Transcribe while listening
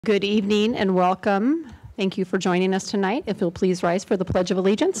Good evening and welcome. Thank you for joining us tonight. If you'll please rise for the Pledge of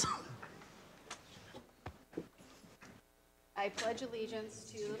Allegiance. I pledge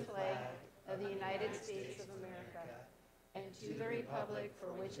allegiance to the flag of the United States of America and to the republic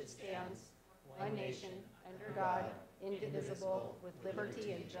for which it stands, one nation, under God, indivisible, with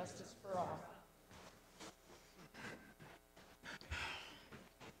liberty and justice for all.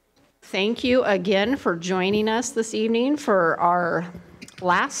 Thank you again for joining us this evening for our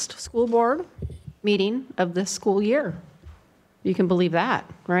last school board meeting of this school year. You can believe that,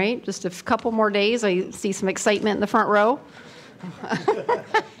 right? Just a couple more days. I see some excitement in the front row.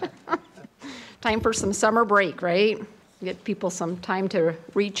 Time for some summer break, right? Get people some time to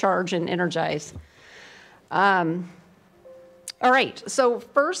recharge and energize. All right, so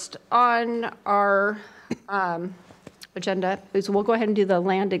first on our agenda is we'll go ahead and do the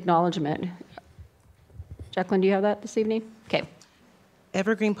land acknowledgement. Jacqueline, do you have that this evening? Okay.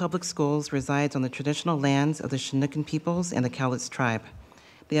 Evergreen Public Schools resides on the traditional lands of the Chinookan peoples and the Cowlitz tribe.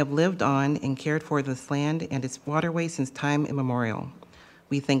 They have lived on and cared for this land and its waterways since time immemorial.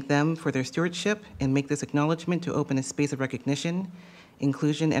 We thank them for their stewardship and make this acknowledgement to open a space of recognition,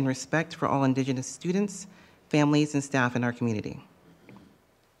 inclusion, and respect for all Indigenous students, families, and staff in our community.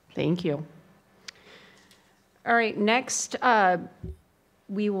 Thank you. All right, next,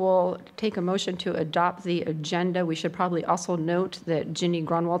 we will take a motion to adopt the agenda. We should probably also note that Ginny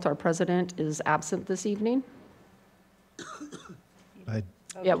Grunwald, our president, is absent this evening. I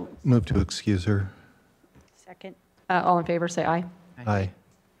move to excuse her. Second. All in favor, say aye. Aye.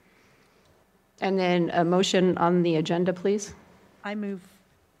 And then a motion on the agenda, please. I move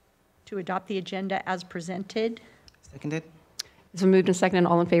to adopt the agenda as presented. Seconded. It's been moved and seconded.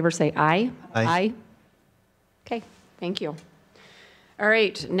 All in favor, say aye. Aye. Okay, thank you. All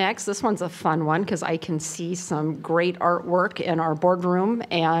right, next, this one's a fun one because I can see some great artwork in our boardroom,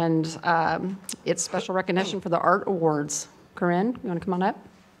 and it's special recognition for the art awards. Corinne, you want to come on up?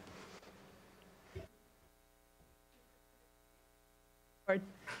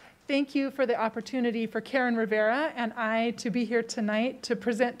 Thank you for the opportunity for Karen Rivera and I to be here tonight to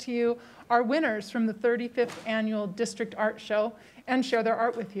present to you our winners from the 35th Annual District Art Show and share their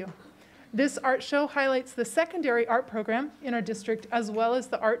art with you. This art show highlights the secondary art program in our district as well as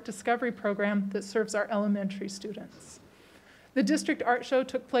the art discovery program that serves our elementary students. The district art show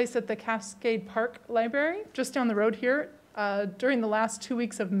took place at the Cascade Park Library just down the road here during the last 2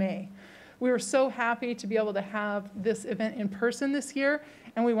 weeks of May. We were so happy to be able to have this event in person this year,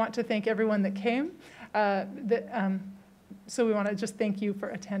 and we want to thank everyone that came. So we want to just thank you for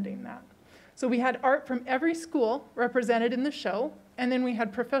attending that. So we had art from every school represented in the show, and then we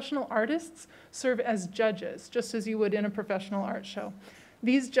had professional artists serve as judges, just as you would in a professional art show.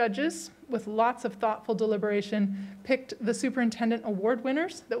 These judges, with lots of thoughtful deliberation, picked the Superintendent Award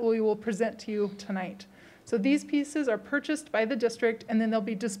winners that we will present to you tonight. So these pieces are purchased by the district, and then they'll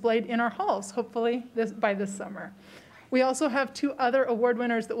be displayed in our halls, hopefully by this summer. We also have 2 other award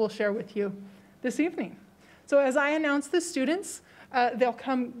winners that we'll share with you this evening. So as I announce the students, they'll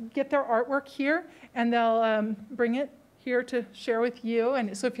come get their artwork here, and they'll bring it here to share with you.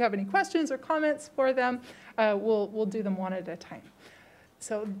 And so if you have any questions or comments for them, we'll do them one at a time.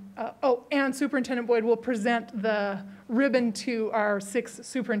 So, and Superintendent Boyd will present the ribbon to our 6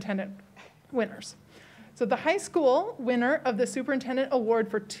 superintendent winners. So the high school winner of the Superintendent Award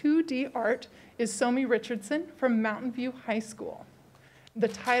for 2D Art is Somi Richardson from Mountain View High School. The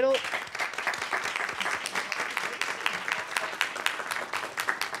title...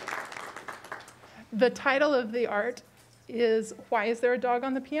 The title of the art is Why Is There a Dog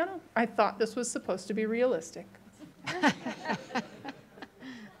on the Piano? I thought this was supposed to be realistic. That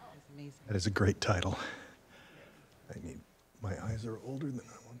is a great title. My eyes are older than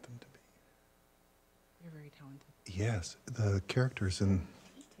I want them to be. You're very talented. Yes, the characters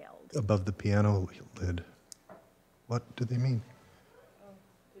above the piano lid. What do they mean? Oh,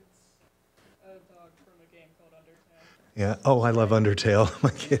 it's a dog from a game called Undertale. Yeah. Oh, I love Undertale.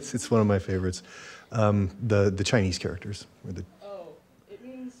 My kids, it's one of my favorites. The Chinese characters. Oh, it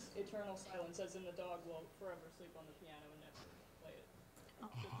means eternal silence, as in the dog will forever sleep on the piano and never play it. Oh,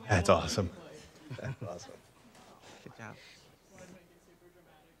 that's awesome. That's awesome. Good job. Wanted to make it super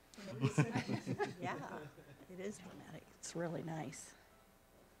dramatic. Yeah, it is dramatic. It's really nice.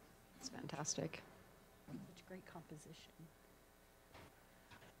 It's fantastic. Such great composition.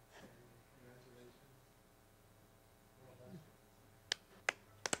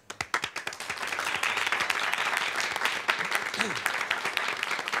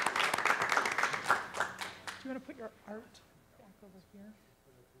 Do you want to put your art back over here?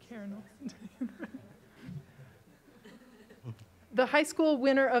 Karen will. The high school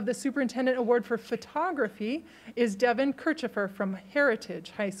winner of the Superintendent Award for Photography is Devin Kirchhofer from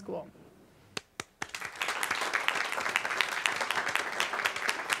Heritage High School.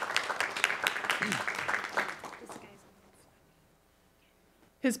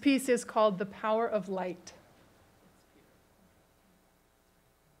 His piece is called The Power of Light.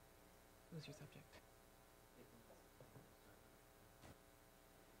 Who's your subject?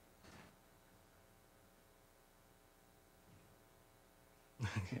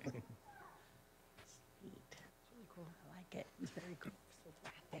 Really cool. I like it. It's very cool.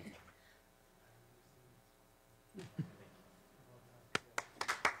 Graphic.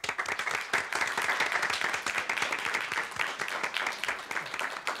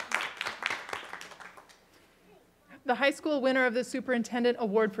 The high school winner of the Superintendent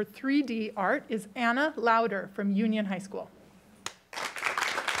Award for 3D Art is Anna Lauder from Union High School.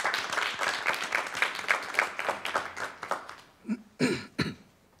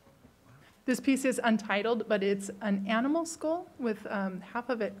 This piece is untitled, but it's an animal skull with half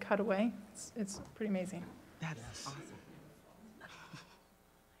of it cut away. It's pretty amazing. That is awesome.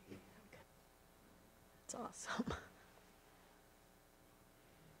 It's awesome.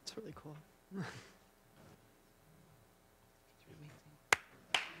 It's really cool. It's amazing.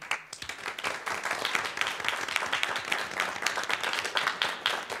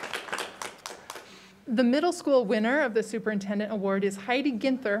 The middle school winner of the Superintendent Award is Heidi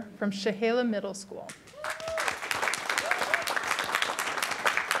Ginther from Chehalis Middle School.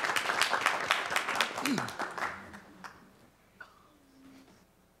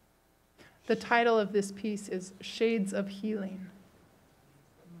 The title of this piece is Shades of Healing.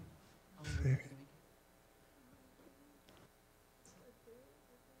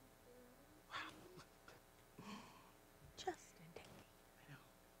 Justin,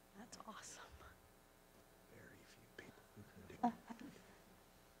 that's awesome. Very few people who can do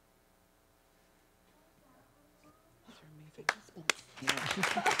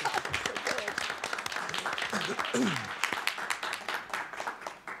it.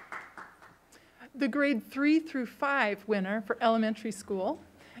 The grade 3 through 5 winner for elementary school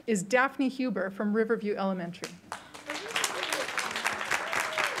is Daphne Huber from Riverview Elementary.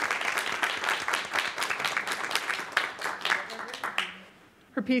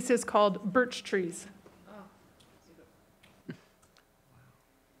 Her piece is called Birch Trees.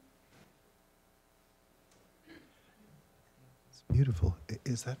 It's beautiful.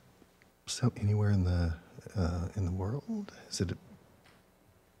 Is that so anywhere in the world? Is it a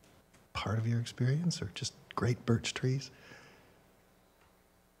part of your experience, or just great birch trees?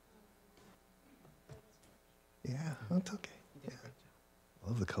 Yeah, that's okay. Yeah, I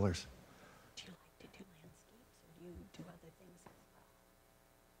love the colors. Do you like to do landscapes, or do you do other things as well?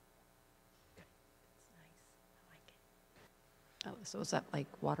 Good. It's nice. I like it. Oh, so is that like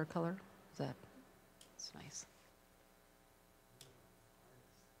watercolor? Is that, it's nice.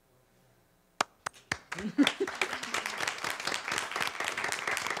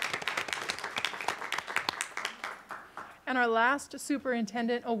 And our last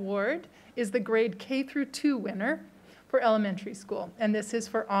Superintendent Award is the grade K through 2 winner for elementary school, and this is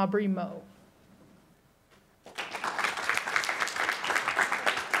for Aubrey Moe.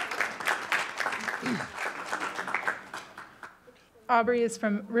 Aubrey is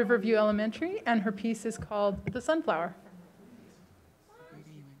from Riverview Elementary, and her piece is called The Sunflower. What grade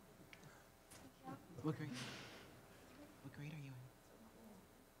are you in? What grade? What grade are you in?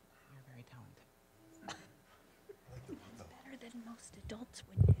 You're very talented. Better than most adults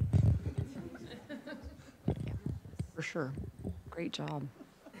would do. For sure. Great job.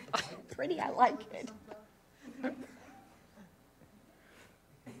 Pretty, I like it.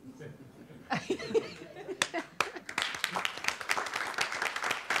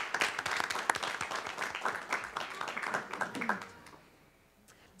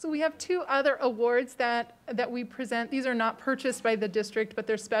 So we have two other awards that we present. These are not purchased by the district, but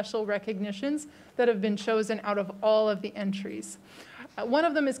they're special recognitions that have been chosen out of all of the entries. One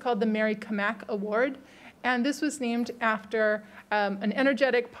of them is called the Mary Kamak Award, and this was named after an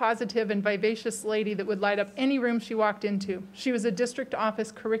energetic, positive, and vivacious lady that would light up any room she walked into. She was a district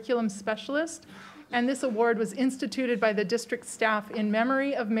office curriculum specialist, and this award was instituted by the district staff in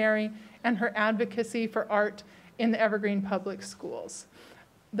memory of Mary and her advocacy for art in the Evergreen Public Schools.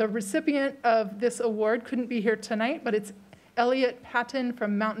 The recipient of this award couldn't be here tonight, but it's Elliot Patton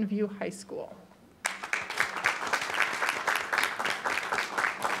from Mountain View High School.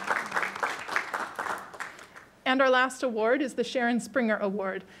 And our last award is the Sharon Springer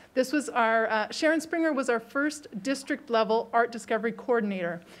Award. This was our, Sharon Springer was our first district level art discovery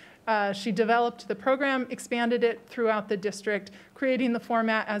coordinator. She developed the program, expanded it throughout the district, creating the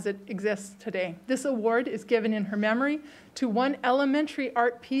format as it exists today. This award is given in her memory to one elementary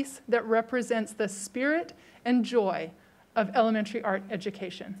art piece that represents the spirit and joy of elementary art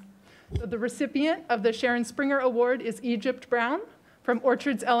education. So the recipient of the Sharon Springer Award is Egypt Brown from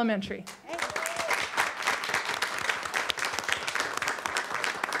Orchards Elementary.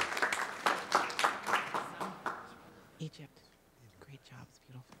 Egypt. Great job. It's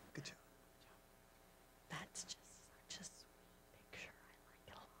beautiful. Good job. That's just such a sweet picture. I like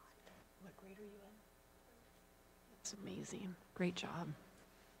it a lot. What grade are you in? It's amazing. Great job.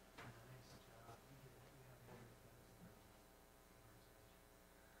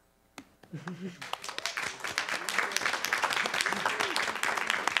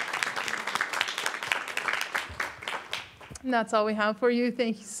 And that's all we have for you.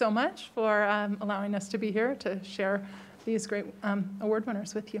 Thank you so much for allowing us to be here to share these great award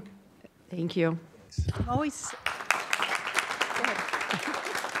winners with you. Thank you. I'm always. Go ahead.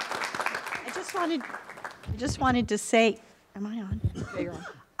 I just wanted to say, am I on? Yeah, you're on.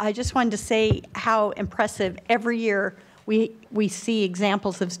 I just wanted to say how impressive every year we see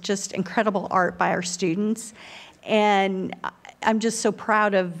examples of just incredible art by our students. And I'm just so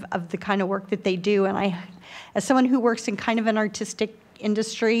proud of the kind of work that they do. And as someone who works in kind of an artistic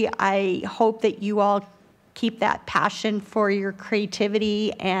industry, I hope that you all keep that passion for your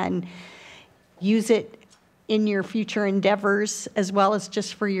creativity and use it in your future endeavors as well as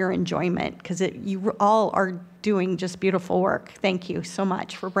just for your enjoyment, because you all are doing just beautiful work. Thank you so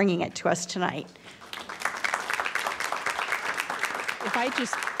much for bringing it to us tonight. If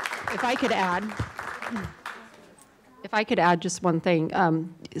I could add just one thing.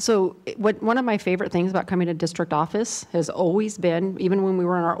 One of my favorite things about coming to district office has always been, even when we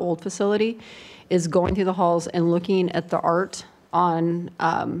were in our old facility, is going through the halls and looking at the art on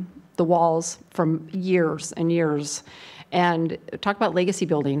the walls from years and years. And talk about legacy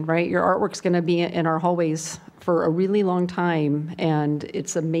building, right? Your artwork's going to be in our hallways for a really long time, and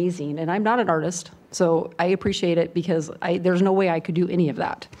it's amazing. And I'm not an artist, so I appreciate it because there's no way I could do any of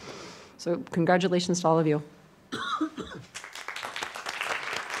that. So congratulations to all of you.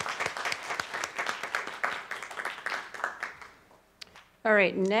 All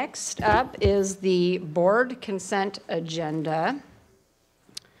right, next up is the board consent agenda.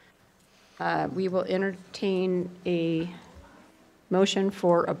 We will entertain a motion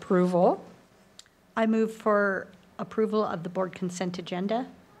for approval. I move for approval of the board consent agenda.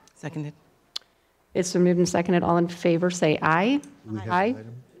 Seconded. It's been moved and seconded. All in favor, say aye. We have an Aye.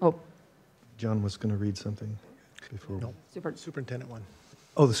 item. Oh, John was going to read something before. No. super. Superintendent one.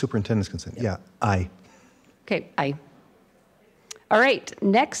 Oh, the superintendent's consent. Yeah, aye. Okay, aye. All right,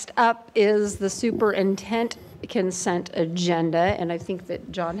 next up is the superintendent consent agenda, and I think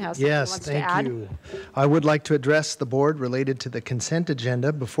that John has something he Yes, wants to add. thank you. I would like to address the board related to the consent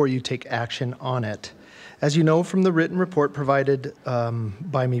agenda before you take action on it. As you know from the written report provided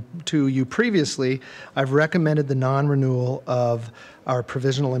by me to you previously, I've recommended the non-renewal of our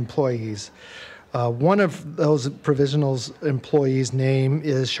provisional employees. One of those provisional employees' name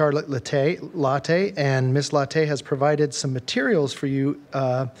is Charlotte Latte, and Ms. Latte has provided some materials for you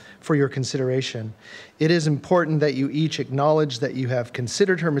for your consideration. It is important that you each acknowledge that you have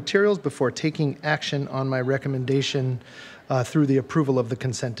considered her materials before taking action on my recommendation through the approval of the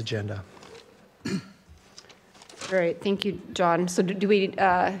consent agenda. All right, thank you, John. So do we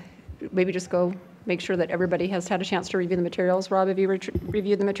maybe just go make sure that everybody has had a chance to review the materials? Rob, have you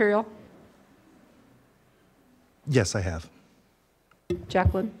reviewed the material? Yes, I have.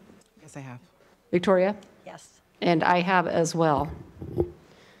 Jacqueline? Yes, I have. Victoria? Yes. And I have as well.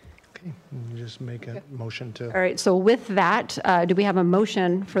 Okay, you just make a motion to. All right, so with that, do we have a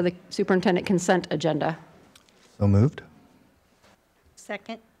motion for the superintendent consent agenda? So moved?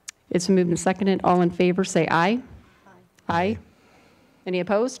 Second? It's moved and seconded. All in favor, say aye. Aye. Any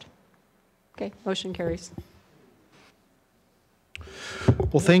opposed? Okay, motion carries.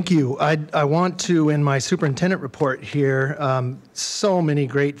 Well, thank you. I want to, in my superintendent report here, so many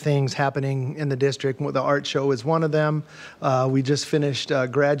great things happening in the district. The art show is one of them. We just finished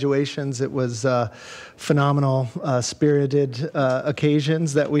graduations. It was phenomenal, spirited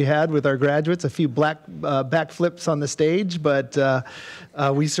occasions that we had with our graduates. A few backflips on the stage, but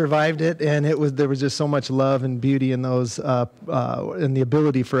we survived it, and there was just so much love and beauty in those, and the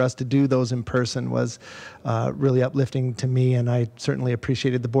ability for us to do those in person was really uplifting to me, and I certainly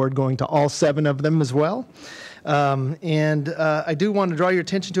appreciated the board going to all 7 of them as well. I do want to draw your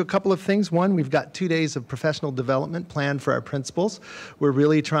attention to a couple of things. One, we've got 2 days of professional development planned for our principals. We're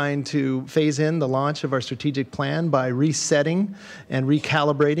really trying to phase in the launch of our strategic plan by resetting and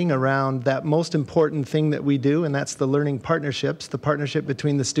recalibrating around that most important thing that we do, and that's the learning partnerships, the partnership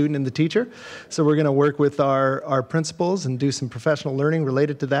between the student and the teacher. So we're going to work with our principals and do some professional learning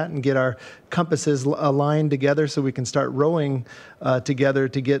related to that and get our compasses aligned together so we can start rowing together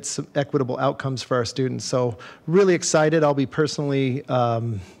to get some equitable outcomes for our students. So really excited. I'll be personally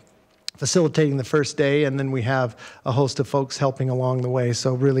facilitating the first day, and then we have a host of folks helping along the way.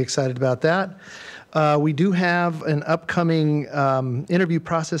 So really excited about that. We do have an upcoming interview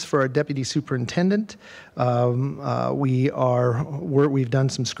process for our deputy superintendent. We've done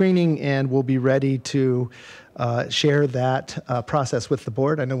some screening, and we'll be ready to share that process with the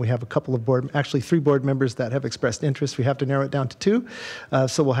board. I know we have a couple of actually 3 board members that have expressed interest. We have to narrow it down to 2.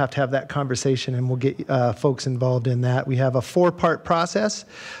 So we'll have to have that conversation, and we'll get folks involved in that. We have a 4-part process,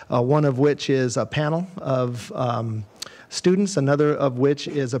 one of which is a panel of students, another of which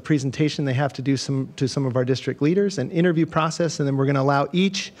is a presentation they have to do to some of our district leaders, an interview process, and then we're going to allow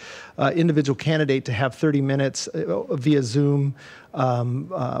each individual candidate to have 30 minutes via Zoom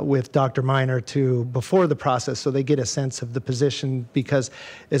with Dr. Miner before the process, so they get a sense of the position, because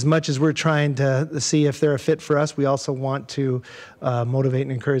as much as we're trying to see if they're a fit for us, we also want to motivate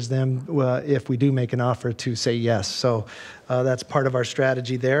and encourage them if we do make an offer to say yes. So that's part of our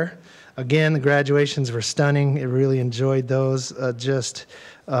strategy there. Again, the graduations were stunning. I really enjoyed those. Just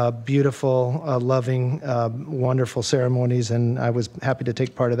beautiful, loving, wonderful ceremonies, and I was happy to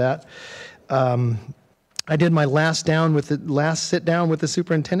take part of that. I did my last sit down with the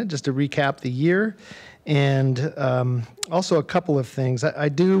superintendent just to recap the year, and also a couple of things. I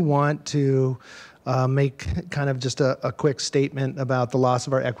do want to make kind of just a quick statement about the loss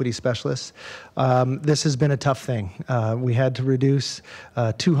of our equity specialists. This has been a tough thing. We had to reduce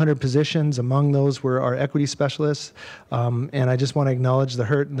 200 positions. Among those were our equity specialists. And I just want to acknowledge the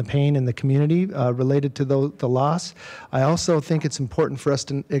hurt and the pain in the community related to the loss. I also think it's important for us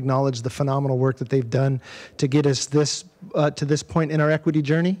to acknowledge the phenomenal work that they've done to get us to this point in our equity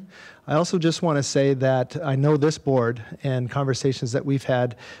journey. I also just want to say that I know this board and conversations that we've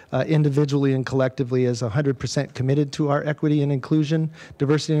had individually and collectively is 100% committed to our equity and inclusion,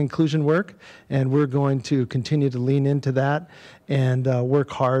 diversity and inclusion work, and we're going to continue to lean into that and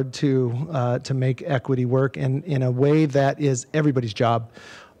work hard to make equity work in a way that is everybody's job.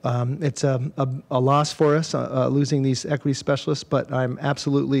 It's a loss for us, losing these equity specialists, but I'm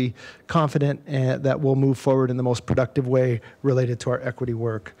absolutely confident that we'll move forward in the most productive way related to our equity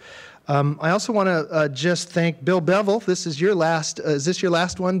work. I also want to just thank Bill Bevel. This is your last, is this your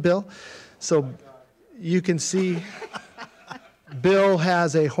last one, Bill? So you can see Bill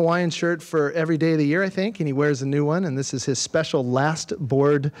has a Hawaiian shirt for every day of the year, I think, and he wears a new one, and this is his special last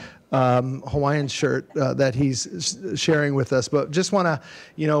board Hawaiian shirt that he's sharing with us. But just want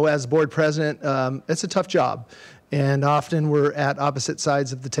to, as board president, it's a tough job. And often we're at opposite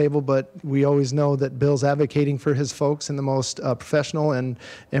sides of the table, but we always know that Bill's advocating for his folks in the most professional and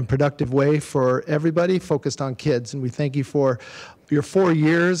productive way for everybody, focused on kids. And we thank you for your 4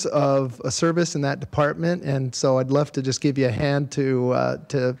 years of service in that department. And so I'd love to just give you a hand to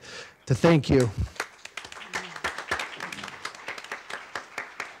thank you.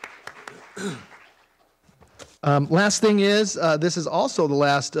 Last thing is, this is also the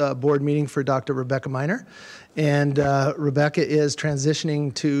last board meeting for Dr. Rebecca Miner. And Rebecca is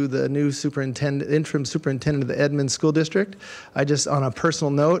transitioning to the new interim superintendent of the Edmonds School District. I just, on a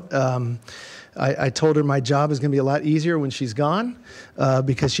personal note, I told her my job is going to be a lot easier when she's gone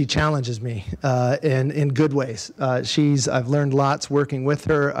because she challenges me in good ways. I've learned lots working with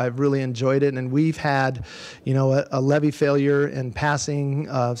her. I've really enjoyed it, and we've had, a levy failure and passing,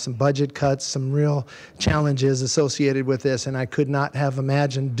 some budget cuts, some real challenges associated with this, and I could not have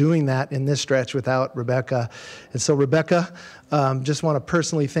imagined doing that in this stretch without Rebecca. And so, Rebecca, just want to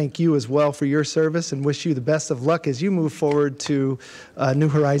personally thank you as well for your service and wish you the best of luck as you move forward to new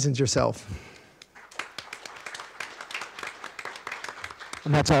horizons yourself.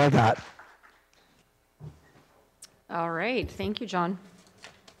 And that's all I got. All right, thank you, John.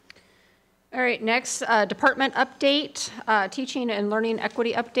 All right, next department update, teaching and learning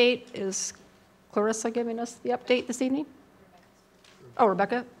equity update. Is Clarissa giving us the update this evening? Oh,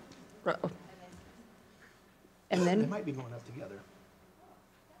 Rebecca? And then? They might be going up together.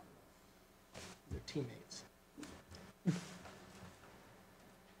 They're teammates.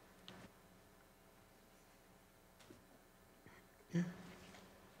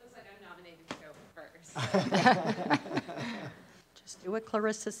 Just do what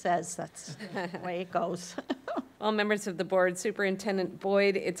Clarissa says. That's the way it goes. Well, members of the board, Superintendent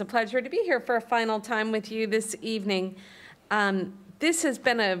Boyd, it's a pleasure to be here for a final time with you this evening. This has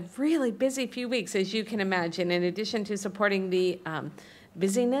been a really busy few weeks, as you can imagine. In addition to supporting the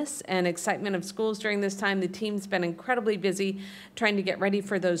busyness and excitement of schools during this time, the team's been incredibly busy trying to get ready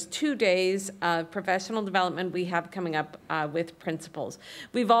for those 2 days of professional development we have coming up with principals.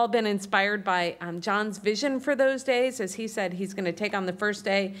 We've all been inspired by John's vision for those days. As he said, he's going to take on the first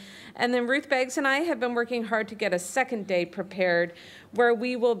day. And then Ruth Beggs and I have been working hard to get a second day prepared, where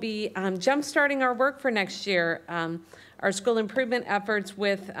we will be jump-starting our work for next year, our school improvement efforts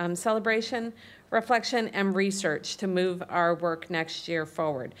with celebration, reflection, and research to move our work next year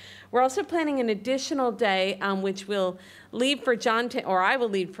forward. We're also planning an additional day which we'll leave for John to, or I will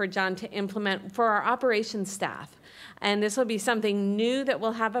leave for John to implement for our operations staff. And this will be something new that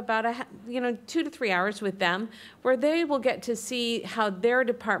we'll have about 2 to 3 hours with them, where they will get to see how their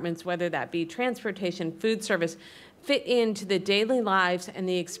departments, whether that be transportation, food service, fit into the daily lives and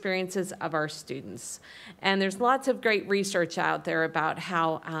the experiences of our students. And there's lots of great research out there about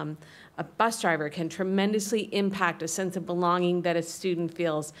how a bus driver can tremendously impact a sense of belonging that a student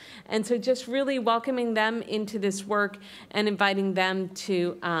feels. And so just really welcoming them into this work and inviting them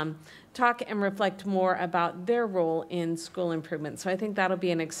to talk and reflect more about their role in school improvement. So I think that'll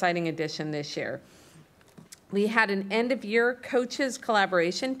be an exciting addition this year. We had an end-of-year coaches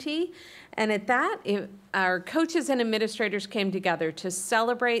collaboration tea, and at that, our coaches and administrators came together to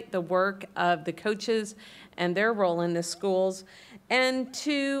celebrate the work of the coaches and their role in the schools, and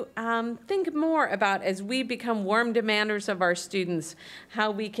to think more about, as we become warm demanders of our students, how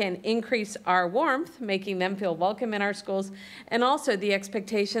we can increase our warmth, making them feel welcome in our schools, and also the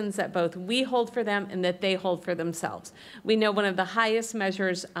expectations that both we hold for them and that they hold for themselves. We know one of the highest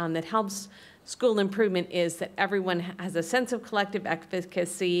measures that helps school improvement is that everyone has a sense of collective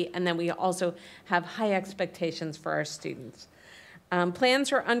efficacy, and then we also have high expectations for our students.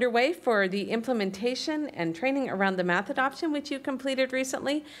 Plans are underway for the implementation and training around the math adoption, which you completed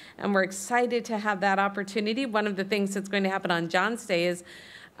recently, and we're excited to have that opportunity. One of the things that's going to happen on John's Day is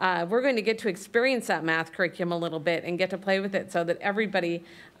we're going to get to experience that math curriculum a little bit and get to play with it so that everybody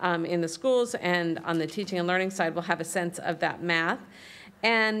in the schools and on the teaching and learning side will have a sense of that math.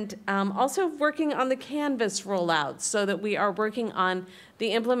 And also working on the Canvas rollout so that we are working on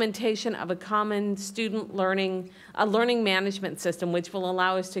the implementation of a common student learning management system, which will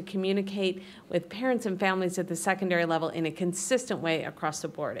allow us to communicate with parents and families at the secondary level in a consistent way across the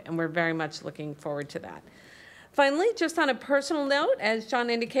board. And we're very much looking forward to that. Finally, just on a personal note, as John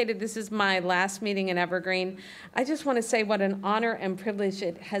indicated, this is my last meeting in Evergreen. I just want to say what an honor and privilege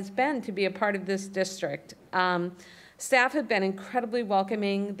it has been to be a part of this district. Staff have been incredibly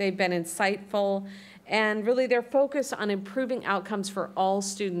welcoming, they've been insightful, and really their focus on improving outcomes for all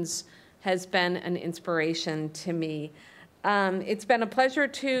students has been an inspiration to me. It's been a pleasure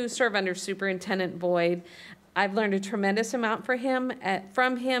to serve under Superintendent Boyd. I've learned a tremendous amount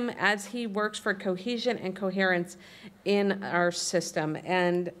from him as he works for cohesion and coherence in our system.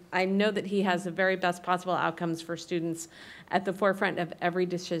 And I know that he has the very best possible outcomes for students at the forefront of every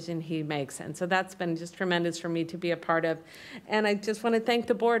decision he makes. And so that's been just tremendous for me to be a part of. And I just want to thank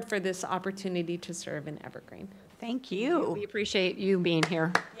the board for this opportunity to serve in Evergreen. Thank you. We appreciate you being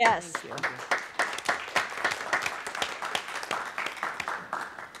here. Yes.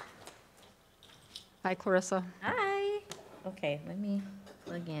 Hi, Clarissa. Hi. Okay, let me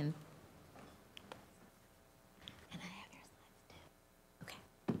plug in. And I have your slides too. Okay.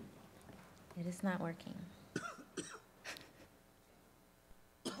 It is not working.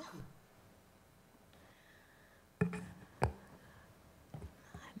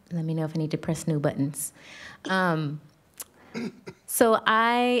 Let me know if I need to press new buttons. So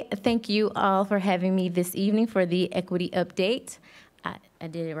I thank you all for having me this evening for the equity update. I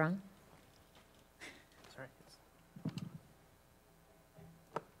did it wrong.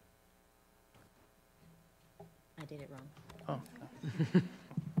 I did it wrong. Oh.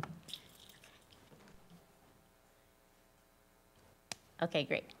 Okay,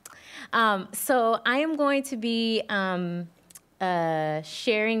 great. So I am going to be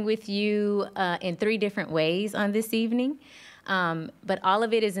sharing with you in 3 different ways on this evening. But all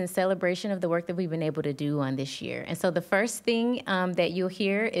of it is in celebration of the work that we've been able to do on this year. And so the first thing that you'll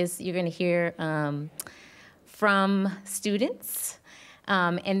hear is you're going to hear from students.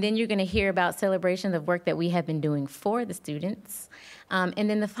 And then you're going to hear about celebration of work that we have been doing for the students. And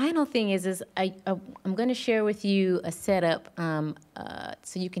then the final thing is I'm going to share with you a setup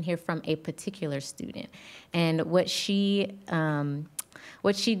so you can hear from a particular student and what she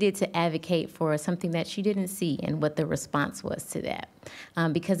did to advocate for something that she didn't see and what the response was to that.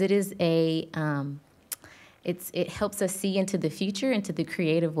 Because it is it helps us see into the future, into the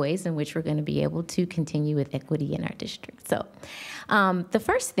creative ways in which we're going to be able to continue with equity in our district. So the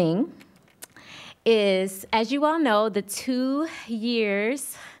first thing is, as you all know, the 2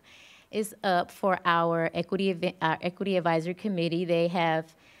 years is up for our Equity Advisory Committee.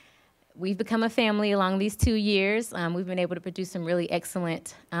 We've become a family along these 2 years. We've been able to produce some really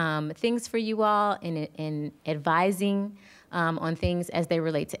excellent things for you all in advising on things as they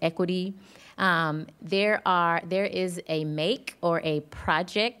relate to equity. There is a make or a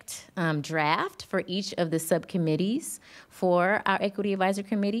project draft for each of the subcommittees for our Equity Advisory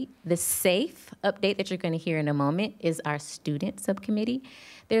Committee. The SAFE update that you're going to hear in a moment is our student subcommittee.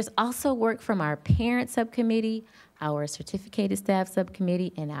 There's also work from our parent subcommittee, our certificated staff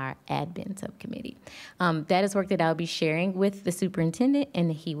subcommittee, and our admin subcommittee. That is work that I'll be sharing with the superintendent,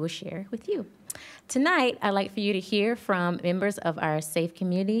 and he will share with you. Tonight, I'd like for you to hear from members of our SAFE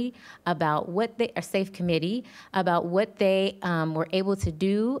community about what they were able to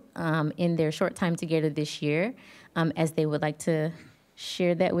do in their short time together this year, as they would like to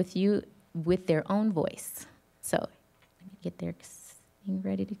share that with you with their own voice. So, let me get their thing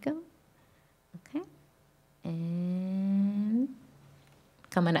ready to go. Okay. And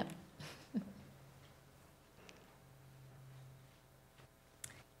coming up.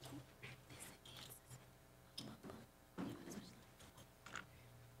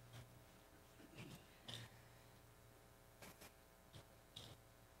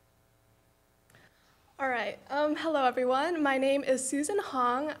 All right. Hello, everyone. My name is Susan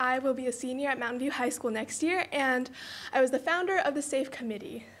Hong. I will be a senior at Mountain View High School next year, and I was the founder of the SAFE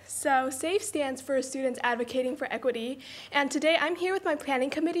committee. So SAFE stands for Students Advocating for Equity, and today I'm here with my planning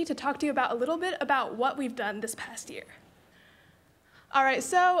committee to talk to you about a little bit about what we've done this past year. All right,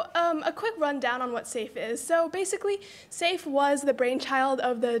 so a quick rundown on what SAFE is. So basically, SAFE was the brainchild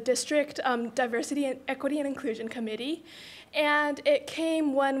of the district Diversity and Equity and Inclusion Committee. And it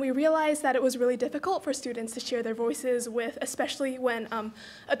came when we realized that it was really difficult for students to share their voices with, especially when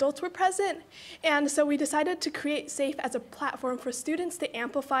adults were present. And so we decided to create SAFE as a platform for students to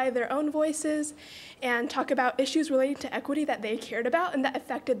amplify their own voices and talk about issues relating to equity that they cared about and that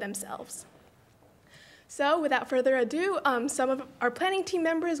affected themselves. So without further ado, some of our planning team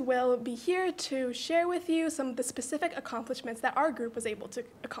members will be here to share with you some of the specific accomplishments that our group was able to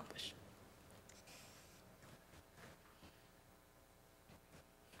accomplish.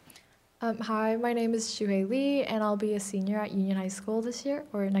 Hi, my name is Shuhei Lee, and I'll be a senior at Union High School this year,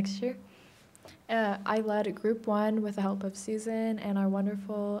 or next year. I led Group 1 with the help of Susan and our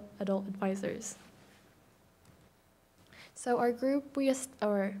wonderful adult advisors. So our group, we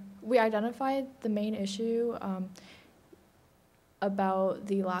identified the main issue about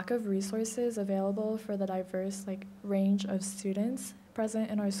the lack of resources available for the diverse range of students present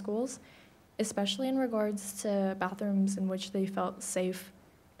in our schools, especially in regards to bathrooms in which they felt safe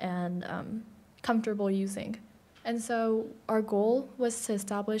and comfortable using. And so our goal was to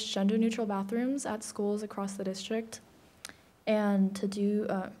establish gender-neutral bathrooms at schools across the district. And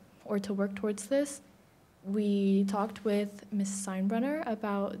to work towards this, we talked with Ms. Steinbrenner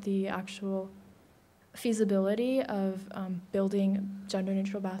about the actual feasibility of building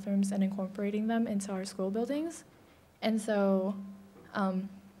gender-neutral bathrooms and incorporating them into our school buildings. And so,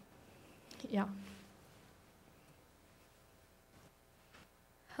 yeah.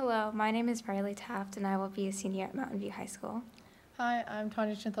 Hello, my name is Riley Taft, and I will be a senior at Mountain View High School. Hi, I'm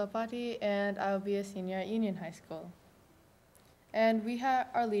Tanya Chintalpati, and I will be a senior at Union High School. And we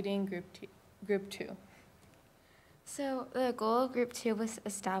are leading Group 2. So the goal of Group 2 was to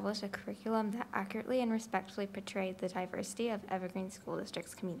establish a curriculum that accurately and respectfully portrayed the diversity of Evergreen School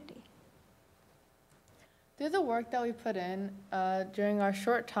District's community. Through the work that we put in during our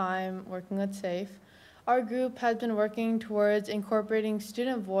short time working with SAFE, our group has been working towards incorporating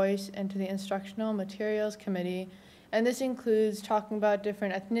student voice into the Instructional Materials Committee, and this includes talking about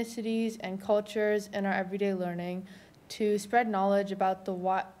different ethnicities and cultures in our everyday learning to spread knowledge about the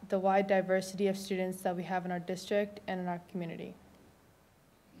wide diversity of students that we have in our district and in our community.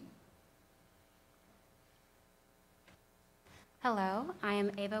 Hello, I am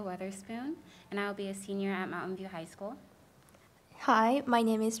Ava Weatherspoon, and I will be a senior at Mountain View High School. Hi, my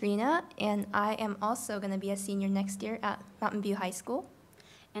name is Rena, and I am also going to be a senior next year at Mountain View High School.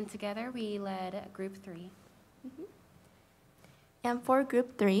 And together we led Group 3. Mm-hmm. And for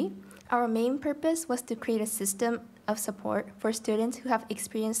Group 3, our main purpose was to create a system of support for students who have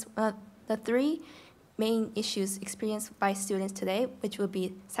experienced the three main issues experienced by students today, which would be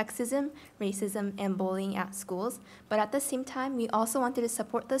sexism, racism, and bullying at schools. But at the same time, we also wanted to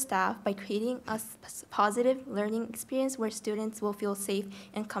support the staff by creating a positive learning experience where students will feel safe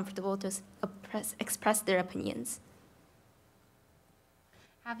and comfortable to express their opinions.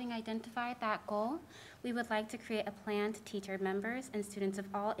 Having identified that goal, we would like to create a plan to teach our members and students of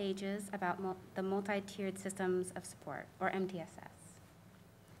all ages about the multi-tiered systems of support, or MTSS.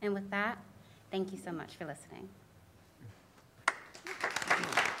 And with that, thank you so much for listening.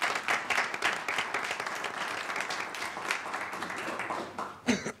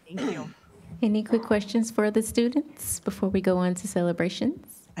 Thank you. Any quick questions for the students before we go on to celebrations?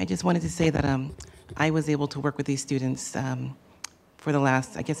 I just wanted to say that I was able to work with these students for the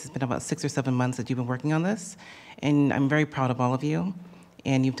last, I guess it's been about 6 or 7 months that you've been working on this. And I'm very proud of all of you.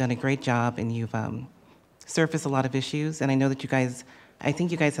 And you've done a great job, and you've surfaced a lot of issues. And I know that you guys, I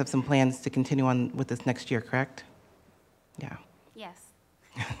think you guys have some plans to continue on with this next year, correct? Yeah. Yes.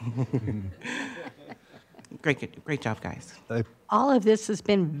 Great job, guys. All of this has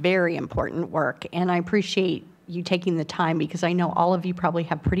been very important work, and I appreciate you taking the time because I know all of you probably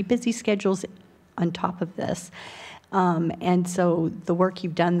have pretty busy schedules on top of this. And so the work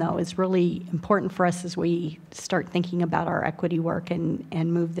you've done, though, is really important for us as we start thinking about our equity work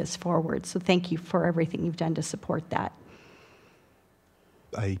and move this forward. So thank you for everything you've done to support that.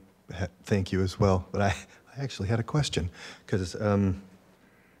 I thank you as well, but I actually had a question because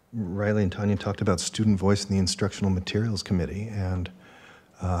Riley and Tanya talked about student voice in the Instructional Materials Committee, and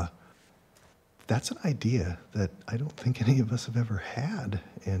that's an idea that I don't think any of us have ever had,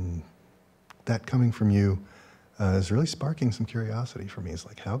 and that coming from you is really sparking some curiosity for me. It's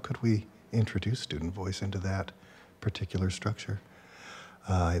like, how could we introduce student voice into that particular structure?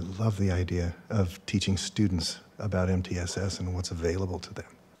 I love the idea of teaching students about MTSS and what's available to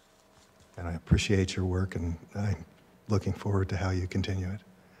them. And I appreciate your work, and I'm looking forward to how you continue it.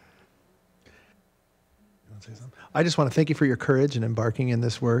 You want to say something? I just want to thank you for your courage in embarking in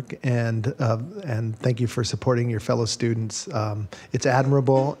this work, and thank you for supporting your fellow students. It's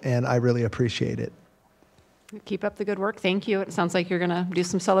admirable, and I really appreciate it. Keep up the good work. Thank you. It sounds like you're going to do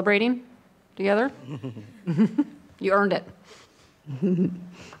some celebrating together. You earned it.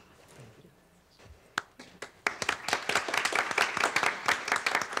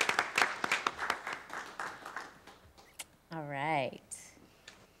 All right.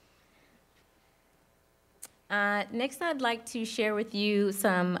 Next, I'd like to share with you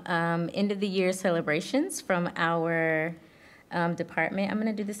some end-of-the-year celebrations from our department. I'm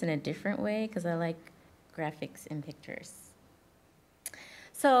going to do this in a different way because I like graphics and pictures.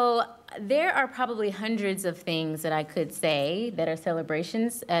 So there are probably hundreds of things that I could say that are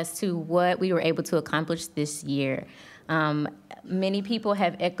celebrations as to what we were able to accomplish this year. Many people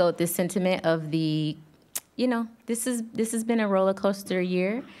have echoed this sentiment of the, this has been a roller coaster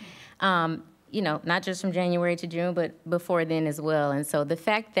year. Not just from January to June, but before then as well. And so the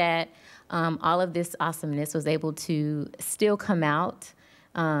fact that all of this awesomeness was able to still come out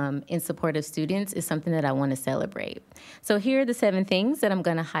in support of students is something that I want to celebrate. So here are the 7 things that I'm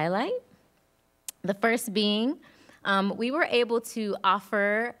going to highlight. The first being, we were able to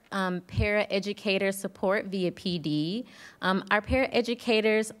offer paraeducator support via PD. Our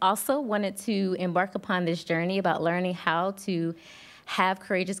paraeducators also wanted to embark upon this journey about learning how to have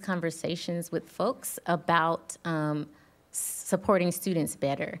courageous conversations with folks about supporting students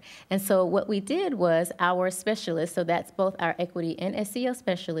better. And so what we did was our specialists, so that's both our equity and SEL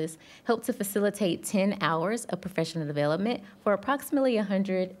specialists, helped to facilitate 10 hours of professional development for approximately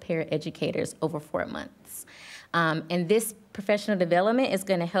 100 paraeducators over 4 months. And this professional development is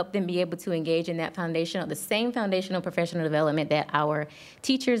going to help them be able to engage in that the same foundational professional development that our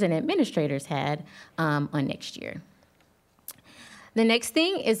teachers and administrators had on next year. The next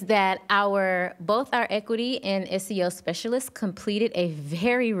thing is that both our equity and SEL specialists completed a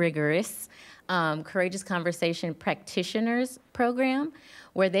very rigorous Courageous Conversation Practitioners program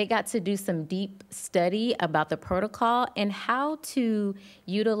where they got to do some deep study about the protocol and how to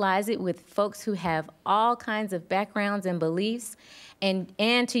utilize it with folks who have all kinds of backgrounds and beliefs,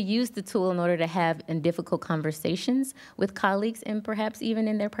 and to use the tool in order to have difficult conversations with colleagues and perhaps even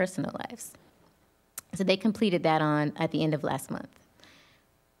in their personal lives. So they completed that at the end of last month.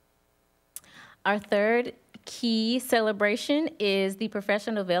 Our third key celebration is the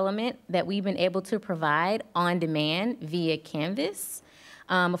professional development that we've been able to provide on demand via Canvas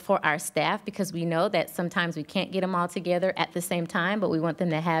for our staff, because we know that sometimes we can't get them all together at the same time, but we want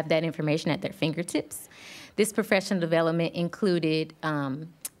them to have that information at their fingertips. This professional development included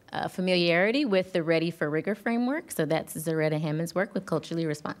familiarity with the Ready for Rigor framework, so that's Zaretta Hammond's work with culturally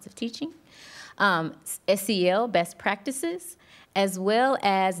responsive teaching. SEL, best practices, as well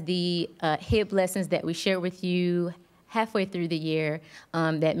as the HIB lessons that we shared with you halfway through the year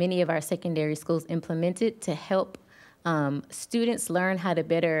that many of our secondary schools implemented to help students learn how to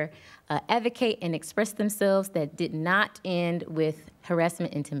better advocate and express themselves that did not end with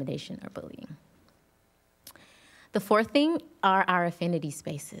harassment, intimidation, or bullying. The fourth thing are our affinity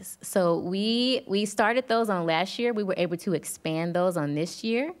spaces. So we started those on last year. We were able to expand those on this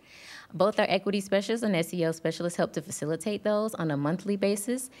year. Both our equity specialists and SEL specialists helped to facilitate those on a monthly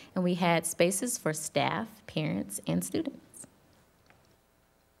basis, and we had spaces for staff, parents, and students.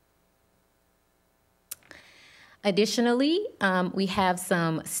 Additionally, we have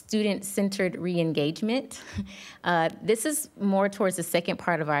some student-centered re-engagement. This is more towards the second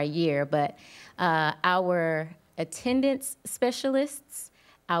part of our year, but our attendance specialists,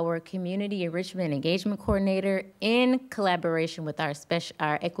 our community enrichment and engagement coordinator, in collaboration with our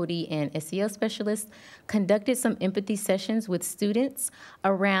equity and SEL specialists, conducted some empathy sessions with students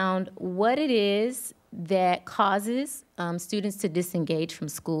around what it is that causes students to disengage from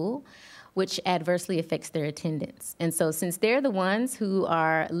school, which adversely affects their attendance. And so since they're the ones who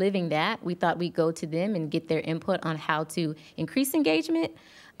are living that, we thought we'd go to them and get their input on how to increase engagement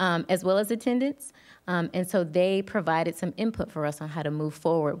as well as attendance. And so they provided some input for us on how to move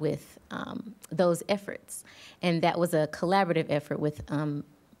forward with those efforts. And that was a collaborative effort with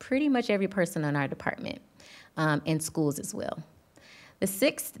pretty much every person on our department and schools as well. The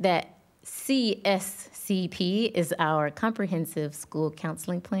sixth, that CSCP, is our Comprehensive School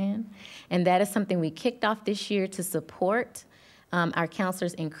Counseling Plan. And that is something we kicked off this year to support our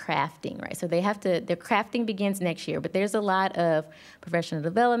counselors in crafting, right? So they have to, their crafting begins next year, but there's a lot of professional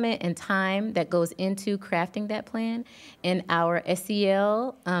development and time that goes into crafting that plan. And our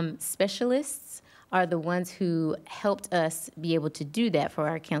SEL specialists are the ones who helped us be able to do that for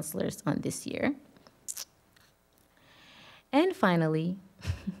our counselors on this year. And finally,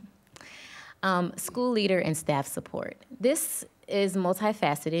 school leader and staff support. This is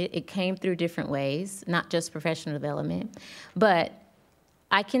multifaceted. It came through different ways, not just professional development, but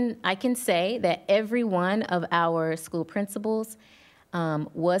I can say that every one of our school principals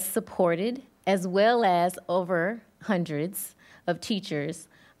was supported, as well as over hundreds of teachers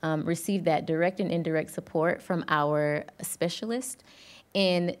received that direct and indirect support from our specialists,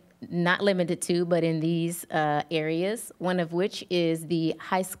 in not limited to, but in these areas, one of which is the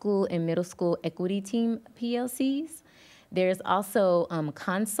high school and middle school equity team PLCs. There's also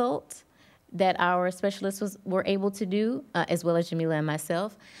consult that our specialists were able to do, as well as Jamila and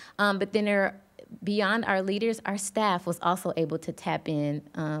myself. But then beyond our leaders, our staff was also able to tap in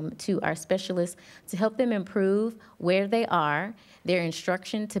to our specialists to help them improve where they are, their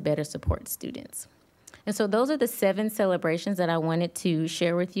instruction to better support students. And so those are the 7 celebrations that I wanted to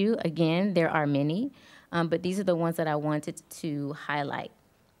share with you. Again, there are many, but these are the ones that I wanted to highlight.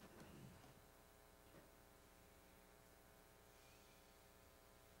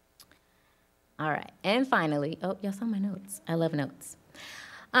 All right, and finally, oh, y'all saw my notes. I love notes.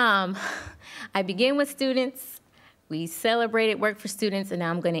 I begin with students. We celebrated work for students, and now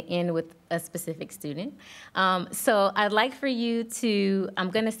I'm going to end with a specific student. So I'd like for you to,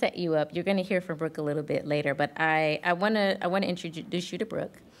 I'm going to set you up. You're going to hear from Brooke a little bit later, but I want to introduce you to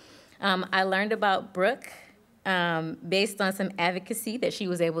Brooke. I learned about Brooke based on some advocacy that she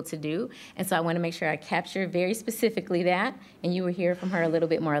was able to do, and so I want to make sure I capture very specifically that, and you will hear from her a little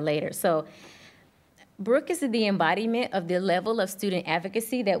bit more later. So Brooke is the embodiment of the level of student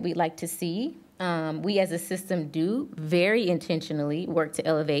advocacy that we'd like to see. We as a system do very intentionally work to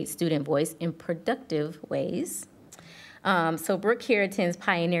elevate student voice in productive ways. So Brooke here attends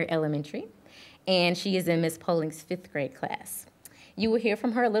Pioneer Elementary, and she is in Ms. Polling's 5th grade class. You will hear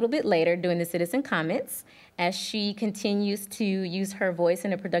from her a little bit later during the citizen comments as she continues to use her voice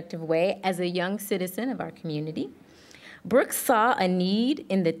in a productive way as a young citizen of our community. Brooke saw a need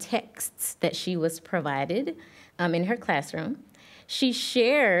in the texts that she was provided in her classroom. She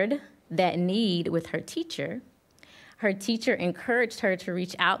shared that need with her teacher. Her teacher encouraged her to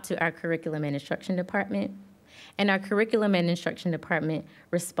reach out to our curriculum and instruction department, and our curriculum and instruction department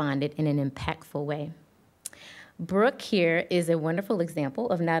responded in an impactful way. Brooke here is a wonderful example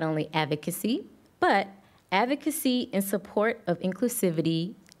of not only advocacy, but advocacy in support of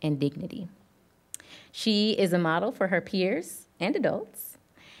inclusivity and dignity. She is a model for her peers and adults.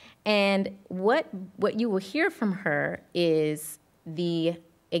 And what you will hear from her is the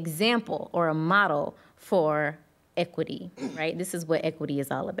example or a model for equity, right? This is what equity is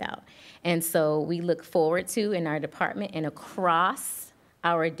all about. And so we look forward to, in our department and across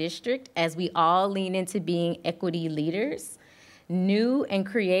our district, as we all lean into being equity leaders, new and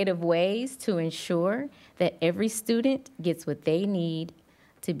creative ways to ensure that every student gets what they need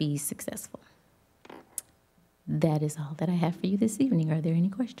to be successful. That is all that I have for you this evening. Are there any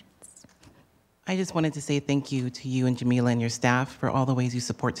questions? I just wanted to say thank you to you and Jamila and your staff for all the ways you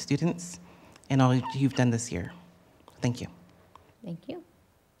support students and all you've done this year. Thank you. Thank you.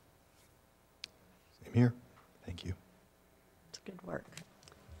 Same here. Thank you. It's good work.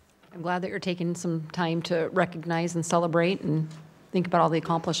 I'm glad that you're taking some time to recognize and celebrate and think about all the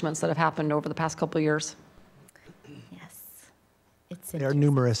accomplishments that have happened over the past couple of years. Yes. It's They are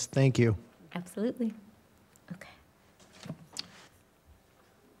numerous. Thank you. Absolutely. Okay.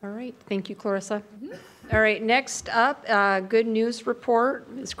 All right. Thank you, Clarissa. All right. Next up, good news report.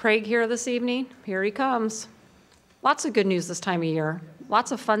 Is Craig here this evening? Here he comes. Lots of good news this time of year.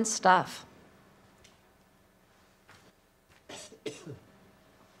 Lots of fun stuff.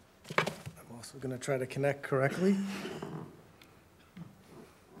 I'm also going to try to connect correctly.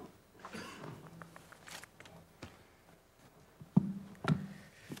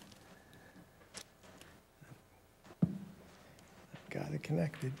 Got it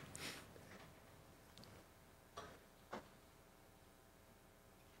connected.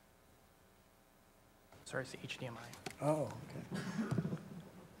 Sorry, it's HDMI. Oh, okay.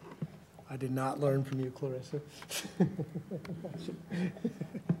 I did not learn from you, Clarissa. There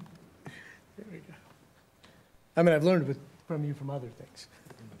we go. I mean, I've learned from you from other things,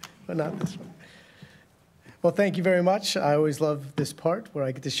 but not this one. Well, thank you very much. I always love this part where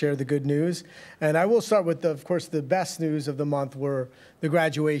I get to share the good news. And I will start with, of course, the best news of the month were the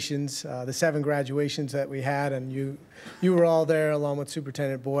graduations, the 7 graduations that we had, and you were all there along with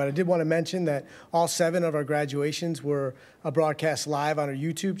Superintendent Boyd. I did want to mention that all 7 of our graduations were broadcast live on our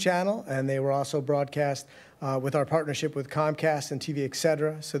YouTube channel, and they were also broadcast with our partnership with Comcast and TV, et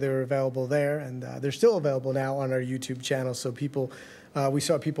cetera. So they were available there, and they're still available now on our YouTube channel. So people, we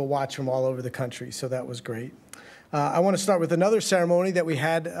saw people watch from all over the country, so that was great. I want to start with another ceremony that we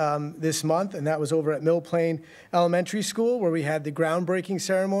had this month, and that was over at Mill Plain Elementary School, where we had the groundbreaking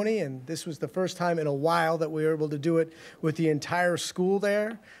ceremony, and this was the first time in a while that we were able to do it with the entire school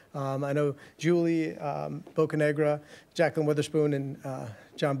there. I know Julie Bocanegra, Jacqueline Witherspoon, and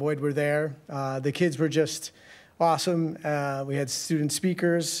John Boyd were there. The kids were just awesome. We had student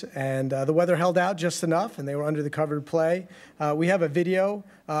speakers, and the weather held out just enough, and they were under the covered play. We have a video.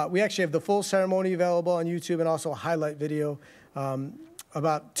 We actually have the full ceremony available on YouTube and also a highlight video,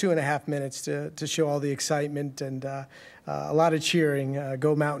 about 2.5 minutes to show all the excitement and a lot of cheering.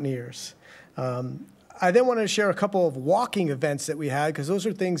 Go Mountaineers. I then wanted to share a couple of walking events that we had, because those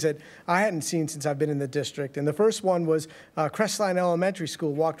are things that I hadn't seen since I've been in the district. And the first one was Crestline Elementary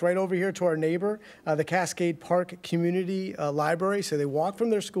School walked right over here to our neighbor, the Cascade Park Community Library. So they walked from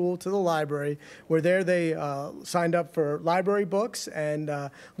their school to the library, where there they signed up for library books and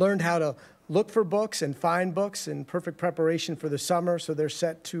learned how to look for books and find books in perfect preparation for the summer. So they're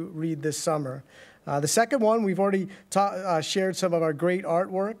set to read this summer. The second one, we've already shared some of our great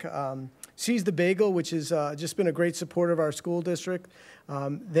artwork. Seize the Bagel, which has just been a great supporter of our school district.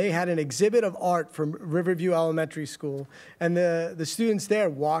 They had an exhibit of art from Riverview Elementary School, and the students there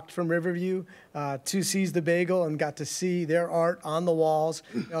walked from Riverview to Seize the Bagel and got to see their art on the walls.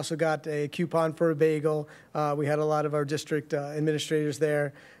 They also got a coupon for a bagel. We had a lot of our district administrators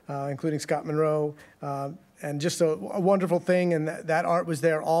there, including Scott Monroe, and just a wonderful thing, and that art was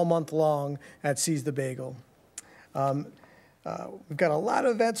there all month long at Seize the Bagel. We've got a lot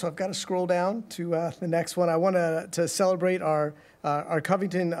of events, so I've got to scroll down to the next one. I want to celebrate our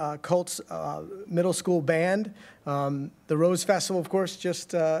Covington Colts middle school band. The Rose Festival, of course,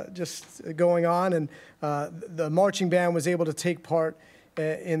 just going on, and the marching band was able to take part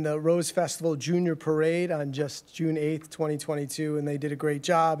in the Rose Festival Junior Parade on just June 8th, 2022, and they did a great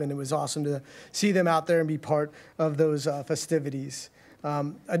job, and it was awesome to see them out there and be part of those festivities.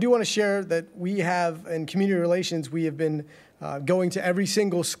 I do want to share that we have, in community relations, we have been going to every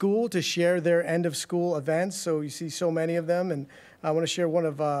single school to share their end of school events. So you see so many of them, and I want to share one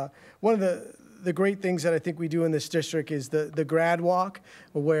of the great things that I think we do in this district is the grad walk,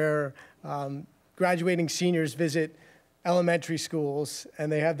 where graduating seniors visit elementary schools,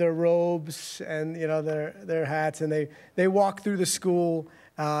 and they have their robes and their hats, and they walk through the school.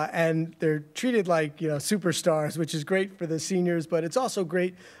 And they're treated like superstars, which is great for the seniors, but it's also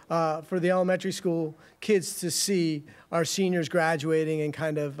great for the elementary school kids to see our seniors graduating and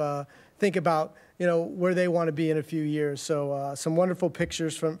kind of think about where they want to be in a few years. So some wonderful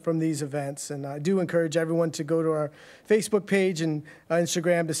pictures from these events, and I do encourage everyone to go to our Facebook page and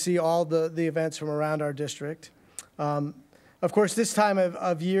Instagram to see all the events from around our district. Of course, this time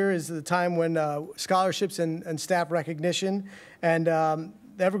of year is the time when scholarships and staff recognition, and the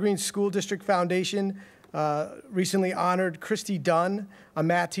Evergreen School District Foundation recently honored Christy Dunn, a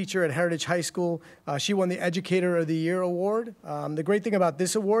math teacher at Heritage High School. She won the Educator of the Year award. The great thing about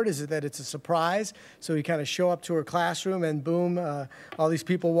this award is that it's a surprise. So you kind of show up to her classroom and boom, all these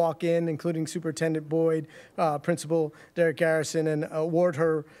people walk in, including Superintendent Boyd, Principal Derek Garrison, and award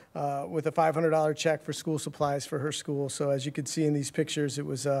her with a $500 check for school supplies for her school. So as you can see in these pictures, it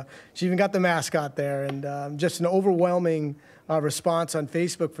was, she even got the mascot there, and just an overwhelming response on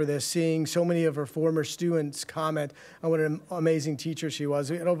Facebook for this, seeing so many of her former students comment on what an amazing teacher she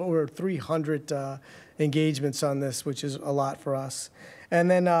was. We had over 300 engagements on this, which is a lot for us. And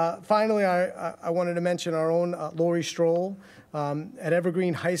then finally, I wanted to mention our own Lori Stroll at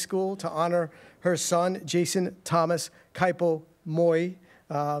Evergreen High School to honor her son, Jason Thomas Kaipo Moy.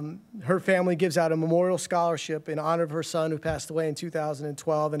 Her family gives out a memorial scholarship in honor of her son who passed away in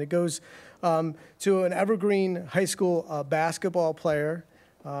 2012, and it goes to an Evergreen High School basketball player.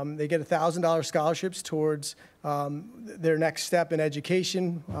 They get $1,000 scholarships towards their next step in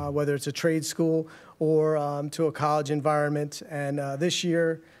education, whether it's a trade school or to a college environment. And this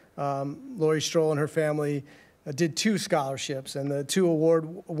year, Lori Stroll and her family did 2 scholarships, and the 2 award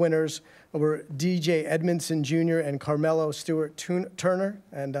winners were DJ Edmondson Jr. and Carmelo Stewart Turner.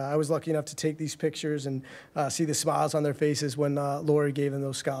 And I was lucky enough to take these pictures and see the smiles on their faces when Lori gave them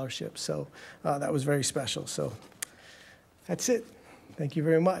those scholarships. So that was very special. So that's it. Thank you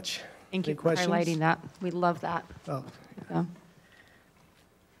very much. Thank you Any for questions? highlighting that. We love that. Oh. Yeah.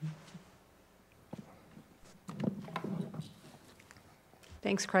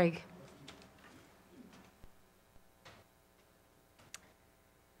 Thanks, Craig.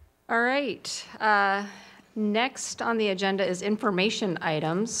 All right. Next on the agenda is information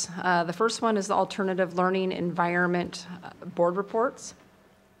items. The first one is the Alternative Learning Environment Board Reports.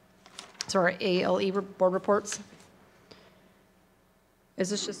 So our ALE board reports. Is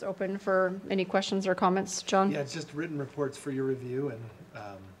this just open for any questions or comments, John? Yeah, it's just written reports for your review, and if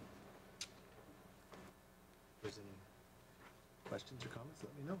there's any questions or comments,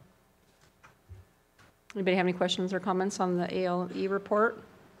 let me know. Anybody have any questions or comments on the ALE report?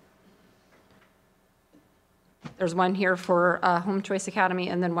 There's one here for Home Choice Academy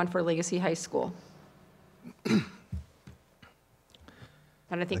and then one for Legacy High School. And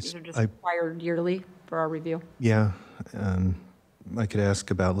I think these are just required yearly for our review. Yeah, I could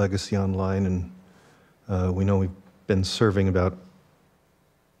ask about Legacy Online, and we know we've been serving about,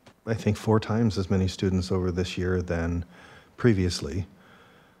 I think, 4 times as many students over this year than previously,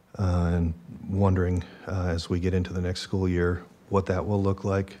 and wondering as we get into the next school year what that will look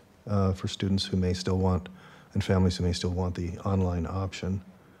like for students who may still want, and families who may still want the online option.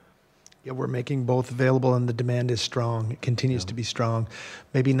 Yeah, we're making both available, and the demand is strong. It continues to be strong.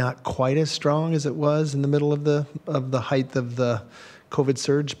 Maybe not quite as strong as it was in the middle of the height of the COVID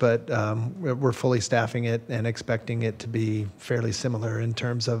surge, but we're fully staffing it and expecting it to be fairly similar in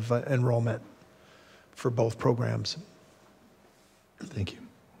terms of enrollment for both programs. Thank you.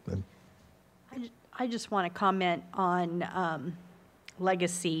 I just want to comment on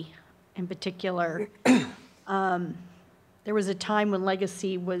Legacy in particular. There was a time when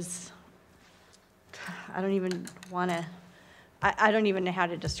Legacy was, I don't even know how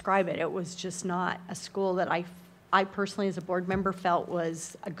to describe it. It was just not a school that I personally, as a board member, felt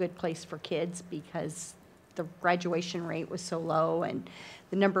was a good place for kids because the graduation rate was so low and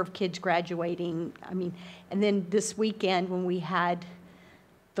the number of kids graduating. I mean, and then this weekend when we had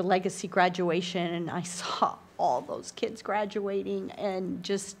the Legacy graduation and I saw all those kids graduating and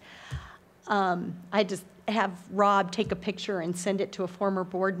just, I just have Rob take a picture and send it to a former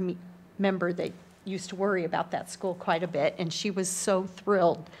board member that used to worry about that school quite a bit, and she was so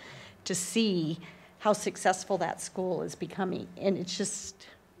thrilled to see how successful that school is becoming, and it's just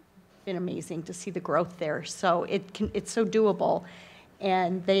been amazing to see the growth there. So it's so doable,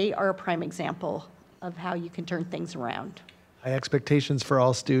 and they are a prime example of how you can turn things around. High expectations for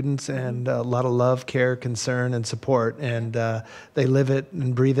all students and a lot of love, care, concern, and support. And they live it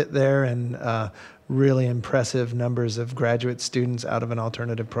and breathe it there, and really impressive numbers of graduate students out of an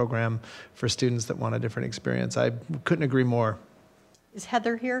alternative program for students that want a different experience. I couldn't agree more. Is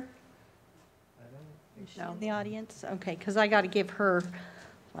Heather here? No. In the audience? Okay, because I got to give her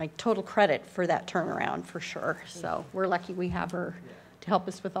like total credit for that turnaround for sure. So we're lucky we have her to help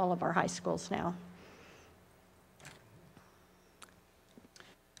us with all of our high schools now.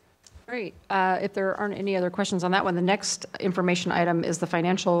 All right, if there aren't any other questions on that one, the next information item is the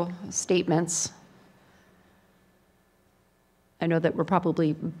financial statements. I know that we're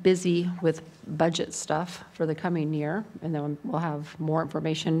probably busy with budget stuff for the coming year, and then we'll have more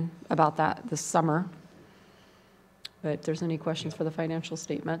information about that this summer. But if there's any questions for the financial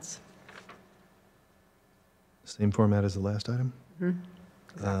statements. Same format as the last item?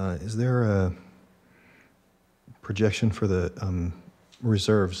 Is there a projection for the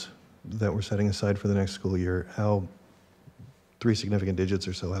reserves that we're setting aside for the next school year? How, 3 significant digits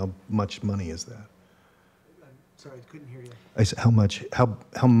or so, how much money is that? Sorry, I couldn't hear you. I said,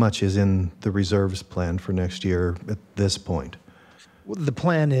 how much is in the reserves plan for next year at this point? The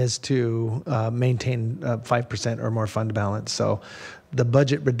plan is to maintain 5% or more fund balance. So the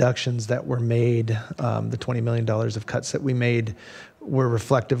budget reductions that were made, the $20 million of cuts that we made, were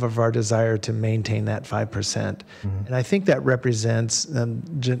reflective of our desire to maintain that 5%. And I think that represents,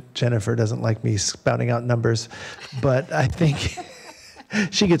 Jennifer doesn't like me spouting out numbers, but I think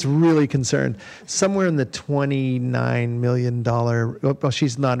she gets really concerned. Somewhere in the $29 million, well,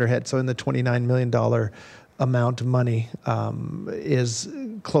 she's nodding her head, so in the $29 million amount of money is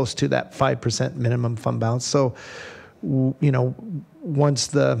close to that 5% minimum fund balance. So, you know,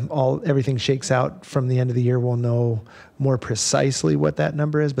 once everything shakes out from the end of the year, we'll know more precisely what that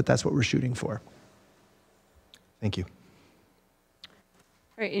number is, but that's what we're shooting for. Thank you.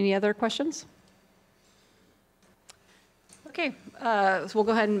 All right, any other questions? Okay, so we'll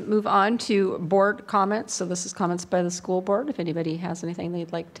go ahead and move on to board comments. So this is comments by the school board. If anybody has anything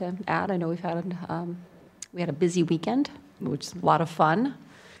they'd like to add, I know we had a busy weekend, which is a lot of fun.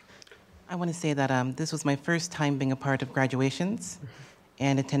 I want to say that this was my first time being a part of graduations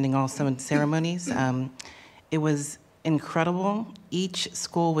and attending all some ceremonies. It was incredible. Each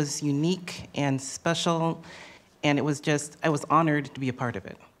school was unique and special, and it was just, I was honored to be a part of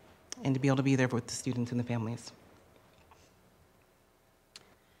it and to be able to be there with the students and the families.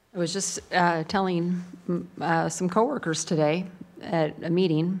 I was just telling some coworkers today at a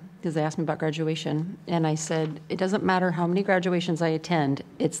meeting, because they asked me about graduation, and I said, it doesn't matter how many graduations I attend,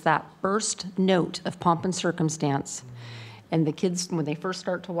 it's that first note of pomp and circumstance, and the kids, when they first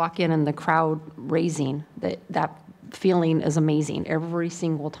start to walk in and the crowd raising, that feeling is amazing every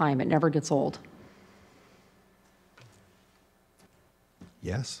single time. It never gets old.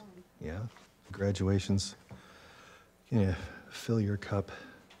 Yes, yeah. Graduations, yeah, fill your cup.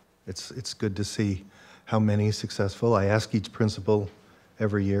 It's good to see how many successful. I ask each principal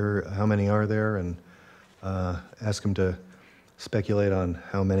every year, how many are there, and ask them to speculate on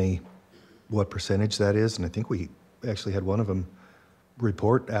how many, what percentage that is. And I think we actually had one of them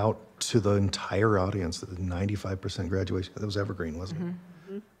report out to the entire audience that 95% graduation. That was Evergreen, wasn't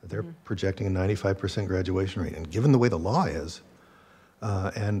it? They're projecting a 95% graduation rate. And given the way the law is,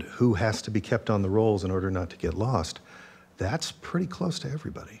 and who has to be kept on the rolls in order not to get lost, that's pretty close to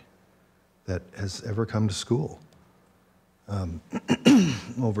everybody that has ever come to school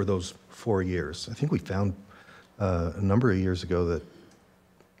over those 4 years. I think we found a number of years ago that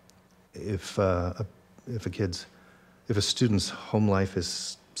if a student's home life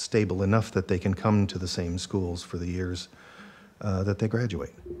is stable enough that they can come to the same schools for the years that they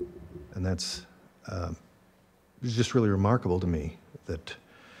graduate. And that's just really remarkable to me that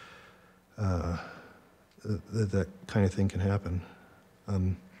that kind of thing can happen.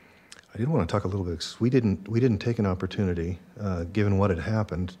 I did want to talk a little bit, because we didn't take an opportunity, given what had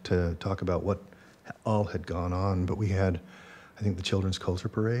happened, to talk about what all had gone on, but we had, I think, the Children's Culture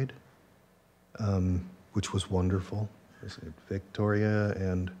Parade, which was wonderful. Was it Victoria,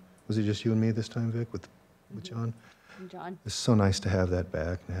 and was it just you and me this time, Vic, with John? John. It's so nice to have that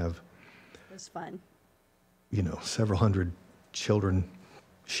back and have, It was fun. you know, several hundred children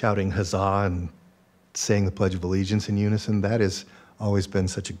shouting huzzah and saying the Pledge of Allegiance in unison. That has always been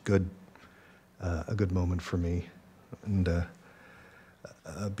such a good moment for me. And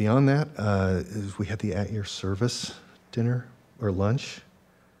beyond that, is we had the at-your service dinner or lunch,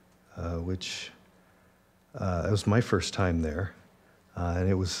 which it was my first time there, and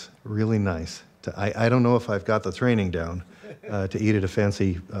it was really nice. I don't know if I've got the training down to eat at a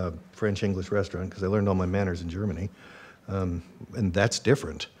fancy French-English restaurant, because I learned all my manners in Germany, and that's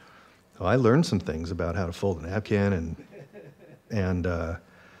different. So I learned some things about how to fold a napkin and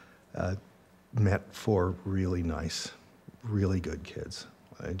met 4 really nice, really good kids.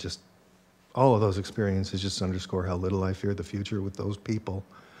 All of those experiences just underscore how little I fear the future with those people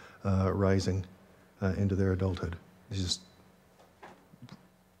rising into their adulthood. It just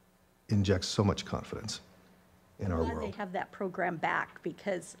injects so much confidence in our Glad world. they have that program back,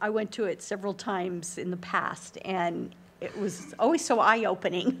 because I went to it several times in the past, and it was always so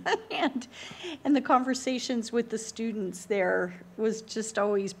eye-opening. and the conversations with the students there was just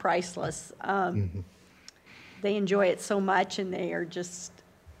always priceless. they enjoy it so much, and they're just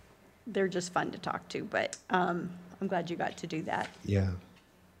fun to talk to. But I'm glad you got to do that. Yeah,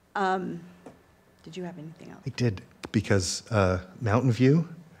 Did you have anything else? I did, because Mountain View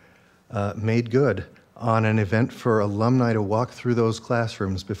made good on an event for alumni to walk through those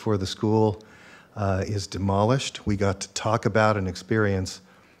classrooms before the school is demolished. We got to talk about and experience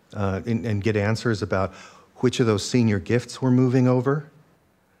and get answers about which of those senior gifts were moving over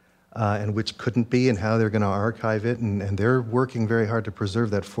and which couldn't be, and how they're going to archive it. And they're working very hard to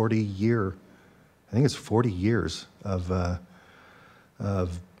preserve that 40-year, I think it's 40 years of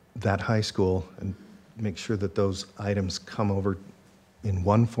that high school, and make sure that those items come over in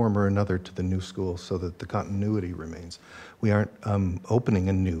one form or another to the new school so that the continuity remains. We aren't opening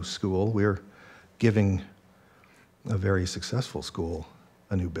a new school. We're giving a very successful school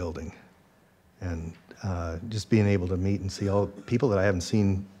a new building. And just being able to meet and see all people that I haven't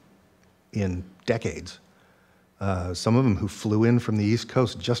seen in decades. Some of them who flew in from the East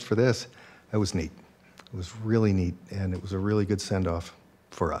Coast just for this, that was neat. It was really neat, and it was a really good send-off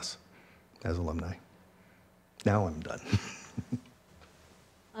for us as alumni. Now I'm done.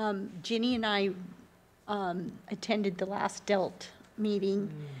 Ginny and I attended the last DELT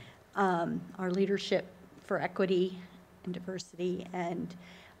meeting, our Leadership for Equity and Diversity, and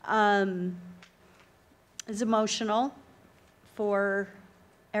it was emotional for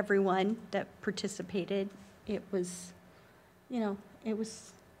everyone that participated. It was, it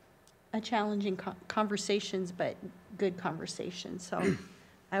was a challenging conversations, but good conversations. So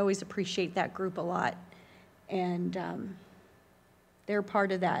I always appreciate that group a lot. And they're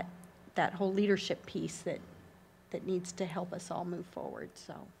part of that whole leadership piece that needs to help us all move forward.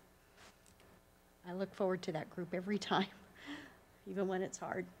 So I look forward to that group every time, even when it's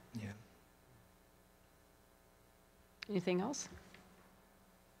hard. Yeah. Anything else?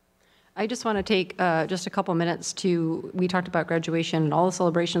 I just want to take just a couple minutes we talked about graduation and all the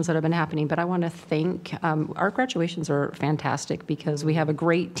celebrations that have been happening, but I want to thank, our graduations are fantastic because we have a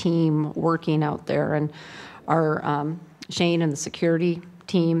great team working out there, and our Shane and the security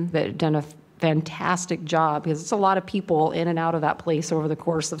team that have done a fantastic job, because it's a lot of people in and out of that place over the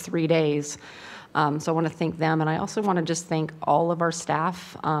course of 3 days. So I want to thank them, and I also want to just thank all of our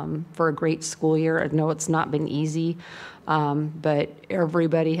staff for a great school year. I know it's not been easy, but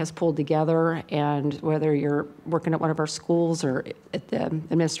everybody has pulled together, and whether you're working at one of our schools or at the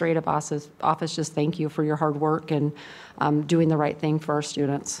administrative office, just thank you for your hard work and doing the right thing for our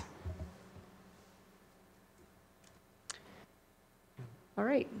students. All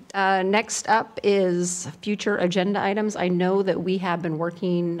right, next up is future agenda items. I know that we have been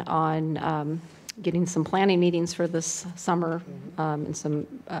working on getting some planning meetings for this summer and some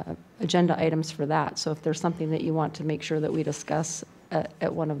agenda items for that. So if there's something that you want to make sure that we discuss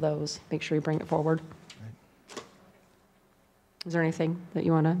at one of those, make sure you bring it forward. Right. Is there anything that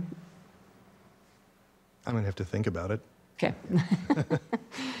you want to? I'm going to have to think about it. Okay.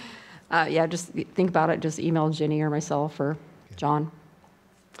 Yeah, just think about it. Just email Ginny or myself or John.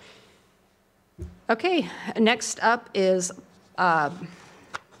 Okay, next up is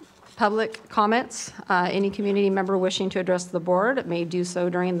public comments. Any community member wishing to address the board may do so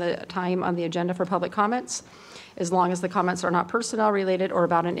during the time on the agenda for public comments, as long as the comments are not personnel related or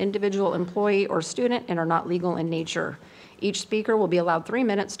about an individual employee or student and are not legal in nature. Each speaker will be allowed 3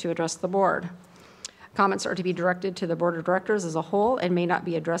 minutes to address the board. Comments are to be directed to the board of directors as a whole and may not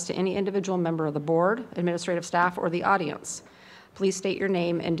be addressed to any individual member of the board, administrative staff, or the audience. Please state your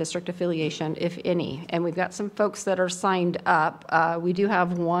name and district affiliation, if any. And we've got some folks that are signed up. We do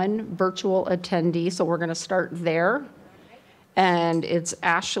have one virtual attendee, so we're going to start there. And it's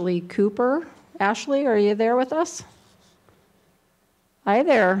Ashley Cooper. Ashley, are you there with us? Hi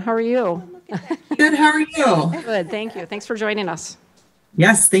there. How are you? Good. How are you? Good. Thank you. Thanks for joining us.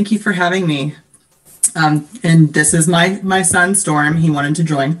 Yes. Thank you for having me. And this is my son, Storm. He wanted to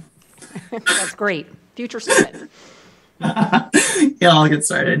join. That's great. Future student. Yeah, I'll get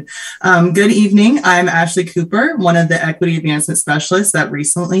started. Good evening. I'm Ashley Cooper, one of the Equity Advancement Specialists that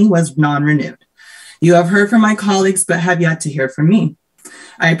recently was non-renewed. You have heard from my colleagues, but have yet to hear from me.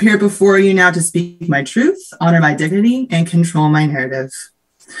 I appear before you now to speak my truth, honor my dignity, and control my narrative.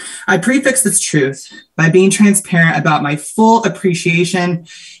 I prefix this truth by being transparent about my full appreciation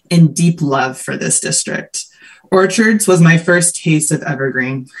and deep love for this district. Orchards was my first taste of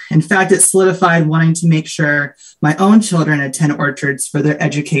Evergreen. In fact, it solidified wanting to make sure my own children attend Orchards for their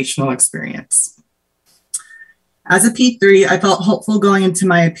educational experience. As a P3, I felt hopeful going into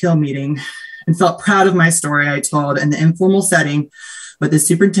my appeal meeting and felt proud of my story I told in the informal setting with the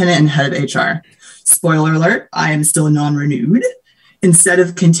superintendent and head of HR. Spoiler alert, I am still non-renewed. Instead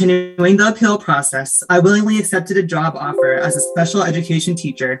of continuing the appeal process, I willingly accepted a job offer as a special education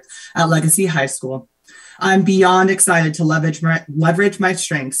teacher at Legacy High School. I'm beyond excited to leverage my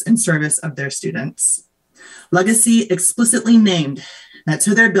strengths in service of their students. Legacy explicitly named that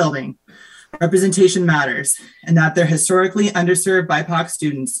to their building, representation matters, and that their historically underserved BIPOC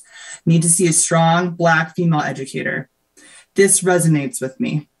students need to see a strong Black female educator. This resonates with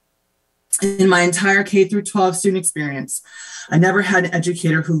me. In my entire K through 12 student experience, I never had an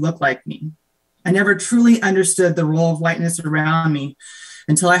educator who looked like me. I never truly understood the role of whiteness around me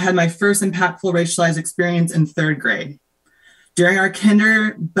until I had my first impactful racialized experience in 3rd grade. During our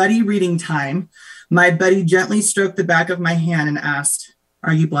kinder buddy reading time, my buddy gently stroked the back of my hand and asked,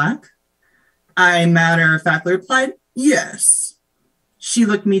 "Are you Black?" I matter-of-factly replied, "Yes." She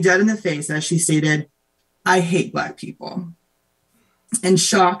looked me dead in the face as she stated, "I hate Black people." In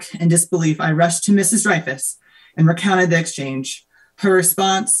shock and disbelief, I rushed to Mrs. Dreyfus and recounted the exchange. Her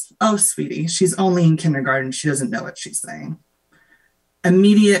response, "Oh, sweetie, she's only in kindergarten. She doesn't know what she's saying."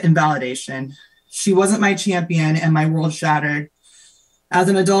 Immediate invalidation. She wasn't my champion and my world shattered. As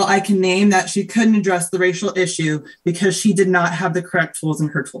an adult, I can name that she couldn't address the racial issue because she did not have the correct tools in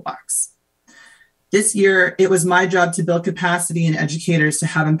her toolbox. This year, it was my job to build capacity in educators to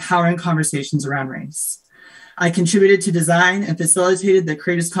have empowering conversations around race. I contributed to design and facilitated the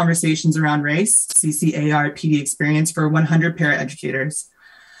Courageous Conversations Around Race, CCAR PD experience for 100 paraeducators.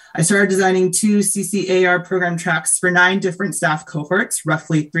 I started designing 2 CCAR program tracks for 9 different staff cohorts,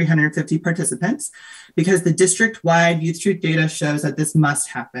 roughly 350 participants, because the district-wide Youth Truth data shows that this must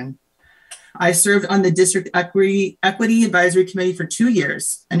happen. I served on the District Equity Advisory Committee for 2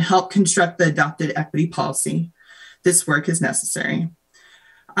 years and helped construct the adopted equity policy. This work is necessary.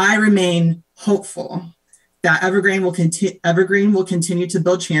 I remain hopeful that Evergreen will continue to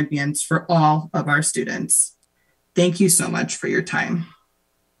build champions for all of our students. Thank you so much for your time.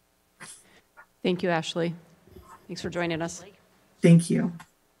 Thank you, Ashley. Thanks for joining us. Thank you.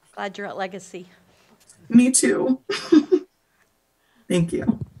 Glad you're at Legacy. Me too. Thank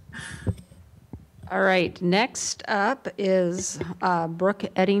you. All right, next up is Brooke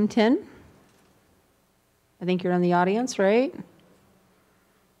Eddington. I think you're in the audience, right?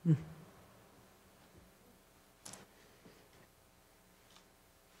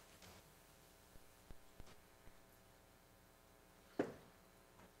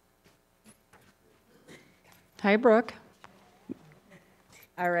 Hi, Brooke.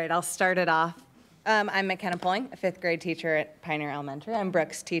 All right, I'll start it off. I'm McKenna Pulling, a 5th grade teacher at Pioneer Elementary. I'm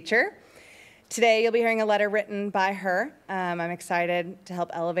Brooke's teacher. Today, you'll be hearing a letter written by her. I'm excited to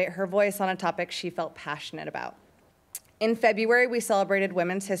help elevate her voice on a topic she felt passionate about. In February, we celebrated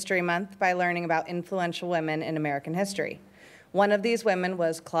Women's History Month by learning about influential women in American history. One of these women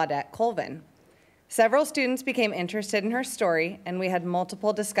was Claudette Colvin. Several students became interested in her story, and we had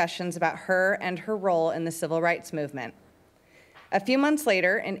multiple discussions about her and her role in the civil rights movement. A few months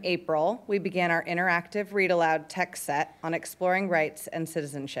later, in April, we began our interactive read-aloud text set on exploring rights and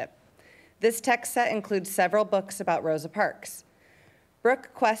citizenship. This text set includes several books about Rosa Parks.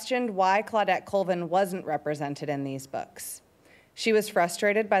 Brooke questioned why Claudette Colvin wasn't represented in these books. She was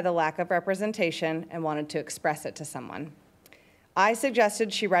frustrated by the lack of representation and wanted to express it to someone. I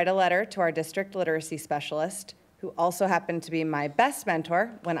suggested she write a letter to our district literacy specialist, who also happened to be my best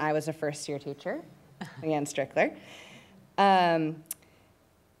mentor when I was a first-year teacher, Leanne Strickler. And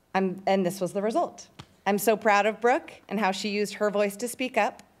this was the result. I'm so proud of Brooke and how she used her voice to speak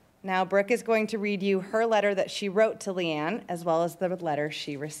up. Now, Brooke is going to read you her letter that she wrote to Leanne, as well as the letter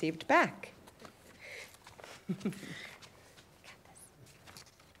she received back. Go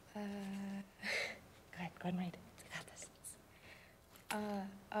ahead and read it.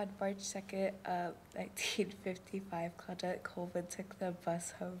 On March 2nd, 1955, Claudette Colvin took the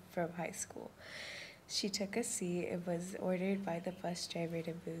bus home from high school. She took a seat and was ordered by the bus driver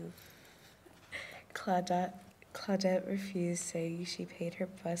to move. Claudette refused, saying she paid her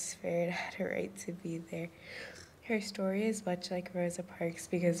bus fare and had a right to be there. Her story is much like Rosa Parks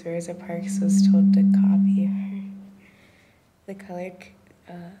because Rosa Parks was told to copy her.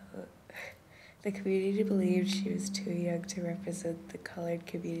 The community believed she was too young to represent the colored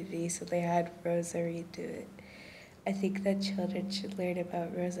community, so they had Rosa redo it. I think that children should learn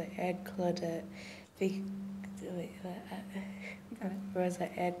about Rosa and Claudette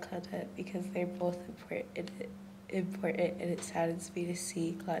because they're both important, and it saddens me to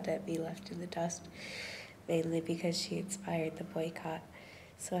see Claudette be left in the dust, mainly because she inspired the boycott.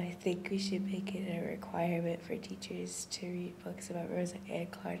 So I think we should make it a requirement for teachers to read books about Rosa and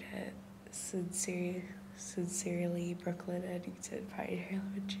Claudette. Sincerely, Brooklyn Eddington, Pioneer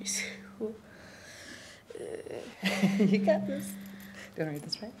Elementary School. You got this. Do you want to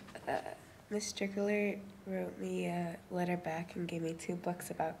read this right? Miss Strickler wrote me a letter back and gave me 2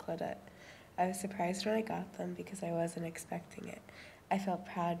 books about Claudette. I was surprised when I got them because I wasn't expecting it. I felt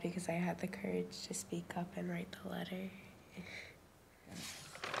proud because I had the courage to speak up and write the letter.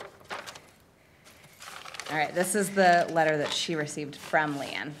 All right, this is the letter that she received from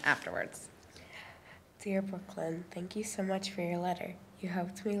Leanne afterwards. Dear Brooklyn, thank you so much for your letter. You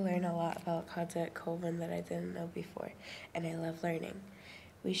helped me learn a lot about Claudette Colvin that I didn't know before, and I love learning.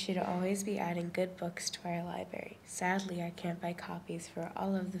 We should always be adding good books to our library. Sadly, I can't buy copies for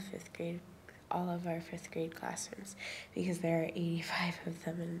all of our fifth grade classrooms because there are 85 of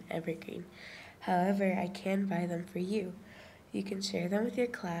them in Evergreen. However, I can buy them for you. You can share them with your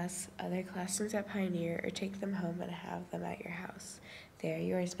class, other classrooms at Pioneer, or take them home and have them at your house. They are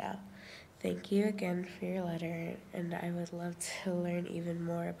yours now. Thank you again for your letter, and I would love to learn even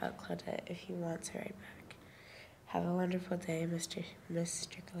more about Claudette if you want to write back. Have a wonderful day, Miss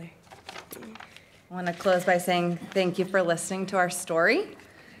Strickler. I want to close by saying thank you for listening to our story,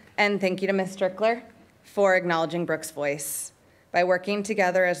 and thank you to Ms. Strickler for acknowledging Brooke's voice. By working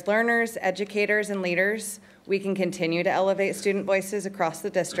together as learners, educators, and leaders, we can continue to elevate student voices across the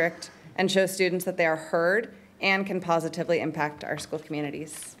district and show students that they are heard and can positively impact our school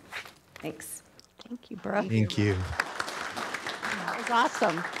communities. Thanks. Thank you, Brooke. Thank you. That was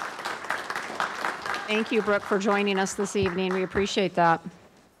awesome. Thank you, Brooke, for joining us this evening. We appreciate that.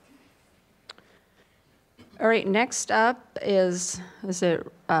 All right, next up is it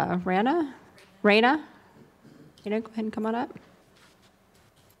Raina? Raina? You know, go ahead and come on up.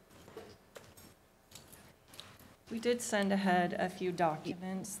 We did send ahead a few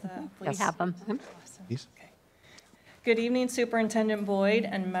documents that We have them. Please. Good evening, Superintendent Boyd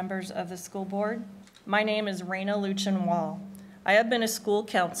and members of the school board. My name is Raina Luchin-Wall. I have been a school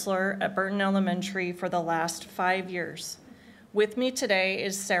counselor at Burton Elementary for the last 5 years. With me today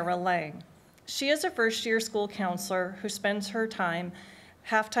is Sarah Lang. She is a first-year school counselor who spends her time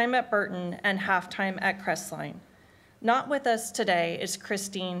half-time at Burton and half-time at Crestline. Not with us today is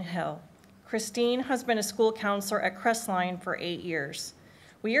Christine Hill. Christine has been a school counselor at Crestline for 8 years.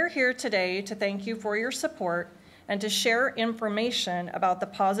 We are here today to thank you for your support and to share information about the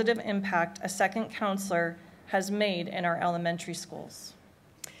positive impact a second counselor has made in our elementary schools.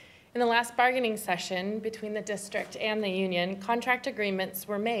 In the last bargaining session between the district and the union, contract agreements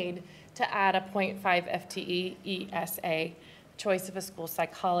were made to add a 0.5 FTE ESA, choice of a school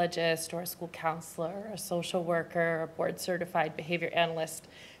psychologist or a school counselor, a social worker, a board-certified behavior analyst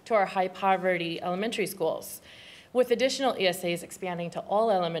to our high-poverty elementary schools, with additional ESAs expanding to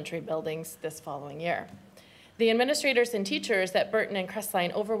all elementary buildings this following year. The administrators and teachers at Burton and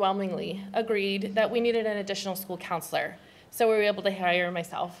Crestline overwhelmingly agreed that we needed an additional school counselor, so we were able to hire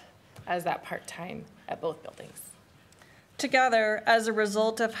myself as that part-time at both buildings. Together, as a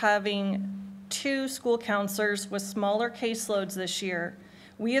result of having 2 school counselors with smaller caseloads this year,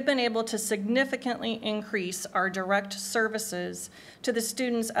 we have been able to significantly increase our direct services to the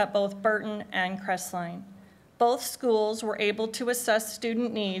students at both Burton and Crestline. Both schools were able to assess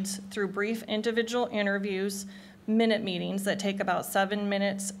student needs through brief individual interviews, minute meetings that take about 7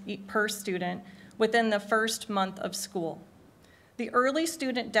 minutes per student within the first month of school. The early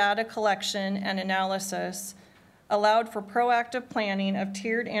student data collection and analysis allowed for proactive planning of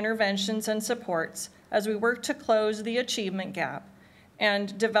tiered interventions and supports as we work to close the achievement gap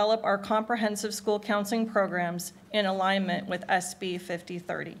and develop our comprehensive school counseling programs in alignment with SB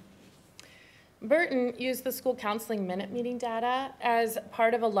 5030. Burton used the school counseling minute meeting data as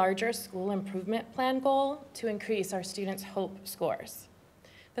part of a larger school improvement plan goal to increase our students' HOPE scores.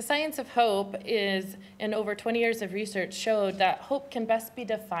 The science of hope is, in over 20 years of research, showed that hope can best be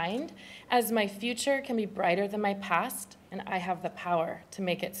defined as my future can be brighter than my past, and I have the power to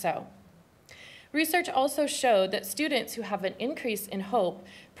make it so. Research also showed that students who have an increase in hope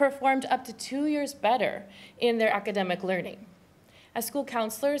performed up to 2 years better in their academic learning. As school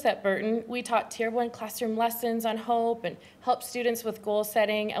counselors at Burton, we taught Tier 1 classroom lessons on hope and helped students with goal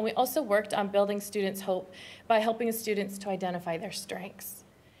setting, and we also worked on building students' hope by helping students to identify their strengths.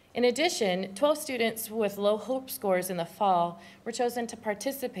 In addition, 12 students with low hope scores in the fall were chosen to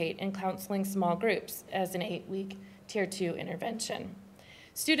participate in counseling small groups as an 8-week Tier 2 intervention.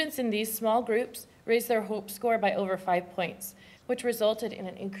 Students in these small groups raised their hope score by over 5 points, which resulted in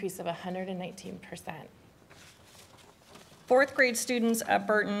an increase of 119%. 4th grade students at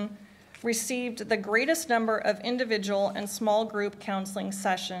Burton received the greatest number of individual and small group counseling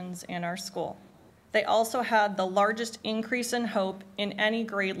sessions in our school. They also had the largest increase in hope in any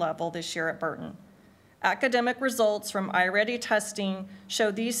grade level this year at Burton. Academic results from iReady testing show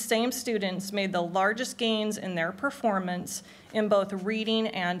these same students made the largest gains in their performance in both reading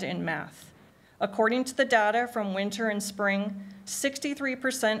and in math. According to the data from winter and spring,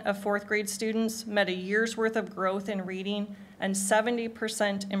 63% of fourth grade students met a year's worth of growth in reading, and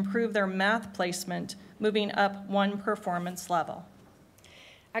 70% improved their math placement, moving up one performance level.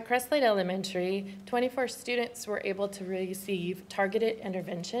 At Crest Lake Elementary, 24 students were able to receive targeted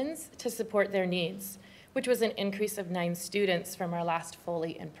interventions to support their needs, which was an increase of 9 students from our last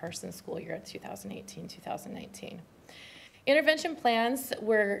fully in-person school year at 2018-2019. Intervention plans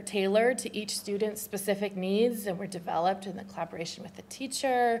were tailored to each student's specific needs and were developed in the collaboration with the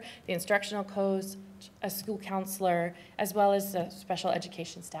teacher, the instructional coach, a school counselor, as well as the special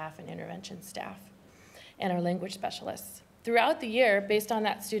education staff and intervention staff, and our language specialists. Throughout the year, based on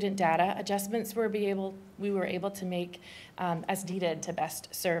that student data, adjustments we were able to make as needed to best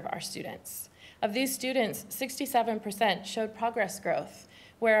serve our students. Of these students, 67% showed progress growth,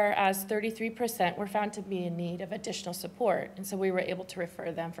 whereas 33% were found to be in need of additional support, and so we were able to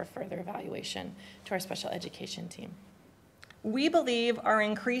refer them for further evaluation to our special education team. We believe our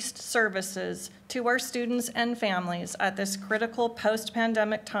increased services to our students and families at this critical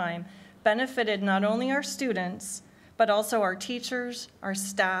post-pandemic time benefited not only our students, but also our teachers, our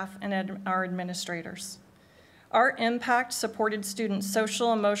staff, and our administrators. Our impact supported students'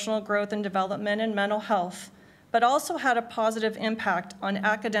 social, emotional growth and development and mental health, but also had a positive impact on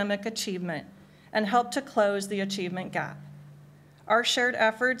academic achievement and helped to close the achievement gap. Our shared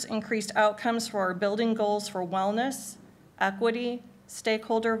efforts increased outcomes for our building goals for wellness, equity,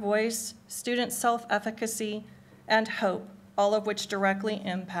 stakeholder voice, student self-efficacy, and hope, all of which directly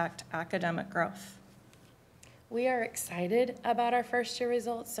impact academic growth. We are excited about our first year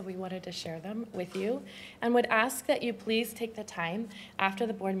results, so we wanted to share them with you and would ask that you please take the time after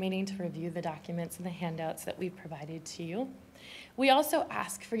the board meeting to review the documents and the handouts that we've provided to you. We also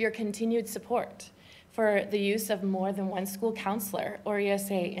ask for your continued support for the use of more than one school counselor or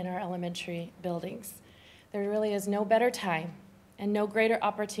ESA in our elementary buildings. There really is no better time and no greater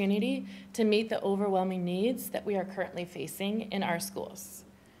opportunity to meet the overwhelming needs that we are currently facing in our schools.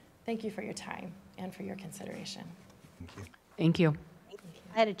 Thank you for your time and for your consideration. Thank you.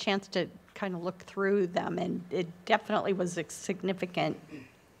 I had a chance to kind of look through them, and it definitely was a significant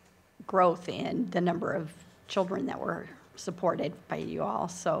growth in the number of children that were supported by you all,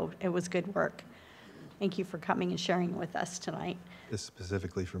 so it was good work. Thank you for coming and sharing with us tonight. This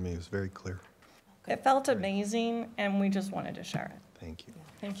specifically for me was very clear. It felt amazing, and we just wanted to share it. Thank you.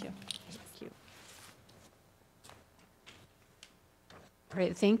 Thank you. Thank you.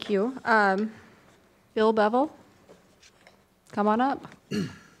 Great, thank you. Bill Bevel, come on up.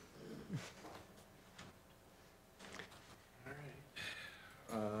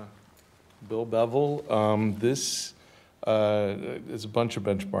 Bill Bevel. This is a bunch of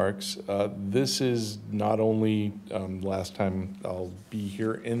benchmarks. This is not only last time I'll be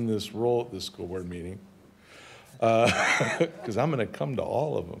here in this role at this school board meeting, because I'm going to come to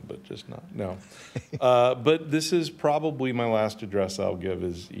all of them, but just not, no. But this is probably my last address I'll give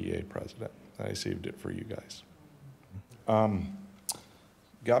as EA president. I saved it for you guys.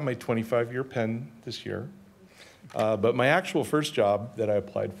 Got my 25-year pen this year. But my actual first job that I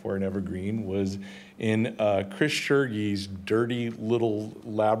applied for in Evergreen was in Chris Shergy's dirty little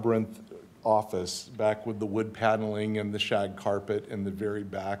labyrinth office back with the wood paneling and the shag carpet in the very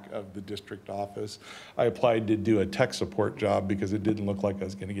back of the district office. I applied to do a tech support job because it didn't look like I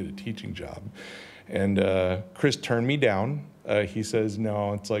was going to get a teaching job. And Chris turned me down. He says,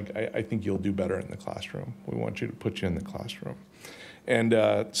 no, it's like, I think you'll do better in the classroom. We want you to put you in the classroom. And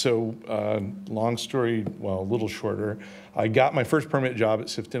so long story, well, a little shorter, I got my first permanent job at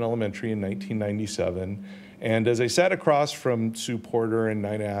Sifton Elementary in 1997. And as I sat across from Sue Porter and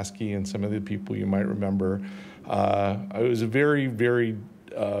Nina Askey and some of the people you might remember, I was a very, very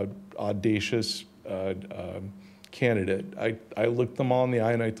audacious candidate. I looked them all in the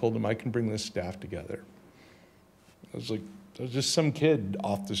eye and I told them I can bring this staff together. I was just some kid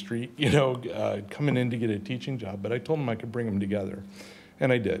off the street, you know, coming in to get a teaching job, but I told them I could bring them together,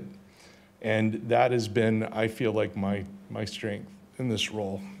 and I did. And that has been, I feel like, my strength in this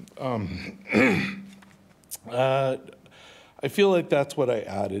role. I feel like that's what I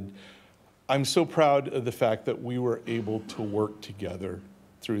added. I'm so proud of the fact that we were able to work together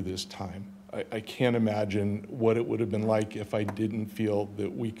through this time. I can't imagine what it would have been like if I didn't feel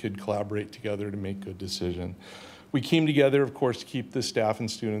that we could collaborate together to make good decisions. We came together, of course, to keep the staff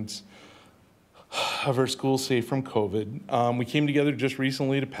and students of our school safe from COVID. We came together just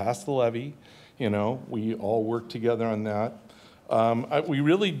recently to pass the levy. You know, we all worked together on that. We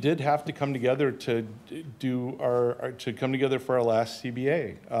really did have to come together to come together for our last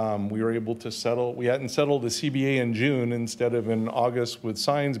CBA. We were able to settle. We hadn't settled the CBA in June instead of in August with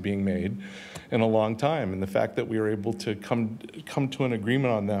signs being made in a long time. And the fact that we were able to come to an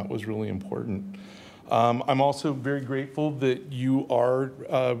agreement on that was really important. I'm also very grateful that you are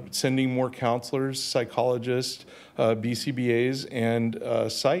sending more counselors, psychologists, BCBAs, and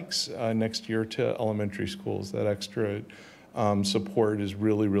psychs next year to elementary schools. That extra support is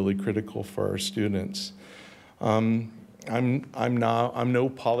really, really critical for our students. I'm no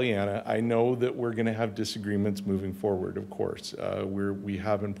Pollyanna. I know that we're going to have disagreements moving forward, of course. We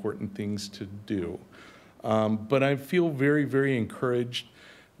have important things to do. But I feel very, very encouraged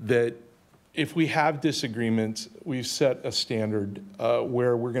that if we have disagreements, we've set a standard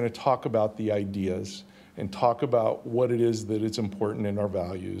where we're going to talk about the ideas and talk about what it is that is important in our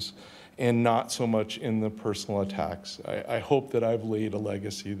values, and not so much in the personal attacks. I hope that I've laid a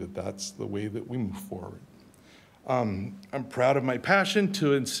legacy that that's the way that we move forward. I'm proud of my passion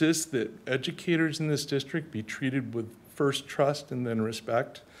to insist that educators in this district be treated with first trust and then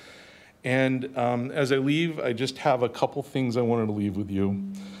respect. And as I leave, I just have a couple things I wanted to leave with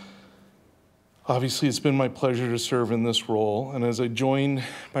you. Obviously, it's been my pleasure to serve in this role, and as I join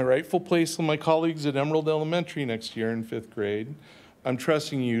my rightful place with my colleagues at Emerald Elementary next year in 5th grade, I'm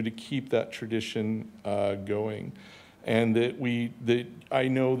trusting you to keep that tradition going, and that I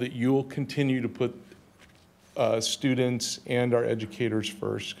know that you'll continue to put students and our educators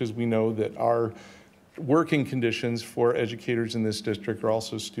first, because we know that our working conditions for educators in this district are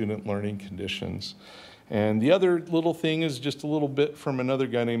also student learning conditions. And the other little thing is just a little bit from another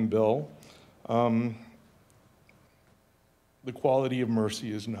guy named Bill. The quality of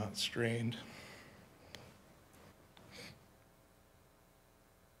mercy is not strained.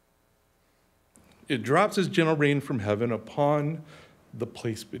 It drops as gentle rain from heaven upon the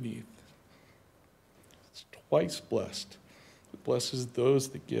place beneath. It's twice blessed. It blesses those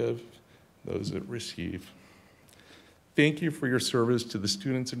that give, those that receive. Thank you for your service to the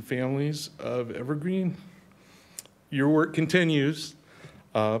students and families of Evergreen. Your work continues,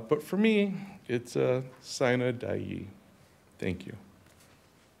 but for me, it's a sine die. Thank you.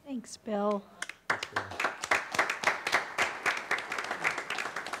 Thanks, Bill.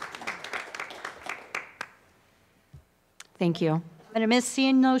 Thank you. I'm going to miss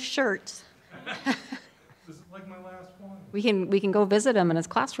seeing those shirts. This is like my last one. We can go visit him in his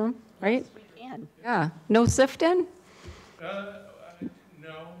classroom, right? Yes, we can. Yeah. No sifting? No.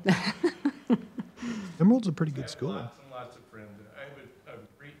 Emerald's a pretty good school. Lots and lots of friends. I have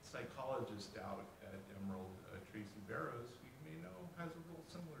a great psychologist out at Emerald, Tracy Barrows, who you may know has a role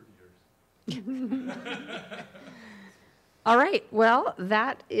similar to yours. All right, well,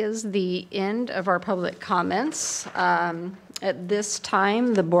 that is the end of our public comments. At this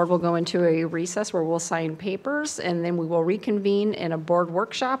time, the board will go into a recess where we'll sign papers, and then we will reconvene in a board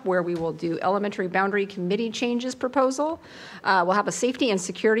workshop where we will do elementary boundary committee changes proposal. We'll have a safety and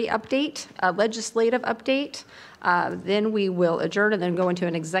security update, a legislative update. Then we will adjourn and then go into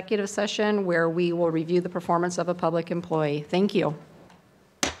an executive session where we will review the performance of a public employee. Thank you.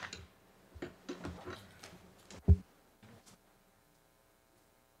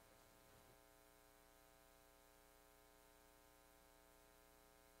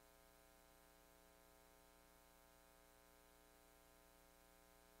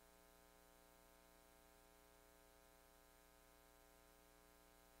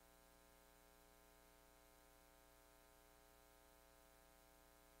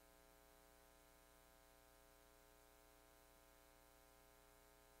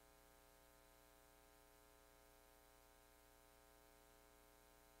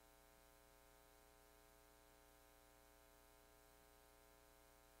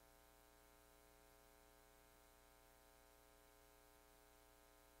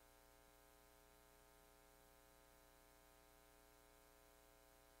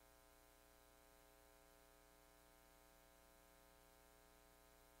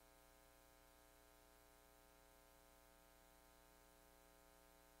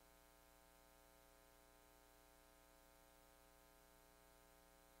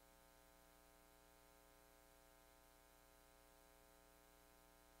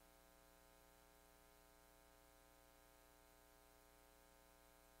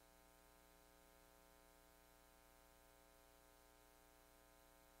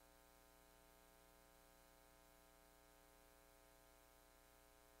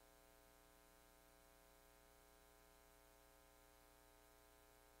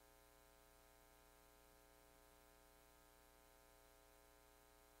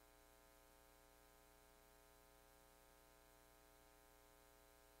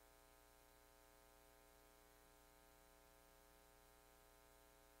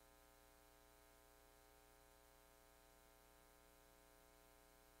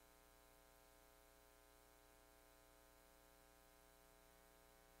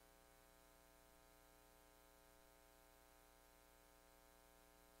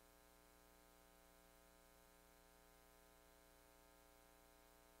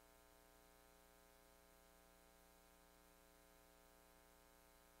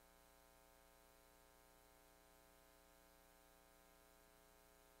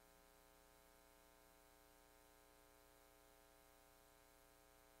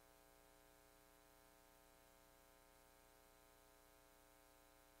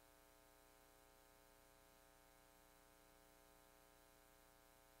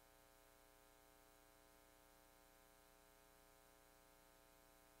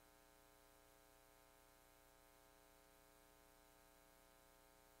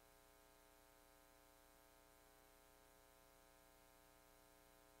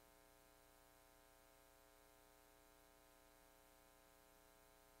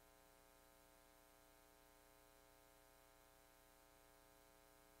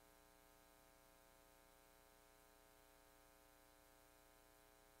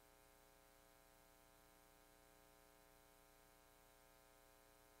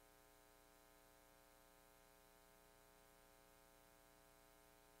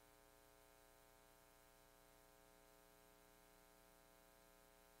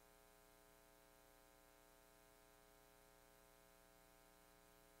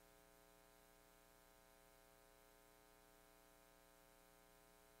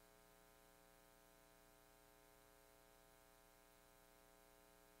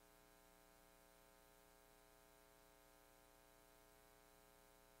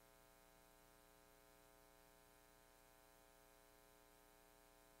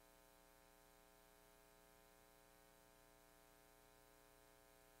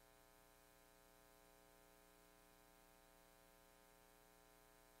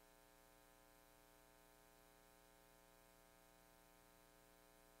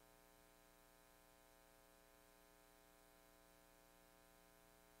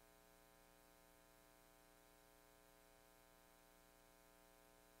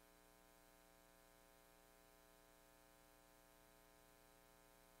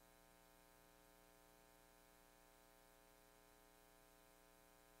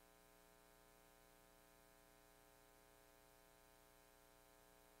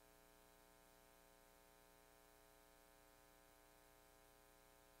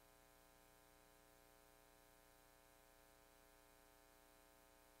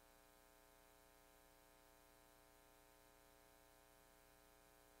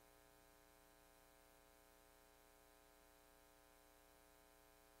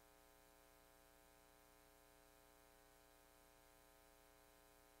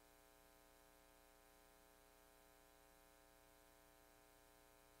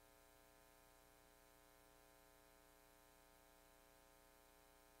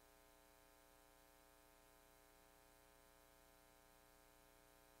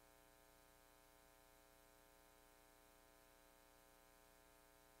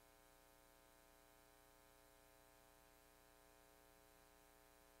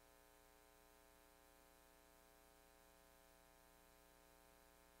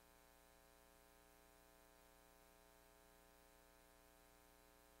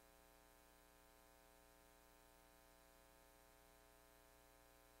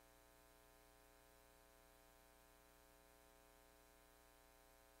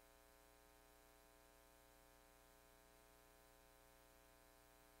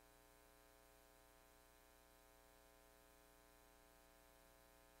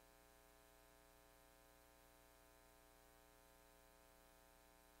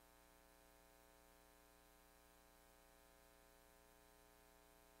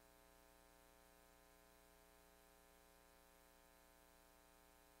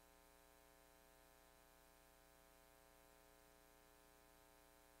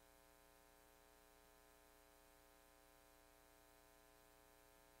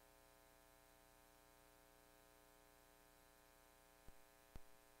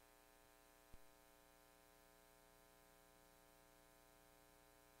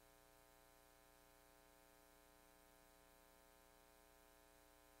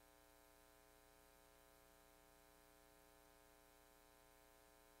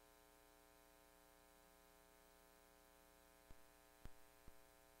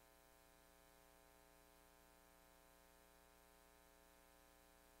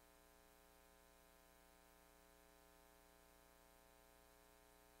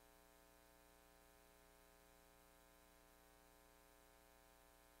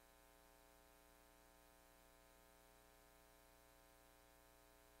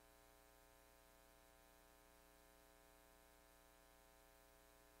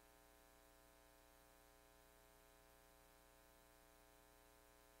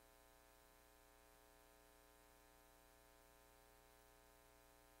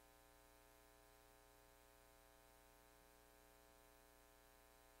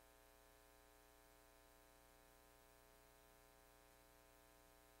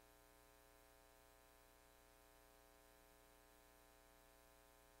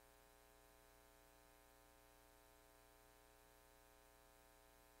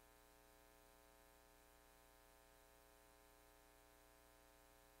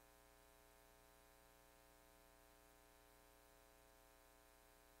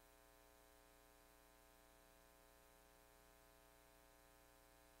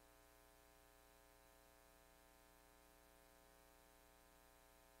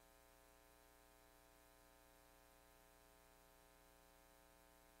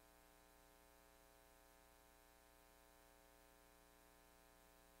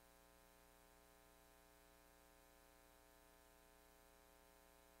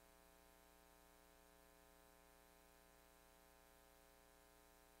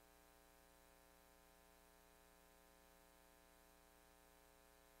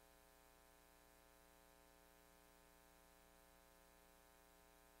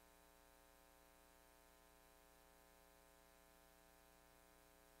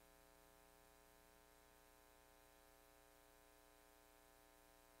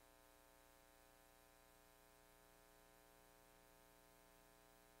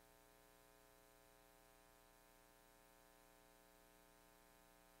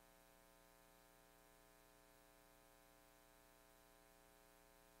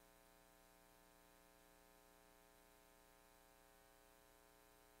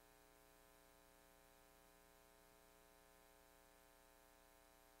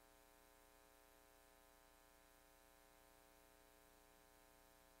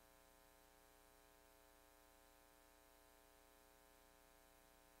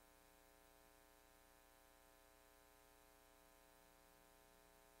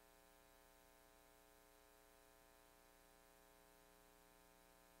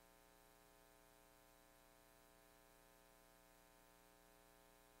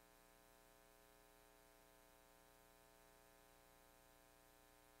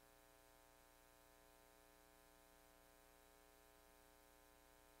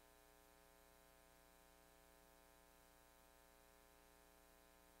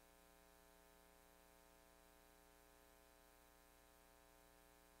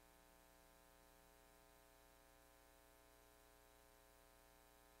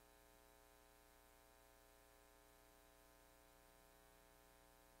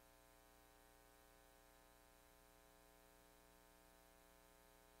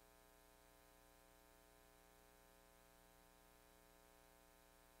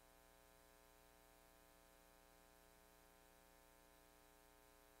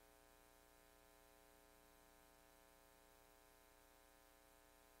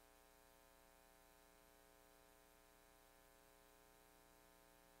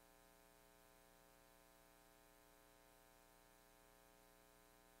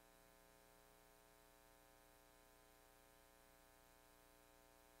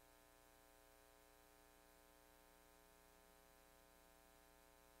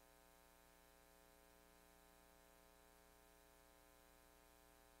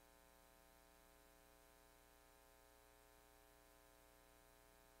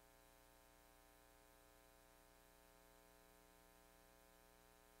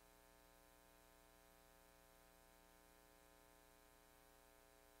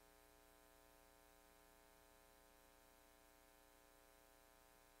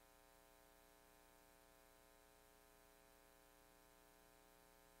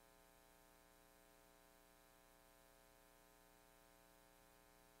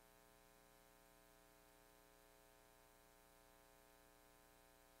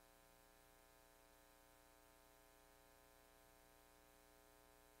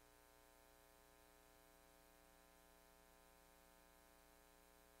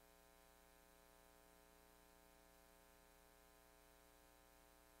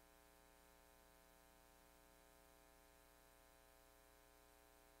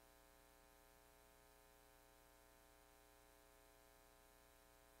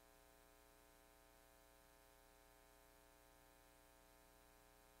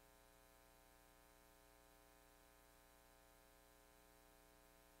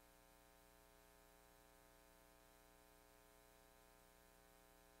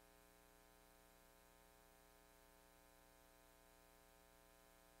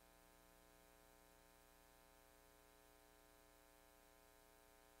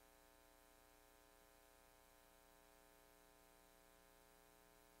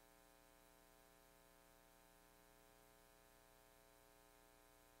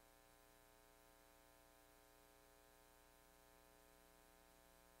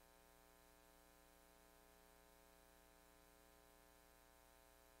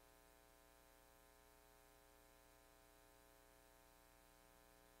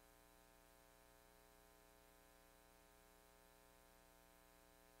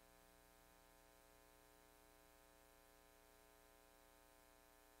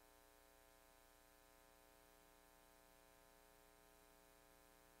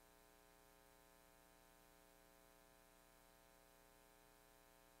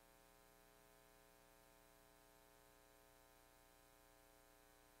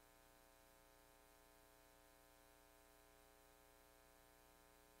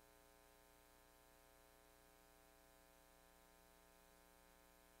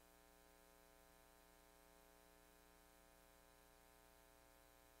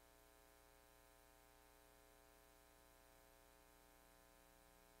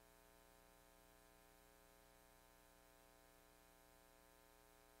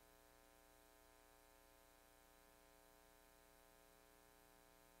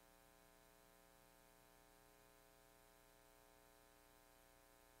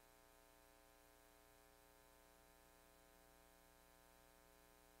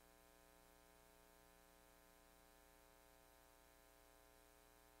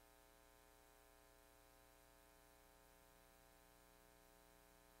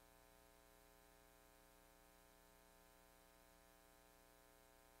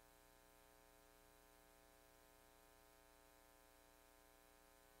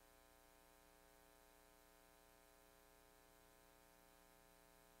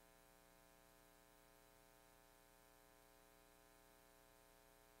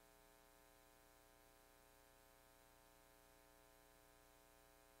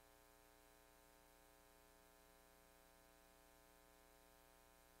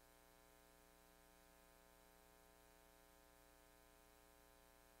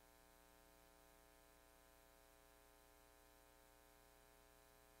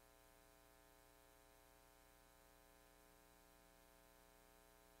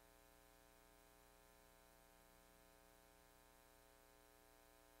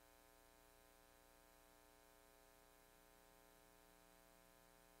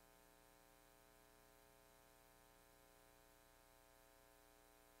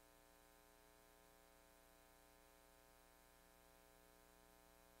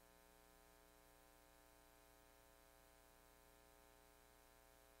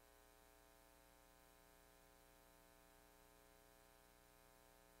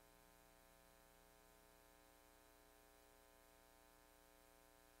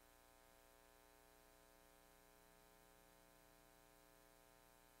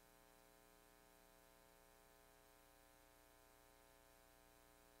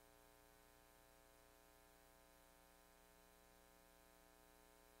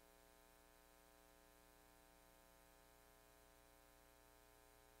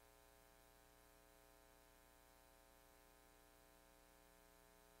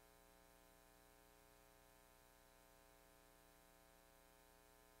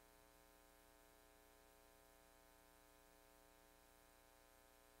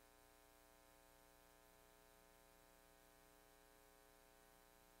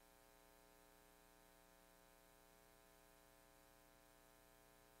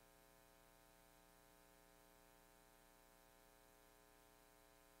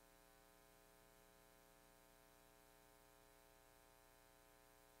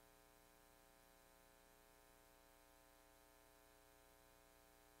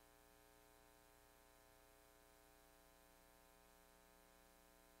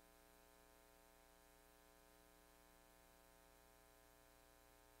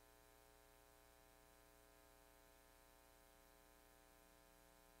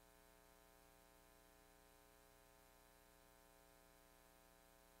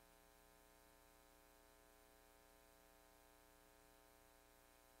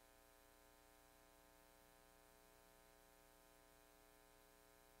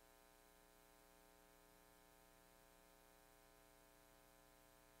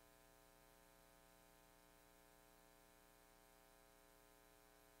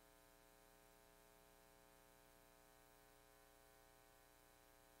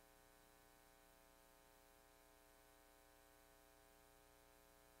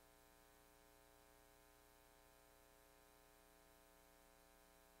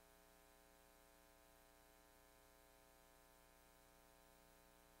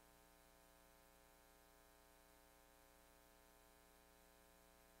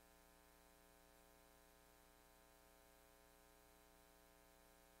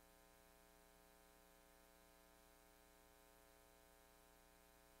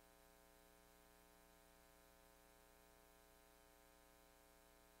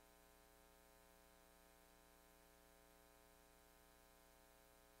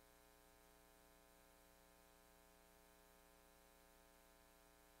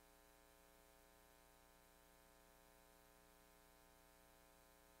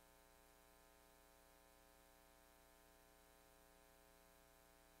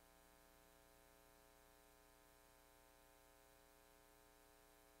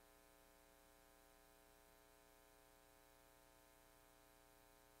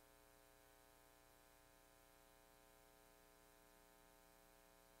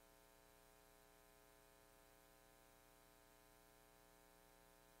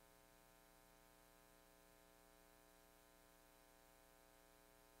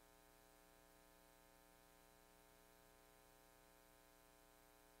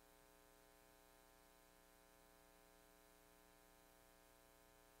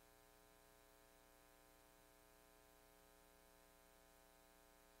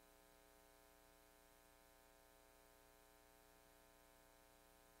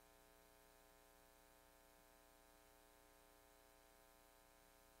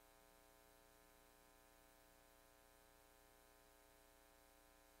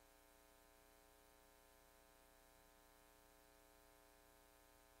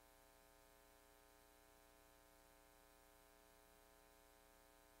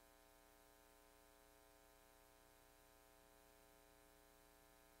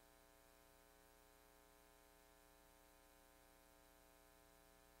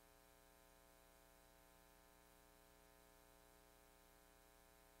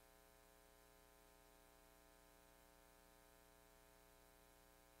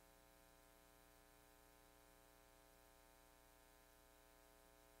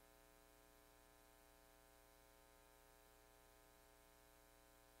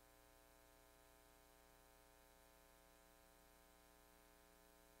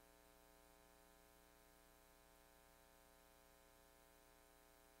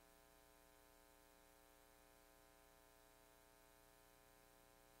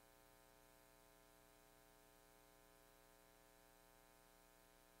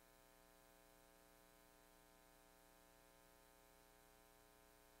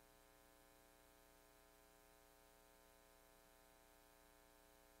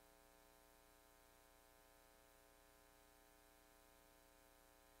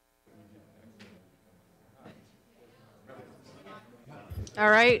 All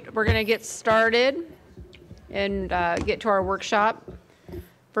right, we're going to get started and get to our workshop.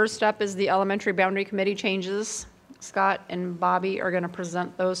 First up is the elementary boundary committee changes. Scott and Bobby are going to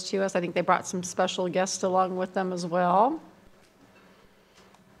present those to us. I think they brought some special guests along with them as well.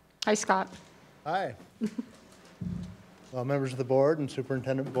 Hi, Scott. Hi. Well, members of the board and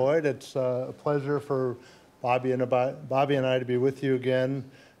Superintendent Boyd, it's a pleasure for Bobby and I to be with you again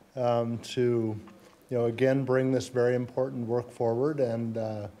to, again bring this very important work forward.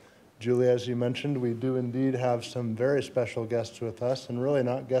 And Julie, as you mentioned, we do indeed have some very special guests with us, and really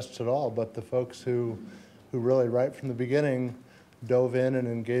not guests at all, but the folks who really right from the beginning dove in and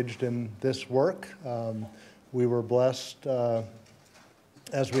engaged in this work. We were blessed,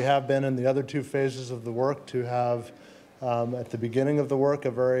 as we have been in the other two phases of the work, to have at the beginning of the work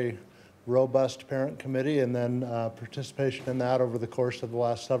a very robust parent committee, and then participation in that over the course of the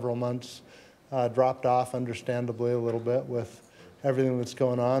last several months dropped off understandably a little bit with everything that's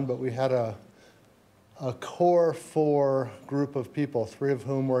going on. But we had a core 4 group of people, 3 of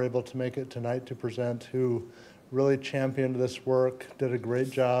whom were able to make it tonight to present, who really championed this work, did a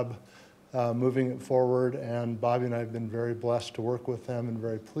great job moving it forward, and Bobby and I have been very blessed to work with them and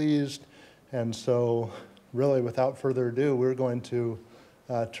very pleased. And so really, without further ado, we're going to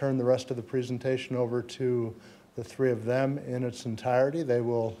turn the rest of the presentation over to the 3 of them in its entirety. They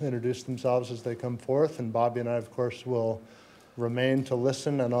will introduce themselves as they come forth, and Bobby and I, of course, will remain to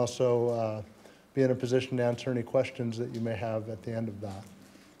listen and also be in a position to answer any questions that you may have at the end of that.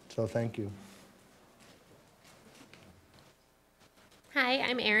 So thank you. Hi,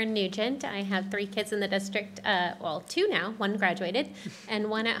 I'm Erin Nugent. I have 3 kids in the district, well, 2 now, 1 graduated, and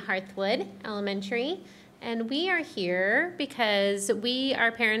 1 at Hearthwood Elementary. And we are here because we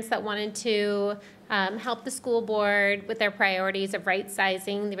are parents that wanted to help the school board with their priorities of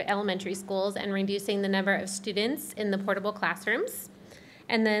right-sizing the elementary schools and reducing the number of students in the portable classrooms.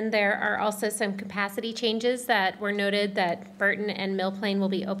 And then there are also some capacity changes that were noted that Burton and Mill Plain will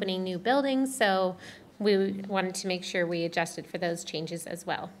be opening new buildings, so we wanted to make sure we adjusted for those changes as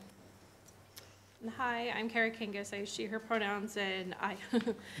well. Hi, I'm Kara Kangas. I use she, her pronouns, and I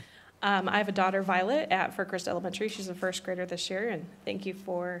have a daughter, Violet, at First Elementary. She's a 1st grader this year, and thank you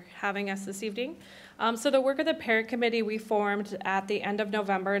for having us this evening. So the work of the parent committee we formed at the end of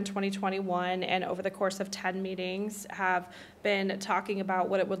November in 2021, and over the course of 10 meetings have been talking about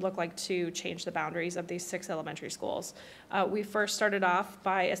what it would look like to change the boundaries of these 6 elementary schools. We first started off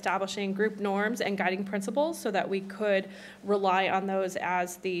by establishing group norms and guiding principles so that we could rely on those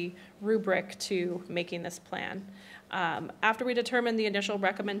as the rubric to making this plan. After we determined the initial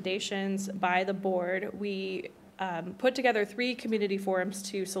recommendations by the board, we put together 3 community forums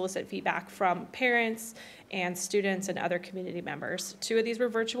to solicit feedback from parents and students and other community members. 2 of these were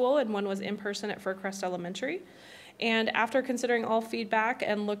virtual and 1 was in person at Fircrest Elementary. And after considering all feedback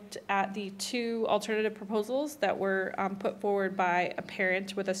and looked at the 2 alternative proposals that were put forward by a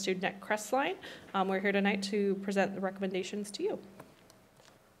parent with a student at Crestline, we're here tonight to present the recommendations to you.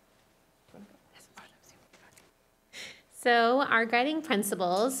 So our guiding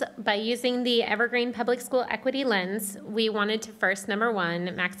principles, by using the Evergreen Public School Equity Lens, we wanted to first, number 1,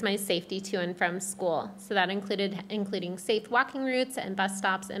 maximize safety to and from school. So that including safe walking routes and bus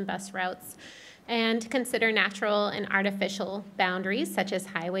stops and bus routes, and consider natural and artificial boundaries such as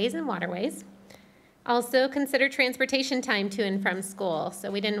highways and waterways. Also consider transportation time to and from school.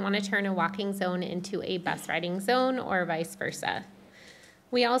 So we didn't want to turn a walking zone into a bus riding zone or vice versa.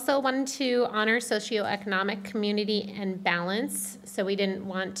 We also wanted to honor socioeconomic community and balance. So we didn't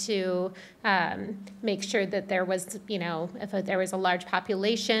want to make sure that there was, if there was a large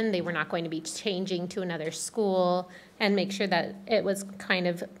population, they were not going to be changing to another school, and make sure that it was kind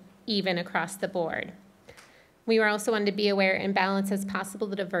of even across the board. We were also wanted to be aware and balance as possible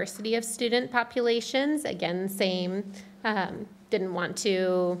the diversity of student populations. Again, same, didn't want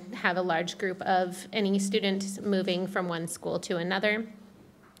to have a large group of any student moving from one school to another.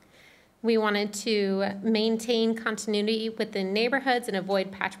 We wanted to maintain continuity within neighborhoods and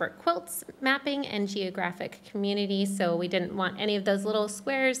avoid patchwork quilts mapping and geographic community. So we didn't want any of those little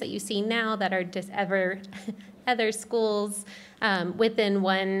squares that you see now that are just other schools within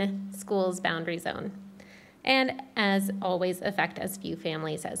one school's boundary zone. And as always, affect as few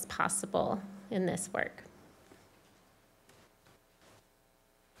families as possible in this work.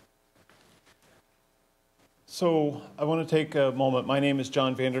 So I want to take a moment. My name is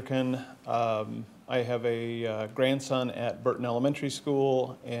John Vanderken. I have a grandson at Burton Elementary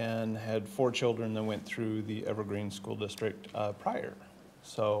School and had 4 children that went through the Evergreen School District prior.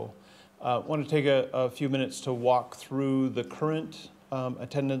 So I want to take a few minutes to walk through the current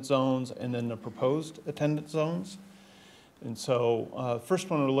attendance zones and then the proposed attendance zones. And so first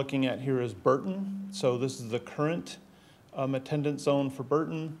one we're looking at here is Burton. So this is the current attendance zone for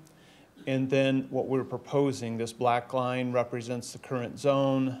Burton. And then what we're proposing, this black line represents the current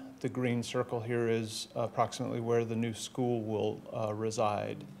zone. The green circle here is approximately where the new school will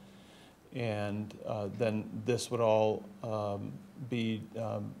reside. And then this would all be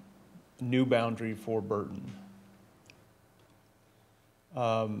new boundary for Burton.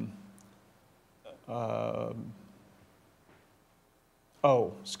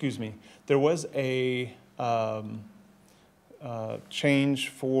 Oh, excuse me. There was a change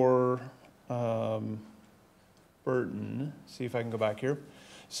for Burton. See if I can go back here.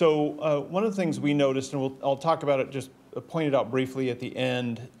 So one of the things we noticed, and I'll talk about it, just point it out briefly at the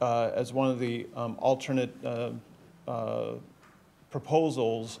end as one of the alternate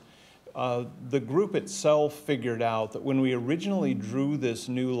proposals. The group itself figured out that when we originally drew this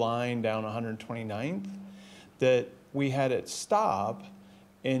new line down 129th, that we had it stop,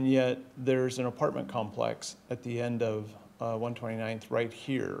 and yet there's an apartment complex at the end of 129th right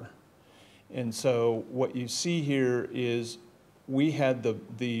here. And so what you see here is we had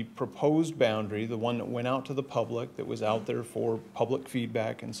the proposed boundary, the one that went out to the public, that was out there for public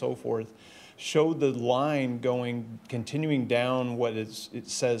feedback and so forth, showed the line continuing down what it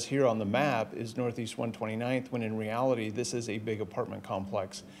says here on the map is Northeast 129th, when in reality this is a big apartment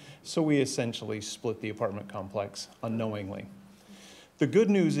complex. So we essentially split the apartment complex unknowingly. The good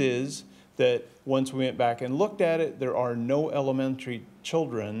news is that once we went back and looked at it, there are no elementary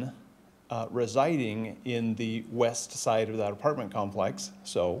children residing in the west side of that apartment complex,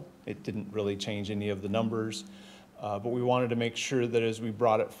 so it didn't really change any of the numbers. But we wanted to make sure that as we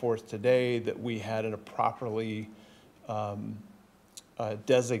brought it forth today, that we had a properly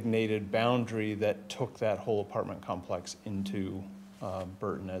designated boundary that took that whole apartment complex into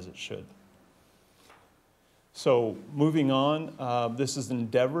Burton as it should. So moving on, this is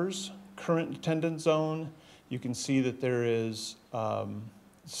Endeavor's current attendance zone. You can see that there is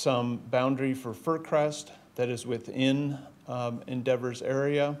some boundary for Fircrest that is within Endeavor's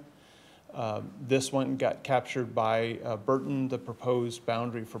area. This one got captured by Burton, the proposed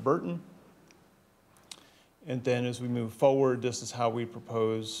boundary for Burton. And then as we move forward, this is how we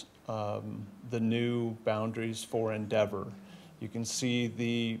propose the new boundaries for Endeavor. You can see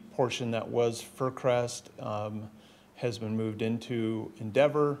the portion that was Fircrest has been moved into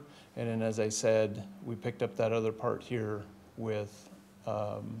Endeavor. And then, as I said, we picked up that other part here with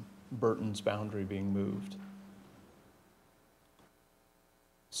Burton's boundary being moved.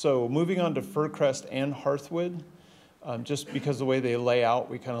 So moving on to Fircrest and Hearthwood, just because the way they lay out,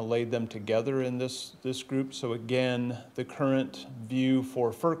 we kind of laid them together in this group. So again, the current view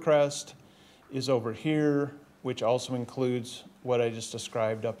for Fircrest is over here, which also includes what I just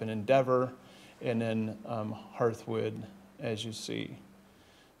described up in Endeavor, and then Hearthwood, as you see.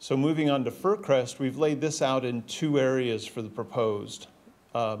 So moving on to Fircrest, we've laid this out in two areas for the proposed.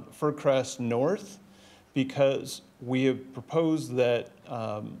 Fircrest North, because we have proposed that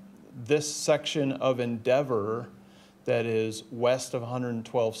this section of Endeavor that is west of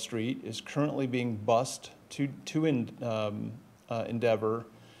 112th Street is currently being bused to Endeavor,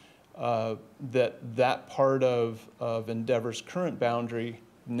 that part of Endeavor's current boundary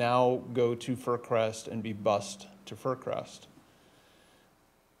now go to Fircrest and be bused to Fircrest.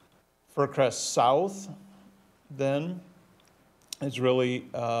 Fircrest South, then, is really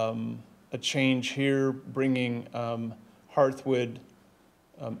a change here, bringing Hearthwood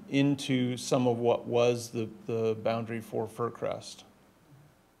into some of what was the boundary for Fircrest.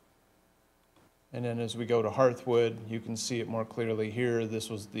 And then as we go to Hearthwood, you can see it more clearly here. This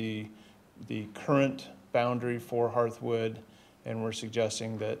was the current boundary for Hearthwood, and we're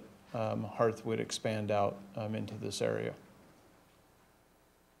suggesting that Hearthwood expand out into this area.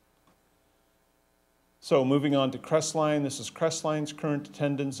 So moving on to Crestline, this is Crestline's current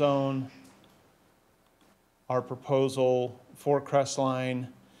attendance zone. Our proposal for Crestline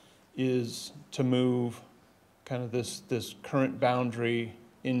is to move kind of this current boundary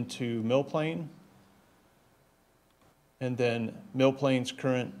into Mill Plain. And then Mill Plain's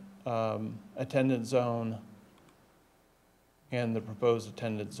current attendance zone and the proposed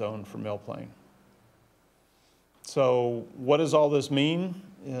attendance zone for Mill Plain. So what does all this mean?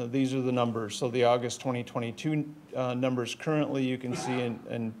 These are the numbers. So the August 2022 numbers currently, you can see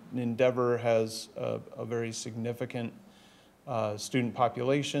in Endeavor has a very significant student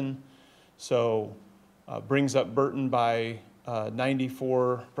population. So brings up Burton by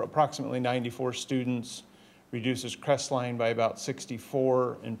approximately 94 students, reduces Crestline by about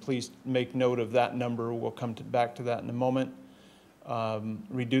 64, and please make note of that number. We'll come back to that in a moment.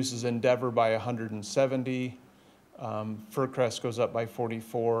 Reduces Endeavor by 170. Fircrest goes up by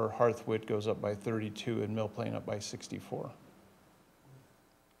 44, Hearthwood goes up by 32, and Mill Plain up by 64.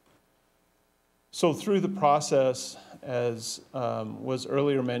 So through the process, as was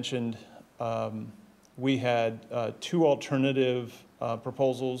earlier mentioned, we had 2 alternative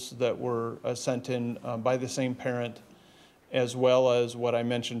proposals that were sent in by the same parent, as well as what I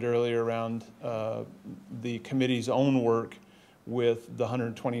mentioned earlier around the committee's own work with the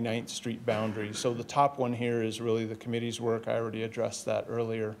 129th Street boundary. So the top one here is really the committee's work. I already addressed that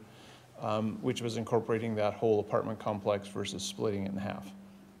earlier, which was incorporating that whole apartment complex versus splitting it in half.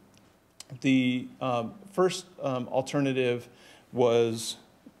 The first alternative was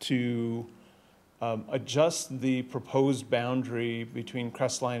to adjust the proposed boundary between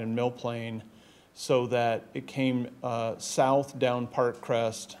Crestline and Mill Plain so that it came south down Park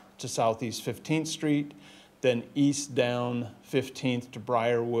Crest to southeast 15th Street, then east down 15th to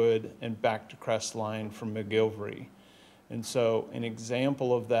Briarwood and back to Crestline from McGilvery. And so an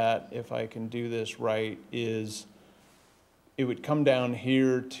example of that, if I can do this right, is it would come down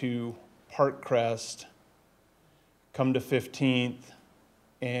here to Park Crest, come to 15th,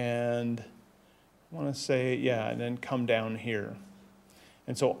 and I want to say, yeah, and then come down here.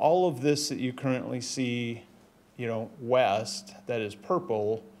 And so all of this that you currently see, you know, west, that is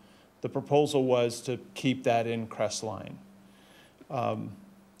purple, the proposal was to keep that in Crestline.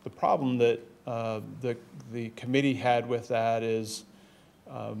 The problem that the committee had with that is,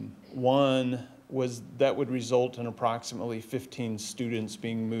 one was that would result in approximately 15 students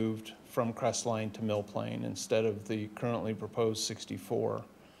being moved from Crestline to Mill Plain instead of the currently proposed 64.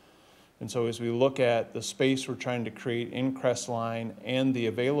 And so as we look at the space we're trying to create in Crestline and the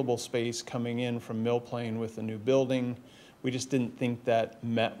available space coming in from Mill Plain with the new building, we just didn't think that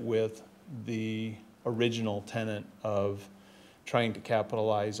met with the original tenet of trying to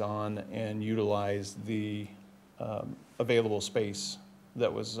capitalize on and utilize the available space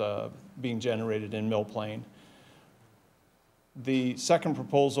that was being generated in Mill Plain. The second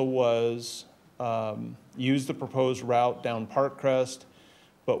proposal was use the proposed route down Park Crest,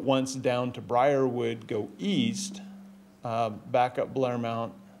 but once down to Briarwood, go east, back up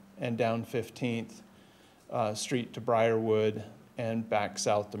Blairmount and down 15th Street to Briarwood and back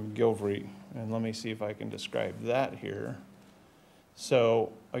south to McGilvery. And let me see if I can describe that here.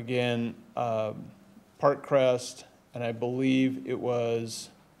 So again, Park Crest, and I believe it was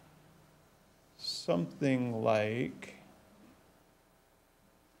something like,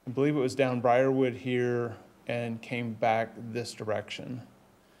 I believe it was down Briarwood here and came back this direction.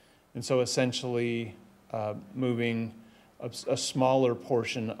 And so essentially moving a smaller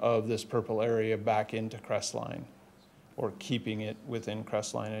portion of this purple area back into Crestline, or keeping it within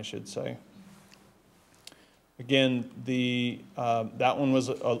Crestline, I should say. Again, that one was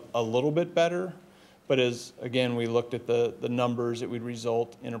a little bit better, but as, again, we looked at the numbers, it would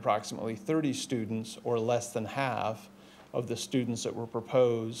result in approximately 30 students, or less than half of the students that were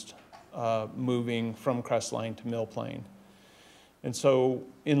proposed moving from Crestline to Mill Plain. And so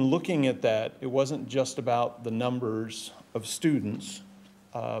in looking at that, it wasn't just about the numbers of students.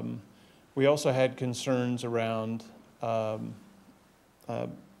 We also had concerns around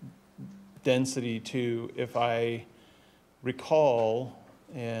density too. If I recall,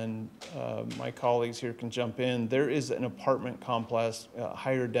 and my colleagues here can jump in, there is an apartment complex,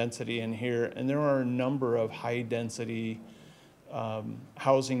 higher density in here, and there are a number of high density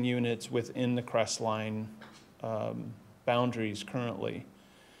housing units within the Crestline boundaries currently.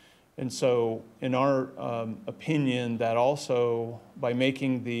 And so in our opinion, that also, by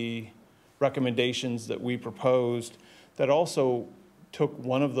making the recommendations that we proposed, that also took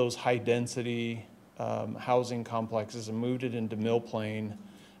one of those high density housing complexes and moved it into Mill Plain,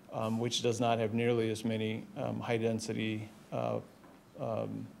 which does not have nearly as many high density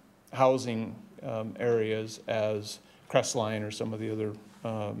housing areas as Crestline or some of the other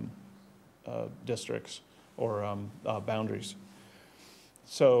districts or boundaries.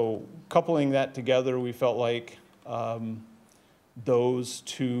 So coupling that together, we felt like those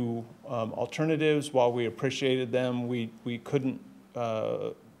two alternatives, while we appreciated them, we couldn't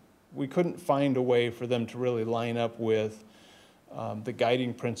find a way for them to really line up with the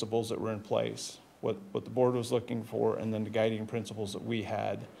guiding principles that were in place, what the board was looking for, and then the guiding principles that we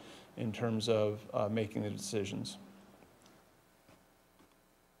had in terms of making the decisions.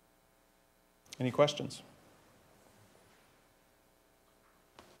 Any questions?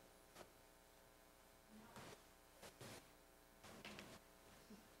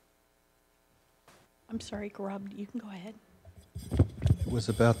 I'm sorry, Garab, you can go ahead. It was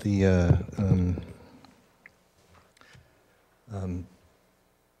about the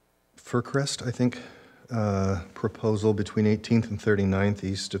Fircrest, I think, proposal between 18th and 39th,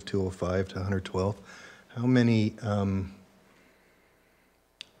 east of 205 to 112th. How many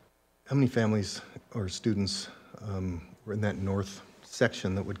families or students were in that north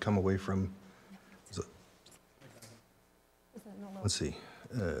section that would come away from, let's see.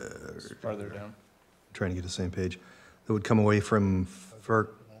 Farther down. Trying to get the same page. That would come away from It's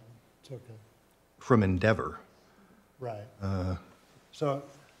okay. from Endeavor. Right. So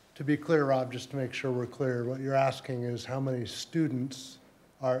to be clear, Rob, just to make sure we're clear, what you're asking is how many students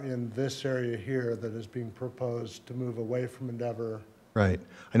are in this area here that is being proposed to move away from Endeavor? Right.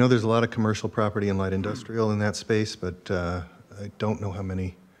 I know there's a lot of commercial property and light industrial in that space, but I don't know how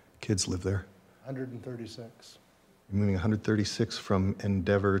many kids live there. 136. You're moving 136 from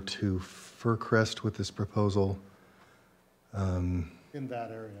Endeavor to Fircrest with this proposal. In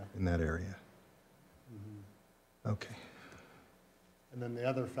that area. In that area. Okay. And then the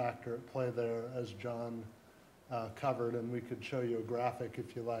other factor at play there, as John covered, and we could show you a graphic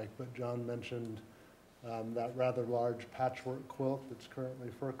if you like, but John mentioned that rather large patchwork quilt that's currently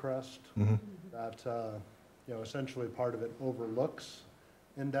Fircrest. That, essentially part of it overlooks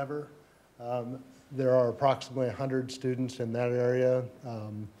Endeavor. There are approximately 100 students in that area,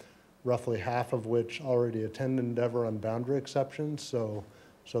 roughly half of which already attend Endeavor on boundary exceptions. So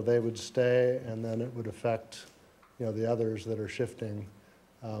they would stay, and then it would affect, the others that are shifting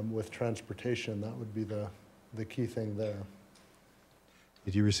with transportation. That would be the key thing there.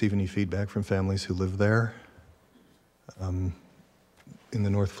 Did you receive any feedback from families who live there in the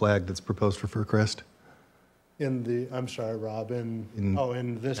North Flag that's proposed for Fircrest? I'm sorry, Rob, in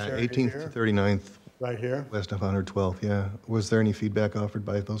this area 18th here? to 39th. Right here? West of 112th, yeah. Was there any feedback offered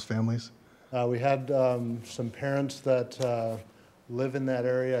by those families? We had some parents that live in that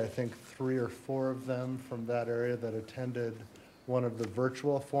area, I think 3 or 4 of them from that area that attended one of the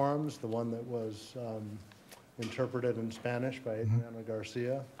virtual forums, the one that was interpreted in Spanish by Adriana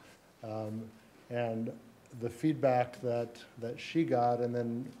Garcia. And the feedback that she got and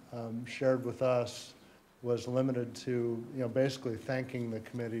then shared with us was limited to, basically thanking the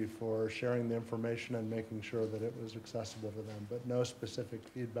committee for sharing the information and making sure that it was accessible to them, but no specific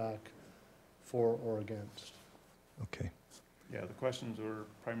feedback for or against. Okay. Yeah, the questions were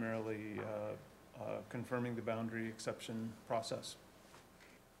primarily confirming the boundary exception process.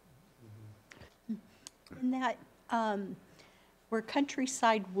 And that, where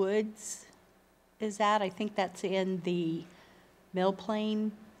Countryside Woods is at, I think that's in the Mill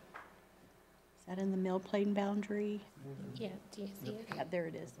Plain. Is that in the Mill Plain boundary? Yeah, do you see it? Yeah, there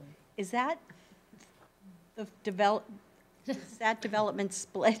it is. Is that the development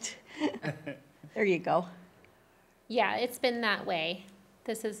split? There you go. Yeah, it's been that way.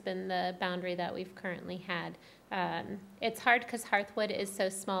 This has been the boundary that we've currently had. It's hard because Hearthwood is so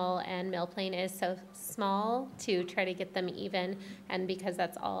small and Mill Plain is so small to try to get them even, and because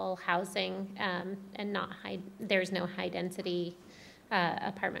that's all housing and not high, there's no high density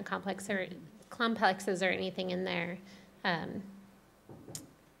apartment complexes or anything in there.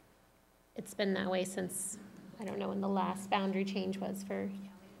 It's been that way since, I don't know when the last boundary change was for.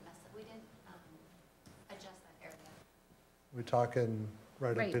 We didn't adjust that area. We talking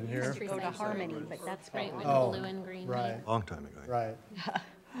right up in here? Go to Harmony, but that's right when Oh, blue and green. right. Long time ago. Right.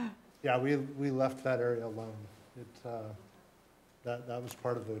 Yeah, we left that area alone. That was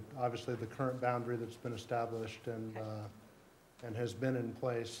part of obviously the current boundary that's been established and has been in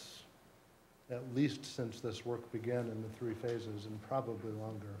place at least since this work began in the 3 phases, and probably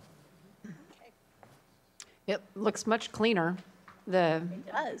longer. It looks much cleaner, the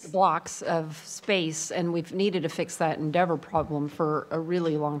does. blocks of space, and we've needed to fix that Endeavor problem for a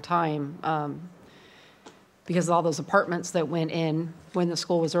really long time because of all those apartments that went in when the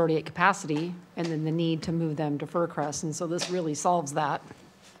school was already at capacity, and then the need to move them to Fircrest, and so this really solves that.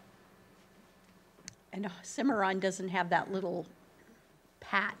 And Cimarron doesn't have that little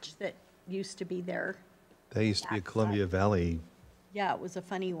patch that used to be there. That used to be a Columbia Valley Yeah, it was a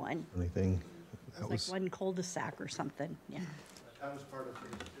funny one. thing. It was like one cul-de-sac or something, yeah. That was part of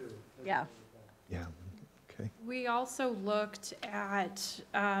phase 2. Yeah. Yeah, okay. We also looked at,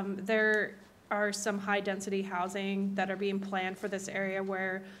 there are some high-density housing that are being planned for this area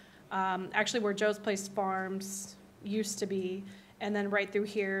where, actually where Joe's Place Farms used to be, and then right through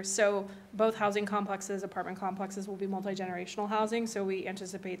here. So both housing complexes, apartment complexes will be multi-generational housing. So we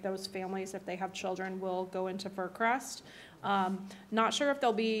anticipate those families, if they have children, will go into Fircrest. Not sure if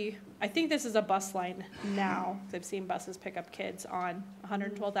they'll be, I think this is a bus line now. I've seen buses pick up kids on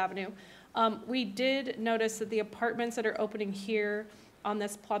 112th Avenue. We did notice that the apartments that are opening here on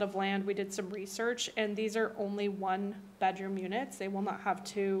this plot of land, we did some research, and these are only 1-bedroom units. They will not have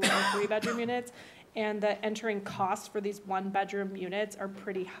 2 or 3-bedroom units. and the entering costs for these one-bedroom units are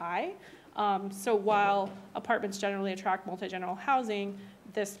pretty high. So while apartments generally attract multi-general housing,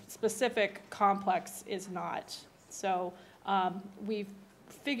 this specific complex is not. So we've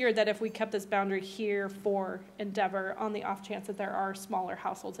figured that if we kept this boundary here for Endeavor, on the off chance that there are smaller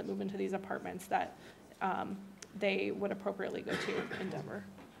households that move into these apartments, that they would appropriately go to Endeavor.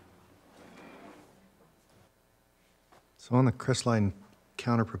 So on the Crestline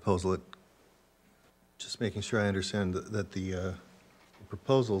counterproposal, just making sure I understand that the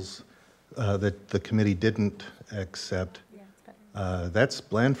proposals that the committee didn't accept, that's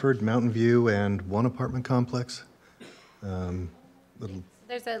Blandford, Mountain View, and one apartment complex?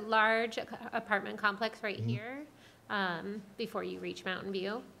 There's a large apartment complex right here before you reach Mountain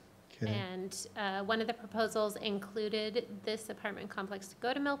View. Okay. And one of the proposals included this apartment complex to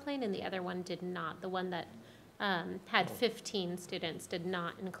go to Mill Plain, and the other one did not. The one that had 15 students did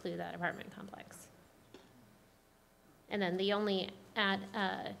not include that apartment complex. And then the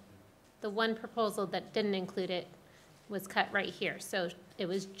one proposal that didn't include it was cut right here. So it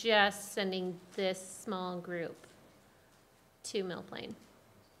was just sending this small group to Mill Plain.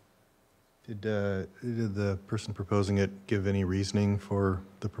 Did the person proposing it give any reasoning for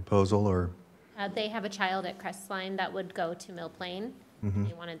the proposal, or? They have a child at Crestline that would go to Mill Plain. Mm-hmm.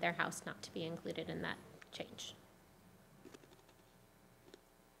 They wanted their house not to be included in that change.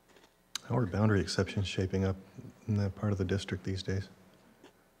 How are boundary exceptions shaping up in that part of the district these days?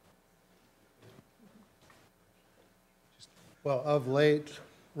 Well, of late,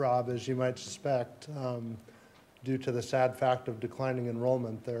 Rob, as you might suspect, due to the sad fact of declining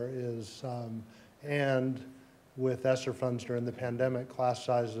enrollment, there is, and with ESSER funds during the pandemic, class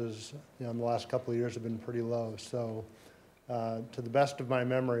sizes, in the last couple of years have been pretty low. So to the best of my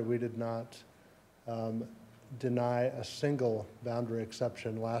memory, we did not deny a single boundary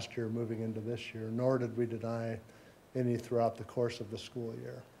exception last year moving into this year, nor did we deny any throughout the course of the school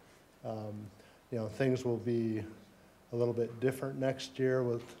year. Things will be a little bit different next year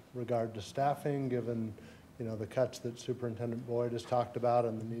with regard to staffing, given the cuts that Superintendent Boyd has talked about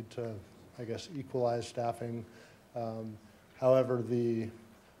and the need to, I guess, equalize staffing. However, the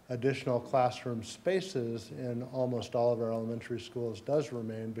additional classroom spaces in almost all of our elementary schools does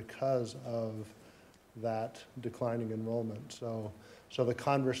remain because of that declining enrollment. So the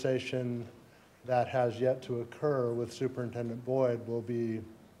conversation that has yet to occur with Superintendent Boyd will be,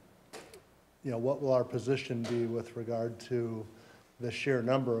 what will our position be with regard to the sheer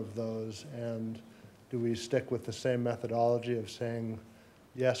number of those, and do we stick with the same methodology of saying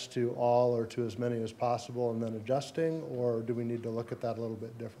yes to all or to as many as possible and then adjusting, or do we need to look at that a little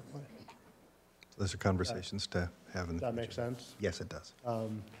bit differently? So those are conversations to have in the future. Does that make sense? Yes, it does.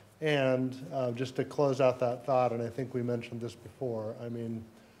 And just to close out that thought, and I think we mentioned this before, I mean,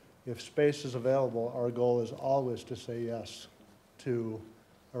 if space is available, our goal is always to say yes to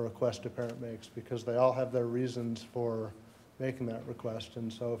a request a parent makes, because they all have their reasons for making that request.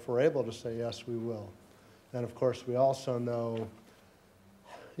 And so if we're able to say yes, we will. And of course, we also know,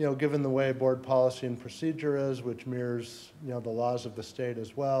 given the way board policy and procedure is, which mirrors, the laws of the state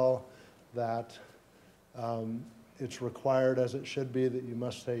as well, that it's required, as it should be, that you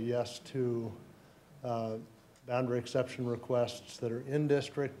must say yes to boundary exception requests that are in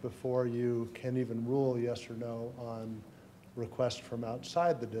district before you can even rule yes or no on requests from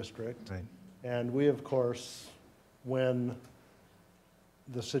outside the district. Right. And we, of course, when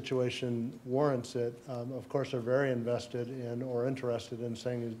the situation warrants it, of course, are very invested in or interested in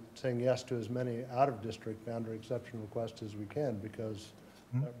saying yes to as many out-of-district boundary exception requests as we can, because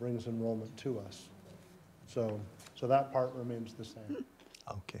that brings enrollment to us. So that part remains the same.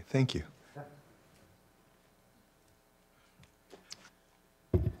 Okay, thank you.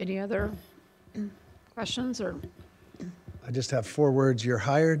 Any other questions or? I just have 4 words: you're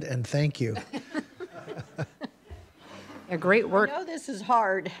hired, and thank you. Yeah, great work. I know this is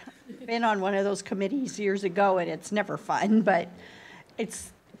hard. Been on one of those committees years ago, and it's never fun, but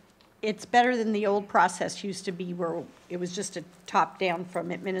it's better than the old process used to be, where it was just a top-down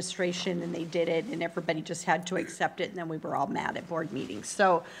from administration, and they did it, and everybody just had to accept it, and then we were all mad at board meetings.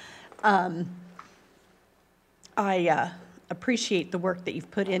 So I appreciate the work that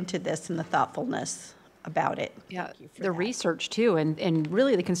you've put into this and the thoughtfulness about it. Yeah, the research too, and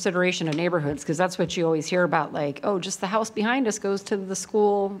really the consideration of neighborhoods, because that's what you always hear about, like, oh, just the house behind us goes to the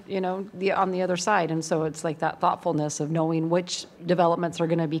school, on the other side. And so it's like that thoughtfulness of knowing which developments are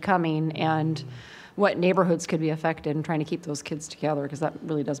going to be coming and what neighborhoods could be affected, and trying to keep those kids together, because that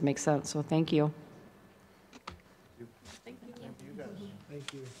really does make sense. So thank you. Thank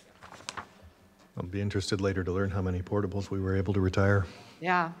you. I'll be interested later to learn how many portables we were able to retire.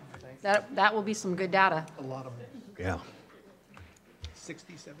 Yeah. That will be some good data. A lot of them. Yeah.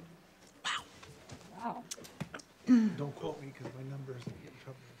 60, 70. Wow. Don't quote me because my numbers get in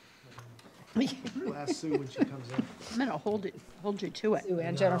trouble. We'll ask Sue when she comes in. I'm going to hold you to it. Sue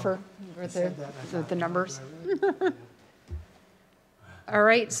and Jennifer with the numbers. All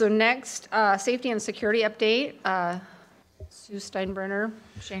right, so next, safety and security update. Sue Steinbrenner,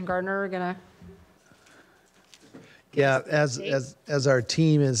 Shane Gardner are gonna. Yeah, as our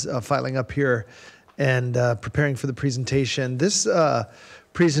team is filing up here and preparing for the presentation, this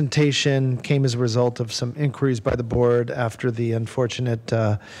presentation came as a result of some inquiries by the board after the unfortunate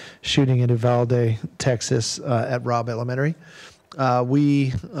shooting in Uvalde, Texas, at Robb Elementary.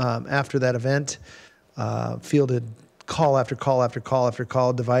 We, after that event, fielded call after call after call after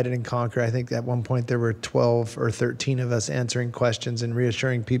call, divide and conquer. I think at one point there were 12 or 13 of us answering questions and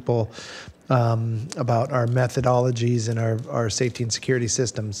reassuring people about our methodologies and our safety and security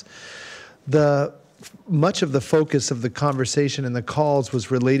systems. Much of the focus of the conversation and the calls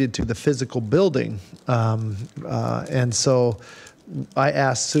was related to the physical building. And so I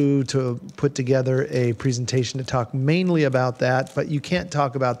asked Sue to put together a presentation to talk mainly about that, but you can't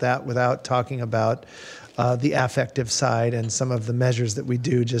talk about that without talking about the affective side and some of the measures that we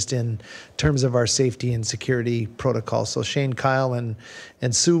do just in terms of our safety and security protocols. So Shane, Kyle, and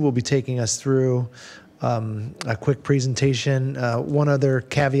Sue will be taking us through a quick presentation. One other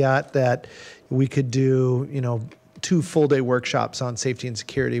caveat that we could do, 2 full-day workshops on safety and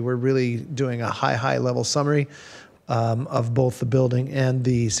security. We're really doing a high level summary of both the building and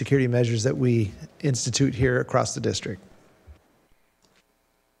the security measures that we institute here across the district.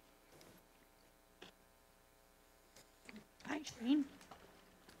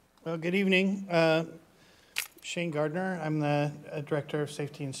 Well, good evening. Shane Gardner. I'm the Director of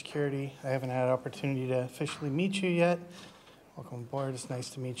Safety and Security. I haven't had an opportunity to officially meet you yet. Welcome aboard. It's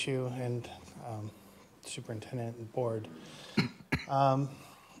nice to meet you and Superintendent and Board.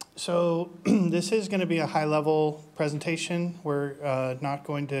 So this is going to be a high-level presentation. We're not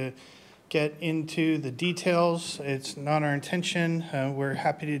going to get into the details. It's not our intention. We're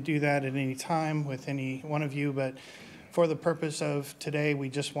happy to do that at any time with any one of you, but for the purpose of today, we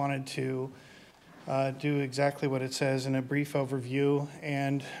just wanted to do exactly what it says in a brief overview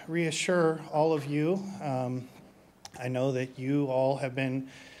and reassure all of you. I know that you all have been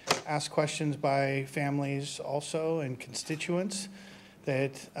asked questions by families also and constituents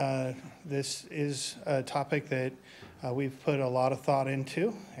that this is a topic that we've put a lot of thought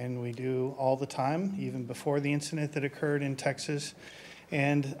into, and we do all the time, even before the incident that occurred in Texas.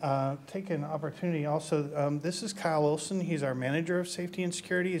 And take an opportunity also, this is Kyle Olson. He's our manager of safety and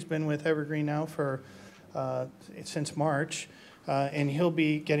security. He's been with Evergreen now for since March, and he'll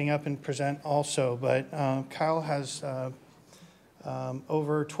be getting up and present also. But Kyle has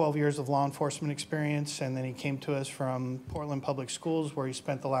over 12 years of law enforcement experience, and then he came to us from Portland Public Schools, where he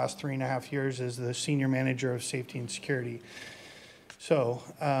spent the last 3.5 years as the senior manager of safety and security. So,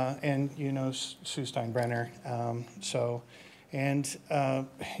 and Sue Steinbrenner.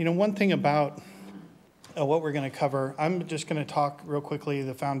 One thing about what we're going to cover, I'm just going to talk real quickly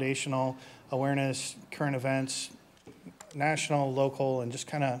the foundational awareness, current events, national, local, and just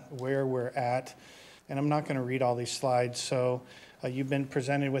kind of where we're at. And I'm not going to read all these slides, so you've been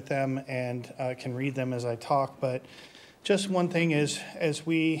presented with them and can read them as I talk. But just one thing is, as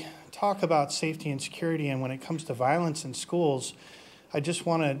we talk about safety and security and when it comes to violence in schools, I just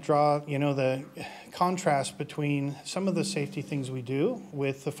want to draw, the contrast between some of the safety things we do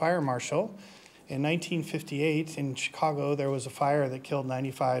with the fire marshal. In 1958 in Chicago, there was a fire that killed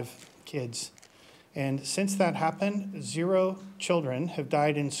 95 kids. And since that happened, 0 children have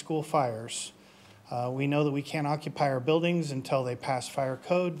died in school fires. We know that we can't occupy our buildings until they pass fire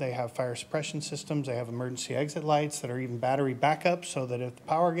code. They have fire suppression systems. They have emergency exit lights that are even battery backup so that if the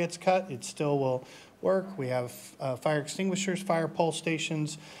power gets cut, it still will work. We have fire extinguishers, fire pole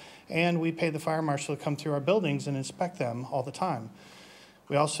stations, and we pay the fire marshal to come through our buildings and inspect them all the time.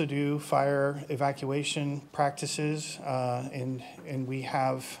 We also do fire evacuation practices, and we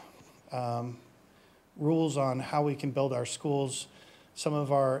have rules on how we can build our schools. Some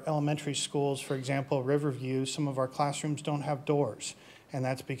of our elementary schools, for example, Riverview, some of our classrooms don't have doors, and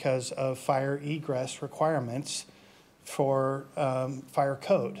that's because of fire egress requirements for fire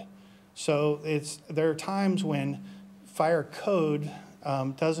code. So there are times when fire code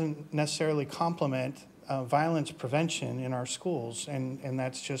doesn't necessarily complement violence prevention in our schools, and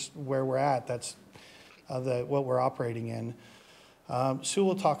that's just where we're at. That's what we're operating in. Sue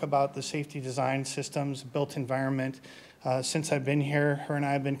will talk about the safety design systems, built environment. Since I've been here, her and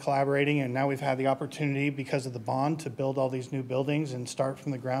I have been collaborating, and now we've had the opportunity, because of the bond, to build all these new buildings and start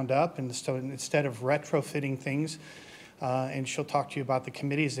from the ground up. And so instead of retrofitting things, and she'll talk to you about the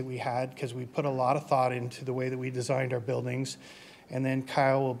committees that we had, because we put a lot of thought into the way that we designed our buildings. And then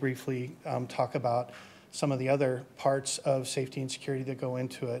Kyle will briefly talk about some of the other parts of safety and security that go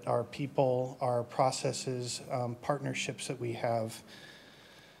into it, our people, our processes, partnerships that we have.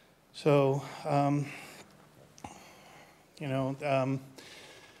 So,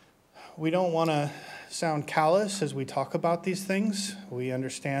 we don't want to sound callous as we talk about these things. We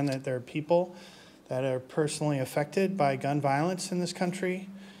understand that there are people that are personally affected by gun violence in this country.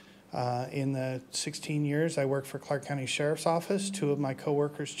 In the 16 years I worked for Clark County Sheriff's Office, 2 of my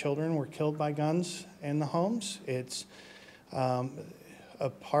coworkers' children were killed by guns in the homes. It's a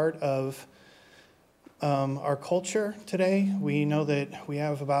part of our culture today. We know that we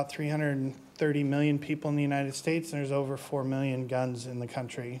have about 330 million people in the United States, and there's over 4 million guns in the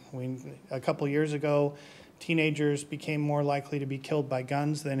country. A couple years ago, teenagers became more likely to be killed by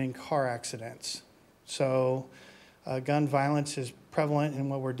guns than in car accidents. So gun violence is prevalent in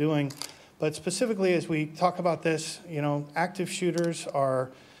what we're doing. But specifically, as we talk about this, active shooters are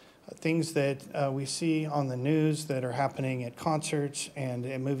things that we see on the news that are happening at concerts and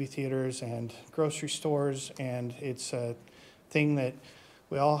at movie theaters and grocery stores, and it's a thing that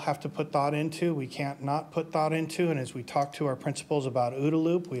we all have to put thought into. We can't not put thought into, and as we talk to our principals about OODA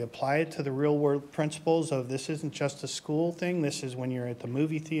loop, we apply it to the real world principles of this isn't just a school thing, this is when you're at the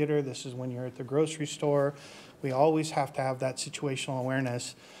movie theater, this is when you're at the grocery store. We always have to have that situational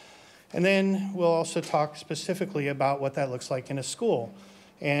awareness. And then we'll also talk specifically about what that looks like in a school.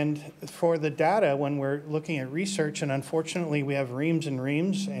 And for the data, when we're looking at research, and unfortunately we have reams and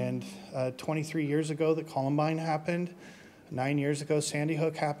reams, and 23 years ago that Columbine happened, 9 years ago Sandy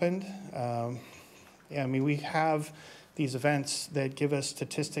Hook happened. We have these events that give us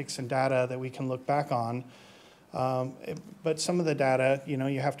statistics and data that we can look back on. But some of the data,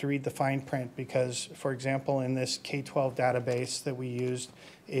 you have to read the fine print because, for example, in this K-12 database that we used,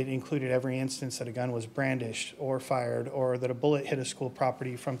 it included every instance that a gun was brandished or fired or that a bullet hit a school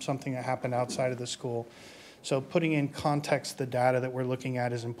property from something that happened outside of the school. So putting in context the data that we're looking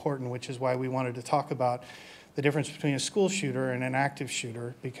at is important, which is why we wanted to talk about the difference between a school shooter and an active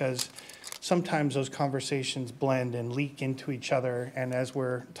shooter, because sometimes those conversations blend and leak into each other. And as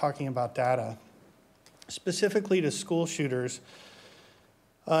we're talking about data, specifically to school shooters,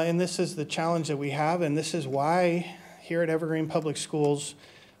 and this is the challenge that we have, and this is why here at Evergreen Public Schools,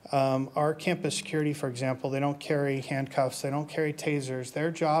 our campus security, for example, they don't carry handcuffs, they don't carry tasers.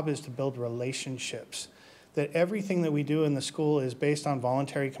 Their job is to build relationships. That everything that we do in the school is based on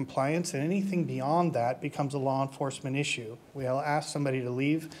voluntary compliance, and anything beyond that becomes a law enforcement issue. We'll ask somebody to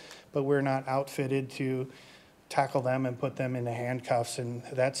leave, but we're not outfitted to tackle them and put them into handcuffs, and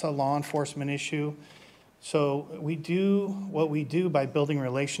that's a law enforcement issue. So we do what we do by building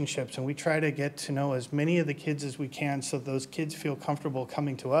relationships, and we try to get to know as many of the kids as we can so those kids feel comfortable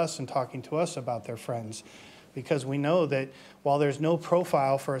coming to us and talking to us about their friends. Because we know that while there's no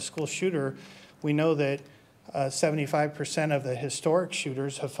profile for a school shooter, we know that 75% of the historic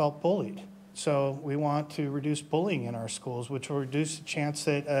shooters have felt bullied. So we want to reduce bullying in our schools, which will reduce the chance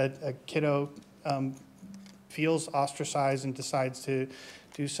that a kiddo feels ostracized and decides to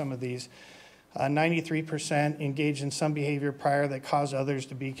do some of these. 93% engaged in some behavior prior that caused others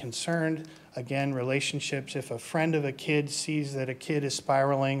to be concerned. Again, relationships. If a friend of a kid sees that a kid is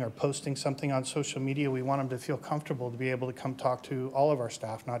spiraling or posting something on social media, we want them to feel comfortable to be able to come talk to all of our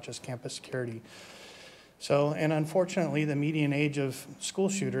staff, not just campus security. So, and unfortunately, the median age of school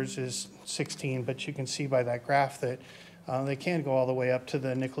shooters is 16, but you can see by that graph that they can go all the way up to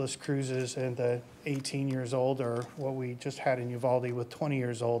the Nicholas Cruzes and the 18 years old, or what we just had in Uvalde with 20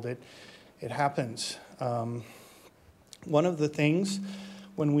 years old. It happens. One of the things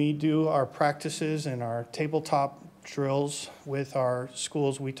when we do our practices and our tabletop drills with our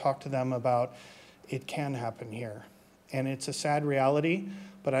schools, we talk to them about it can happen here. And it's a sad reality,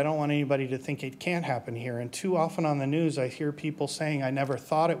 but I don't want anybody to think it can't happen here. And too often on the news, I hear people saying, I never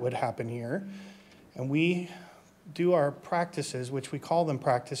thought it would happen here. And we do our practices, which we call them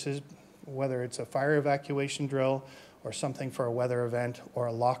practices, whether it's a fire evacuation drill or something for a weather event or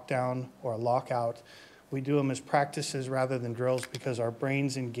a lockdown or a lockout. We do them as practices rather than drills because our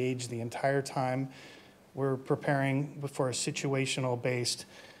brains engage the entire time. We're preparing for a situational based.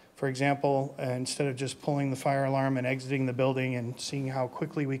 For example, instead of just pulling the fire alarm and exiting the building and seeing how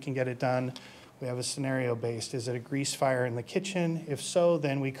quickly we can get it done, we have a scenario based. Is it a grease fire in the kitchen? If so,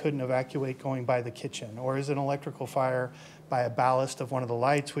 then we couldn't evacuate going by the kitchen. Or is it an electrical fire by a ballast of one of the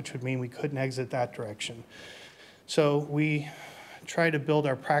lights, which would mean we couldn't exit that direction. So we try to build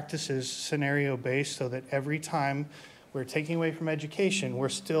our practices scenario-based so that every time we're taking away from education, we're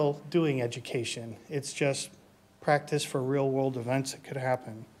still doing education. It's just practice for real-world events that could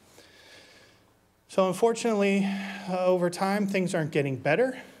happen. So unfortunately, over time, things aren't getting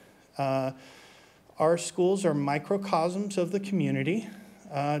better. Our schools are microcosms of the community.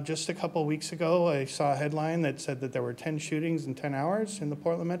 Just a couple weeks ago, I saw a headline that said that there were 10 shootings in 10 hours in the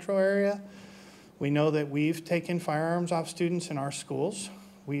Portland metro area. We know that we've taken firearms off students in our schools.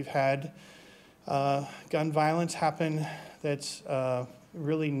 We've had gun violence happen that's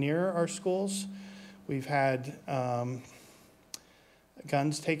really near our schools. We've had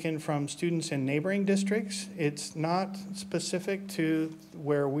guns taken from students in neighboring districts. It's not specific to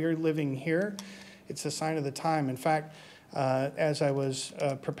where we're living here. It's a sign of the time. In fact, as I was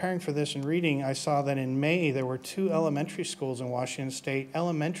preparing for this and reading, I saw that in May there were 2 elementary schools in Washington State,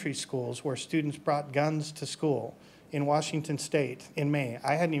 elementary schools where students brought guns to school in Washington State in May.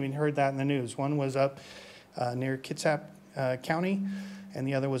 I hadn't even heard that in the news. One was up near Kitsap County, and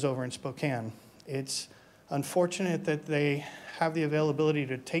the other was over in Spokane. It's unfortunate that they have the availability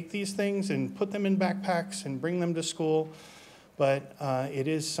to take these things and put them in backpacks and bring them to school, but it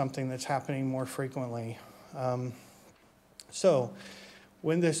is something that's happening more frequently. So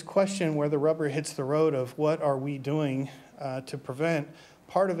when this question where the rubber hits the road of what are we doing to prevent,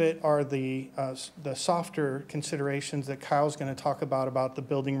 part of it are the softer considerations that Kyle's going to talk about the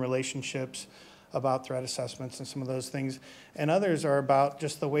building relationships, about threat assessments and some of those things. And others are about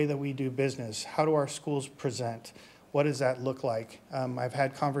just the way that we do business. How do our schools present? What does that look like? I've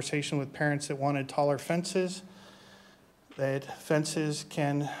had conversation with parents that wanted taller fences, that fences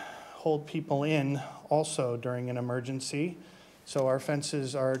can hold people in also during an emergency. So our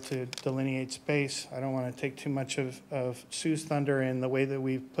fences are to delineate space. I don't want to take too much of Sue's thunder in the way that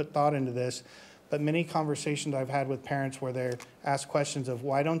we've put thought into this, but many conversations I've had with parents where they're asked questions of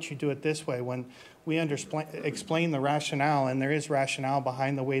why don't you do it this way when we explain the rationale, and there is rationale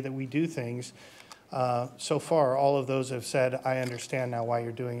behind the way that we do things. So far, all of those have said, I understand now why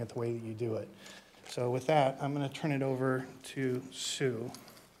you're doing it the way that you do it. So with that, I'm going to turn it over to Sue.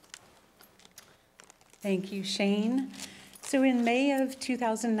 Thank you, Shane. So in May of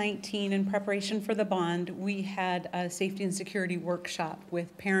 2019, in preparation for the bond, we had a safety and security workshop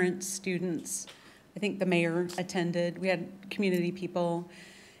with parents, students. I think the mayor attended. We had community people,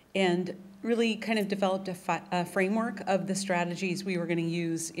 and really kind of developed a framework of the strategies we were going to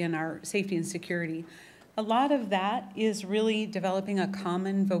use in our safety and security. A lot of that is really developing a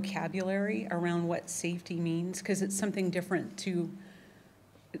common vocabulary around what safety means, because it's something different to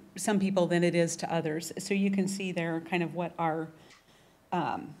some people than it is to others. So you can see there kind of what our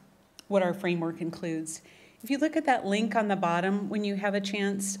framework includes. If you look at that link on the bottom, when you have a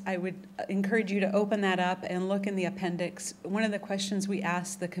chance, I would encourage you to open that up and look in the appendix. One of the questions we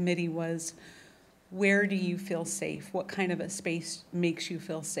asked the committee was, where do you feel safe? What kind of a space makes you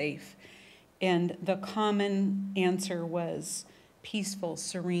feel safe? And the common answer was peaceful,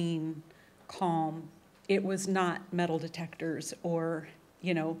 serene, calm. It was not metal detectors or,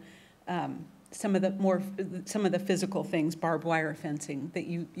 you know, some of the physical things, barbed wire fencing that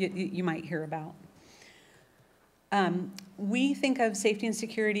you might hear about. We think of safety and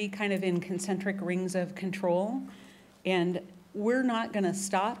security kind of in concentric rings of control, and we're not going to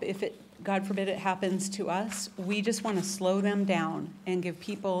stop if it, God forbid, it happens to us. We just want to slow them down and give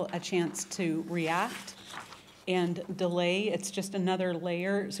people a chance to react and delay. It's just another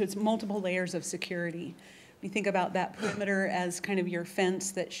layer, so it's multiple layers of security. We think about that perimeter as kind of your fence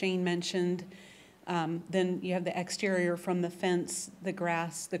that Shane mentioned. Then you have the exterior from the fence, the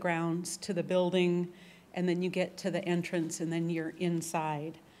grass, the grounds to the building, and then you get to the entrance, and then you're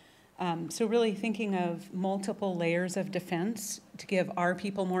inside. So really thinking of multiple layers of defense to give our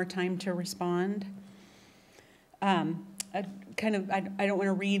people more time to respond. I don't want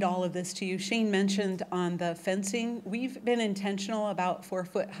to read all of this to you. Shane mentioned on the fencing, we've been intentional about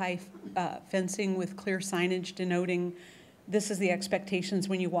 4-foot-high fencing with clear signage denoting this is the expectations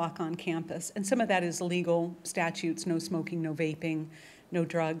when you walk on campus. And some of that is legal statutes, no smoking, no vaping, no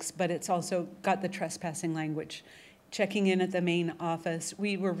drugs, but it's also got the trespassing language. Checking in at the main office,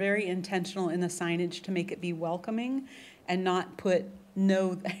 we were very intentional in the signage to make it be welcoming and not put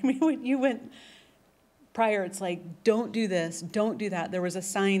no, I mean, when you went prior, it's like, don't do this, don't do that. There was a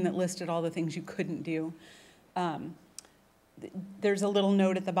sign that listed all the things you couldn't do. There's a little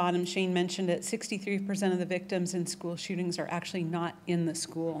note at the bottom, Shane mentioned it, 63% of the victims in school shootings are actually not in the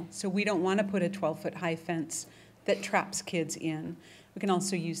school. So we don't want to put a 12-foot-high fence that traps kids in. We can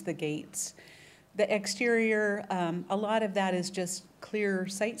also use the gates. The exterior, a lot of that is just clear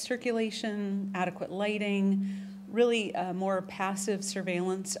sight circulation, adequate lighting. really more passive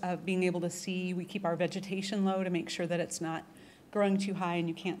surveillance of being able to see. We keep our vegetation low to make sure that it's not growing too high and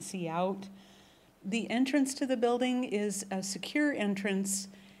you can't see out. The entrance to the building is a secure entrance.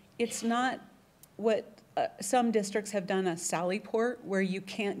 It's not what some districts have done, a sally port, where you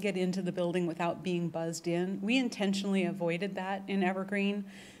can't get into the building without being buzzed in. We intentionally avoided that in Evergreen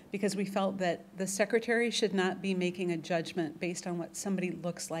because we felt that the secretary should not be making a judgment based on what somebody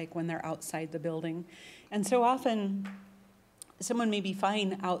looks like when they're outside the building. And so often, someone may be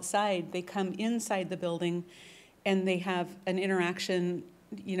fine outside, they come inside the building and they have an interaction,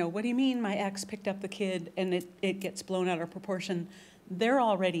 you know, what do you mean my ex picked up the kid, and it gets blown out of proportion. They're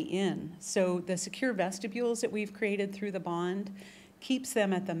already in. So the secure vestibules that we've created through the bond keeps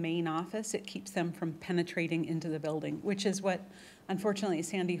them at the main office. It keeps them from penetrating into the building, which is what, unfortunately,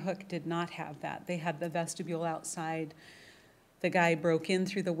 Sandy Hook did not have that. They had the vestibule outside. The guy broke in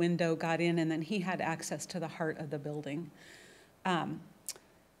through the window, got in, and then he had access to the heart of the building.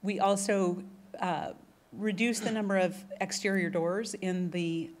 We also reduced the number of exterior doors in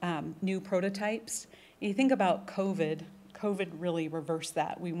the new prototypes. You think about COVID really reversed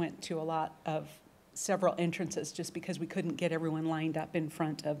that. We went to a lot of several entrances just because we couldn't get everyone lined up in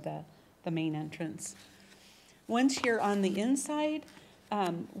front of the main entrance. Once you're on the inside,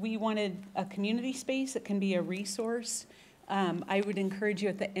 we wanted a community space that can be a resource. I would encourage you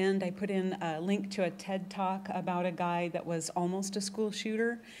at the end, I put in a link to a TED Talk about a guy that was almost a school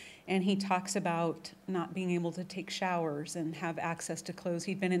shooter, and he talks about not being able to take showers and have access to clothes.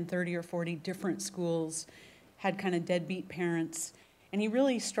 He'd been in 30 or 40 different schools, had kind of deadbeat parents, and he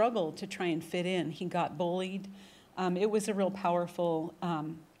really struggled to try and fit in. He got bullied. It was a real powerful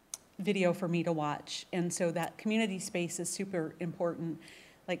video for me to watch, and so that community space is super important.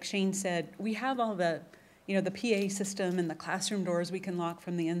 Like Shane said, we have all the, you know, the PA system and the classroom doors we can lock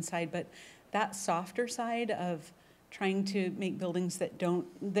from the inside, but that softer side of trying to make buildings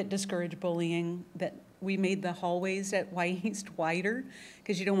that discourage bullying, that we made the hallways at Y East wider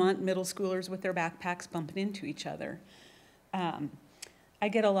because you don't want middle schoolers with their backpacks bumping into each other. I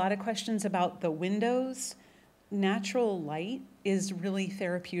get a lot of questions about the windows. Natural light is really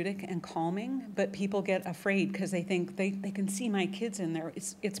therapeutic and calming, but people get afraid because they think they can see my kids in there.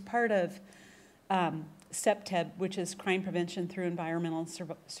 It's part of CPTEB, which is crime prevention through environmental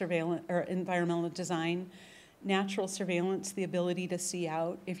surveillance or environmental design. Natural surveillance, the ability to see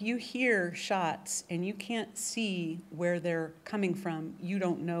out. If you hear shots and you can't see where they're coming from, you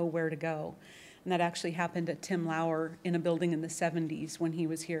don't know where to go. And that actually happened to Tim Lauer in a building in the 70s when he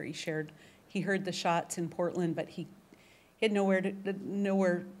was here. He heard the shots in Portland, but he didn't know where to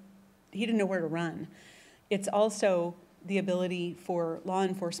run. It's also the ability for law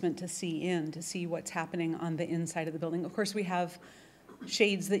enforcement to see what's happening on the inside of the building. Of course, we have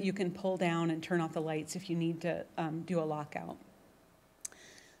shades that you can pull down and turn off the lights if you need to do a lockout.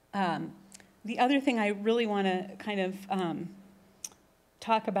 The other thing I really want to kind of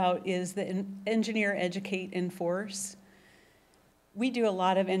talk about is the engineer, educate, enforce. We do a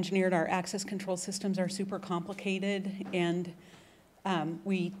lot of engineered. Our access control systems are super complicated, and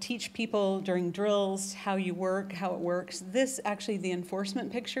we teach people during drills how you work, how it works. This, actually, the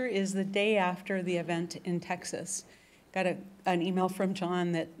enforcement picture is the day after the event in Texas. Got an email from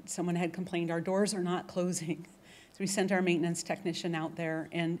John that someone had complained our doors are not closing. So we sent our maintenance technician out there,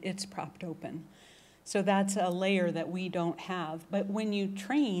 and it's propped open. So that's a layer that we don't have. But when you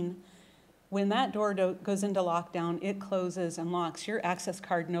train, when that door goes into lockdown, it closes and locks. Your access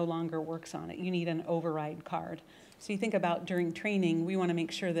card no longer works on it. You need an override card. So you think about during training, we want to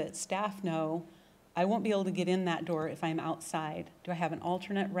make sure that staff know, I won't be able to get in that door if I'm outside. Do I have an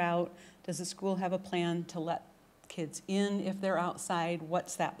alternate route? Does the school have a plan to let kids in if they're outside?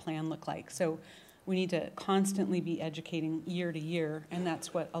 What's that plan look like? So we need to constantly be educating year to year, and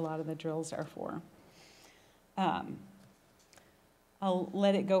that's what a lot of the drills are for. I'll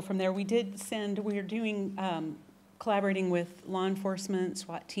let it go from there. We are doing, collaborating with law enforcement,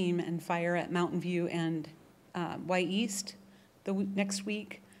 SWAT team, and fire at Mountain View and Y East next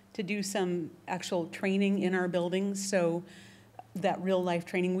week to do some actual training in our buildings. So that real life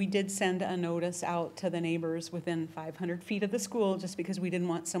training, we did send a notice out to the neighbors within 500 feet of the school just because we didn't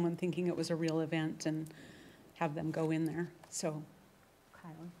want someone thinking it was a real event and have them go in there. So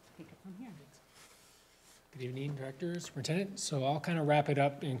Kyle, take it from here. Good evening, Director, Superintendent. So I'll kind of wrap it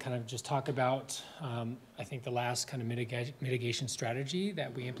up and kind of just talk about, I think, the last kind of mitigation strategy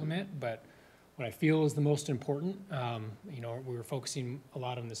that we implement, but what I feel is the most important. You know, we were focusing a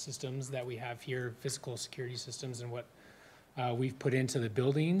lot on the systems that we have here, physical security systems, and what we've put into the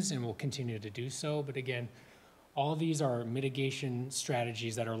buildings, and we'll continue to do so. But again, all these are mitigation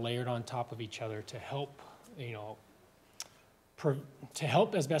strategies that are layered on top of each other to help to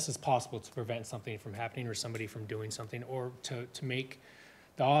help as best as possible to prevent something from happening or somebody from doing something, or to make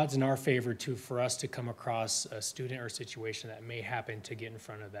the odds in our favor for us to come across a student or situation that may happen to get in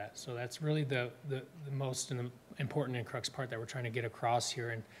front of that. So that's really the most important and crux part that we're trying to get across here.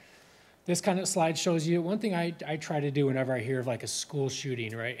 And this kind of slide shows you one thing I try to do whenever I hear of like a school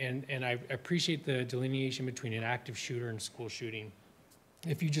shooting, right? And I appreciate the delineation between an active shooter and school shooting.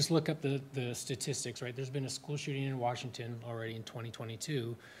 If you just look up the statistics, right, there's been a school shooting in Washington already in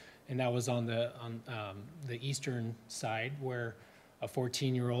 2022, and that was on the eastern side where a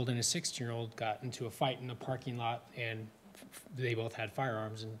 14-year-old and a 16-year-old got into a fight in the parking lot, and they both had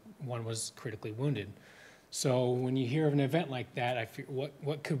firearms, and one was critically wounded. So when you hear of an event like that, I feel,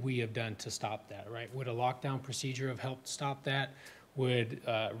 what could we have done to stop that, right? Would a lockdown procedure have helped stop that? Would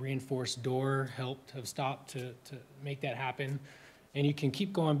a reinforced door help have stopped to make that happen? And you can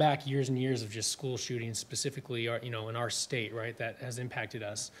keep going back years and years of just school shootings, specifically, in our state, right, that has impacted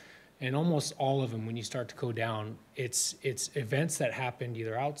us. And almost all of them, when you start to go down, it's events that happened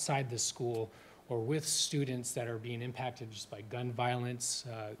either outside the school or with students that are being impacted just by gun violence,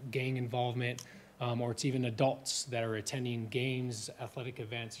 gang involvement, or it's even adults that are attending games, athletic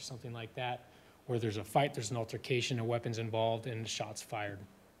events, or something like that, where there's a fight, there's an altercation, a weapon's involved, and shots fired.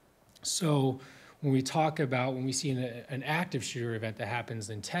 So when we see an active shooter event that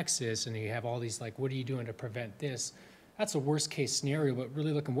happens in Texas, and you have all these, like, what are you doing to prevent this? That's a worst case scenario, but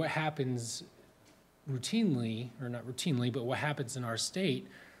really looking what happens routinely, or not routinely, but what happens in our state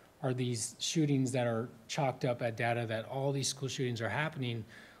are these shootings that are chalked up at data that all these school shootings are happening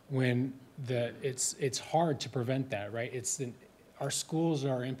when it's hard to prevent that, right? Our schools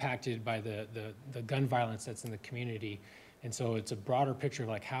are impacted by the gun violence that's in the community. And so it's a broader picture of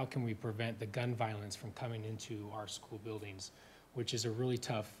like, how can we prevent the gun violence from coming into our school buildings, which is a really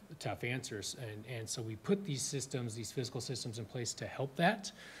tough answer. And so we put these systems, these physical systems in place to help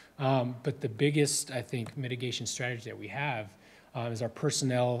that. But the biggest, I think, mitigation strategy that we have is our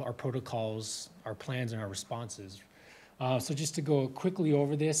personnel, our protocols, our plans, and our responses. So just to go quickly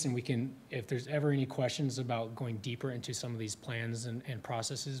over this, and we can, if there's ever any questions about going deeper into some of these plans and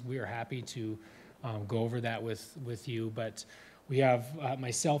processes, we are happy to go over that with you. But we have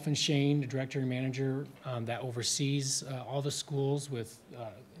myself and Shane, the director and manager, that oversees all the schools with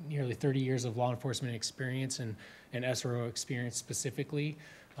nearly 30 years of law enforcement experience and SRO experience specifically.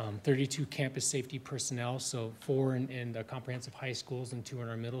 32 campus safety personnel, so 4 in the comprehensive high schools and 2 in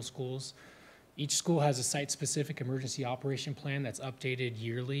our middle schools. Each school has a site-specific emergency operation plan that's updated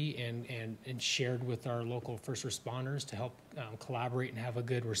yearly and shared with our local first responders to help collaborate and have a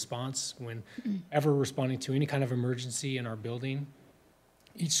good response whenever responding to any kind of emergency in our building.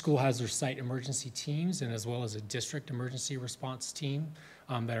 Each school has their site emergency teams, and as well as a district emergency response team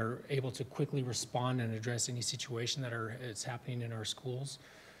that are able to quickly respond and address any situation that is happening in our schools.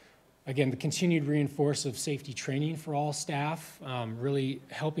 Again, the continued reinforce of safety training for all staff, really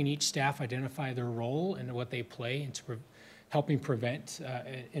helping each staff identify their role and what they play into helping prevent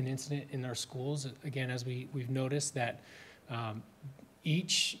an incident in our schools. Again, as we've noticed that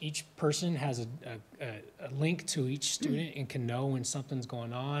each person has a link to each student and can know when something's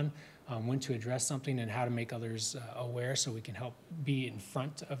going on, when to address something, and how to make others aware so we can help be in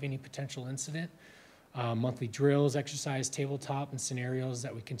front of any potential incident. Monthly drills, exercise, tabletop, and scenarios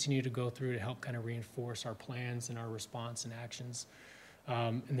that we continue to go through to help kind of reinforce our plans and our response and actions.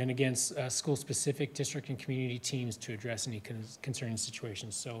 And then again, school-specific district and community teams to address any concerning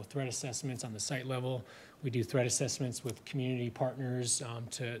situations. So threat assessments on the site level. We do threat assessments with community partners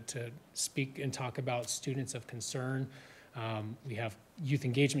to speak and talk about students of concern. We have youth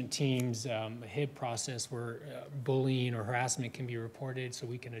engagement teams, a HIB process where bullying or harassment can be reported so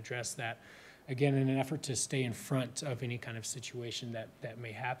we can address that. Again, in an effort to stay in front of any kind of situation that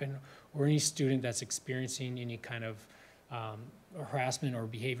may happen, or any student that's experiencing any kind of harassment or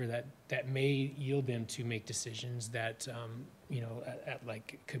behavior that may yield them to make decisions that,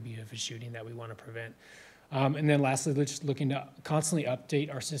 like could be of a shooting that we want to prevent. And then lastly, we're just looking to constantly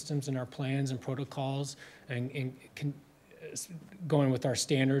update our systems and our plans and protocols and going with our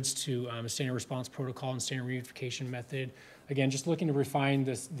standards to standard response protocol and standard reunification method. Again, just looking to refine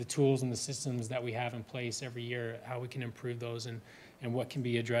the tools and the systems that we have in place every year, how we can improve those and what can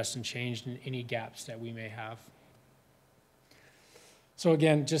be addressed and changed in any gaps that we may have. So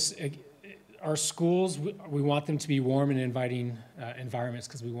again, just our schools, we want them to be warm and inviting environments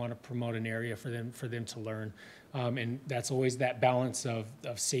because we want to promote an area for them to learn. And that's always that balance of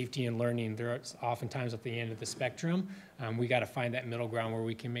safety and learning. There are oftentimes at the end of the spectrum. We got to find that middle ground where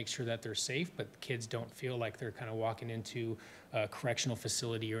we can make sure that they're safe, but kids don't feel like they're kind of walking into a correctional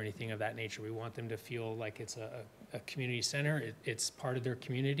facility or anything of that nature. We want them to feel like it's a community center. It's part of their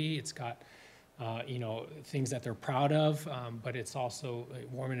community. It's got things that they're proud of, but it's also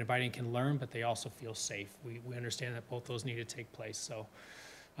warm and inviting, can learn, but they also feel safe. We understand that both those need to take place. So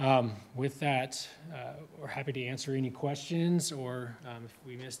with that, we're happy to answer any questions or if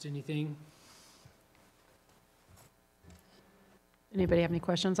we missed anything. Anybody have any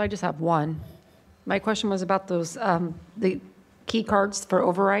questions? I just have one. My question was about those, the key cards for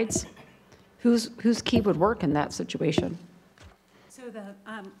overrides. Whose key would work in that situation? So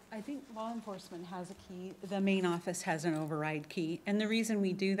I think law enforcement has a key. The main office has an override key. And the reason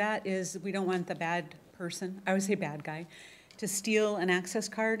we do that is we don't want the bad person, I would say bad guy, to steal an access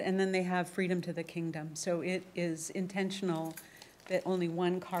card and then they have freedom to the kingdom. So it is intentional that only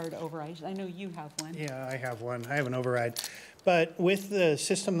one card overrides. I know you have one. Yeah, I have one. I have an override. But with the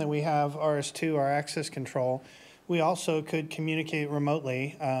system that we have, RS2, our access control, we also could communicate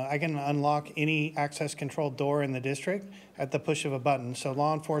remotely. I can unlock any access control door in the district at the push of a button. So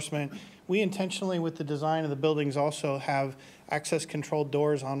law enforcement, we intentionally with the design of the buildings also have access control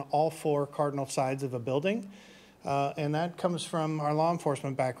doors on all 4 cardinal sides of a building. And that comes from our law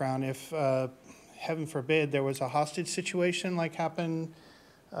enforcement background. If, heaven forbid, there was a hostage situation like happened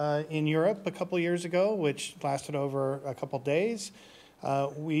in Europe a couple years ago, which lasted over a couple days,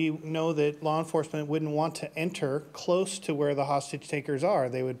 we know that law enforcement wouldn't want to enter close to where the hostage takers are.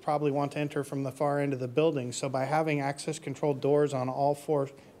 They would probably want to enter from the far end of the building. So by having access control doors on all 4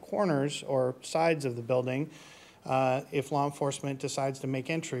 corners or sides of the building, if law enforcement decides to make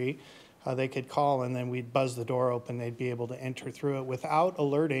entry, they could call and then we'd buzz the door open. They'd be able to enter through it without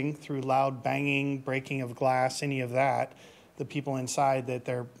alerting through loud banging, breaking of glass, any of that, the people inside that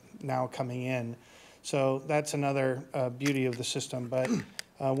they're now coming in. So that's another beauty of the system. But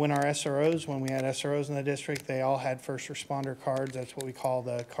when our SROs, when we had SROs in the district, they all had first responder cards. That's what we call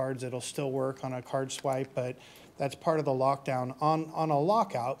the cards that'll still work on a card swipe, but that's part of the lockdown. On a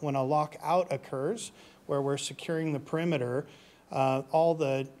lockout, when a lockout occurs, where we're securing the perimeter, all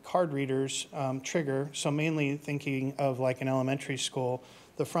the card readers trigger. So mainly thinking of like an elementary school,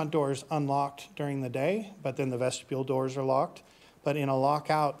 the front door is unlocked during the day, but then the vestibule doors are locked. But in a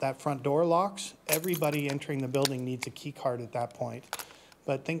lockout, that front door locks. Everybody entering the building needs a key card at that point.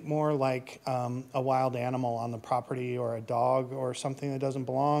 But think more like a wild animal on the property or a dog or something that doesn't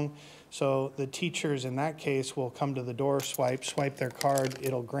belong. So the teachers in that case will come to the door, swipe their card.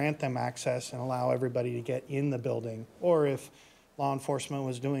 It'll grant them access and allow everybody to get in the building. Or if law enforcement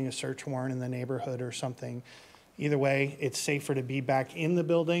was doing a search warrant in the neighborhood or something, either way, it's safer to be back in the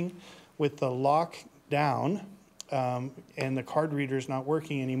building. With the lock down, and the card reader's not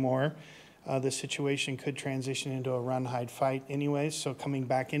working anymore, the situation could transition into a run, hide, fight anyways. So coming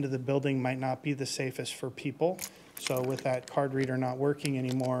back into the building might not be the safest for people. So with that card reader not working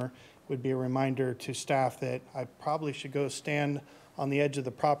anymore, would be a reminder to staff that I probably should go stand on the edge of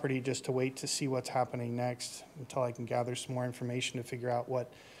the property just to wait to see what's happening next until I can gather some more information to figure out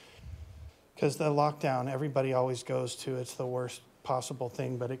what, because the lockdown, everybody always goes to, it's the worst possible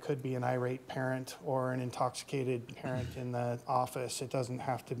thing, but it could be an irate parent or an intoxicated parent in the office. It doesn't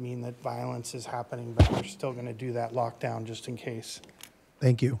have to mean that violence is happening, but we're still going to do that lockdown just in case.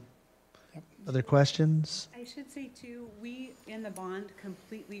 Thank you. Yep. Other questions? I should say too, we in the bond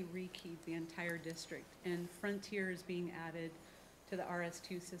completely rekeyed the entire district, and Frontier is being added to the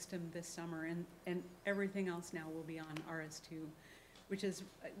RS2 system this summer, and everything else now will be on RS2, which is,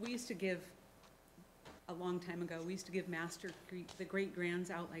 we used to give a long time ago, we used to give the great grands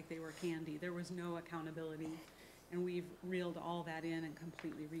out like they were candy. There was no accountability, and we've reeled all that in and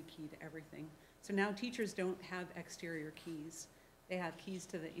completely rekeyed everything. So now teachers don't have exterior keys. They have keys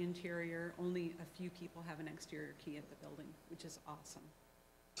to the interior. Only a few people have an exterior key at the building, which is awesome.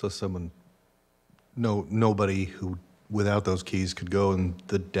 So nobody who, without those keys, could go in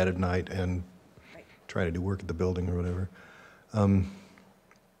the dead of night and try to do work at the building or whatever.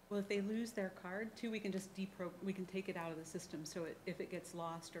 Well, if they lose their card, too, we can just we can take it out of the system. So if it gets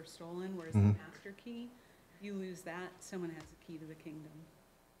lost or stolen, whereas the master key, you lose that, someone has a key to the kingdom.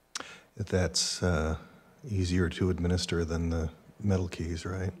 That's easier to administer than the metal keys,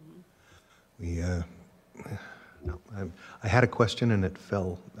 right? No, I had a question and it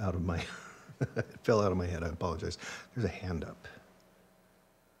fell out of my head. I apologize. There's a hand up.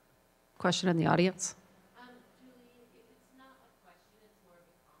 Question in the audience? Julie, it's not a question, it's more of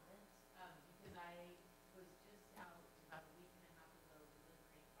a comment.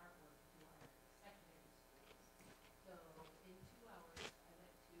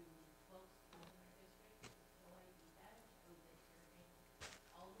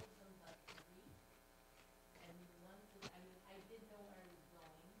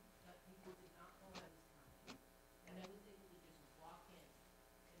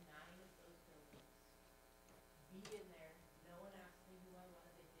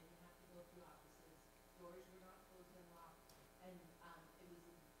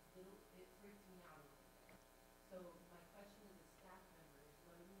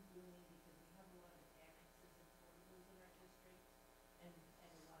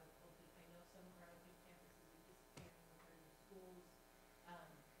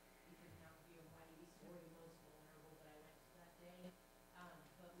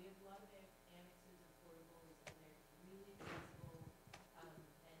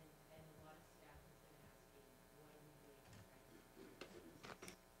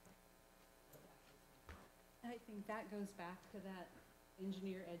 I think that goes back to that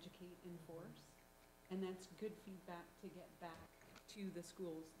engineer, educate, enforce. And that's good feedback to get back to the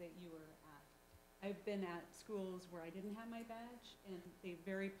schools that you were at. I've been at schools where I didn't have my badge and they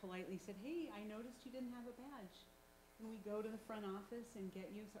very politely said, hey, I noticed you didn't have a badge. Can we go to the front office and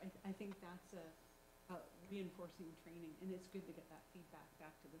get you? So I think that's a reinforcing training, and it's good to get that feedback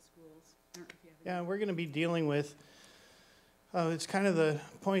back to the schools. I don't know if you have Yeah, we're going to be dealing with, it's kind of the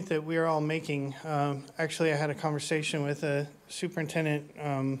point that we are all making. Actually, I had a conversation with a superintendent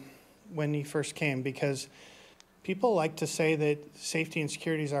when he first came, because people like to say that safety and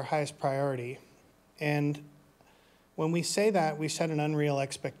security is our highest priority. And when we say that, we set an unreal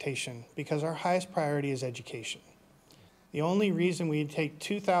expectation, because our highest priority is education. The only reason we take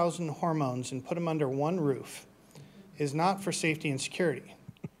 2,000 hormones and put them under one roof is not for safety and security.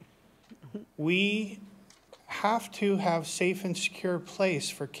 We have to have safe and secure place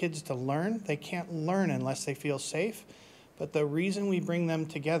for kids to learn. They can't learn unless they feel safe. But the reason we bring them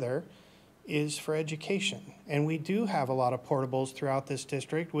together is for education. And we do have a lot of portables throughout this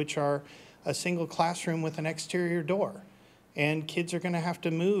district, which are a single classroom with an exterior door. And kids are going to have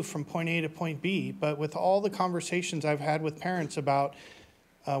to move from point A to point B. But with all the conversations I've had with parents about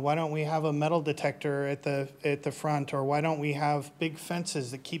why don't we have a metal detector at the front, or why don't we have big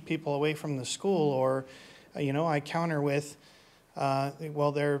fences that keep people away from the school, or, you know, I counter with,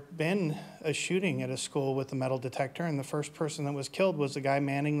 well, there been a shooting at a school with a metal detector, and the first person that was killed was the guy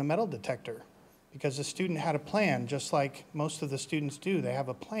manning the metal detector, because the student had a plan, just like most of the students do. They have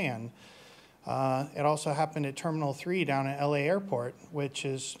a plan. It also happened at Terminal 3 down at LA Airport, which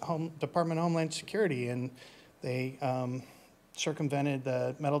is Department of Homeland Security, and they circumvented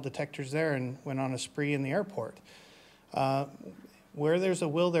the metal detectors there and went on a spree in the airport. Where there's a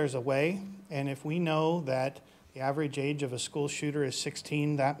will, there's a way, and if we know that the average age of a school shooter is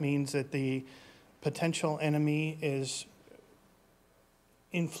 16, that means that the potential enemy is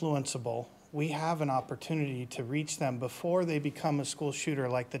influenceable. We have an opportunity to reach them before they become a school shooter,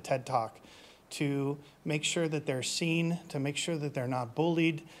 like the TED Talk, to make sure that they're seen, to make sure that they're not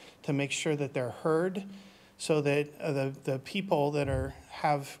bullied, to make sure that they're heard, so that the people that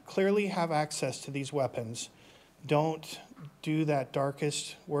clearly have access to these weapons don't do that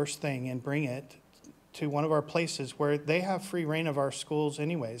darkest, worst thing and bring it to one of our places where they have free reign of our schools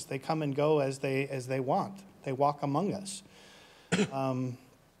anyways. They come and go as they want. They walk among us.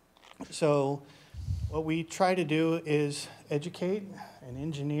 So what we try to do is educate and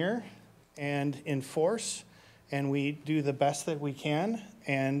engineer and enforce, and we do the best that we can.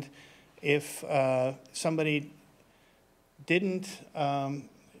 And if somebody didn't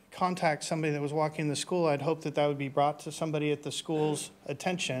contact somebody that was walking the school, I'd hope that that would be brought to somebody at the school's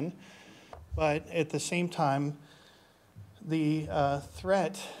attention. But at the same time, the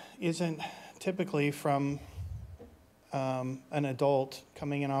threat isn't typically from an adult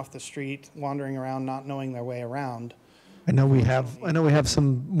coming in off the street, wandering around, not knowing their way around. I know we have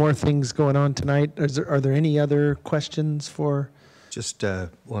some more things going on tonight. Are there any other questions for? Just I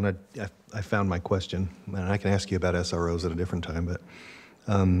found my question, and I can ask you about SROs at a different time, but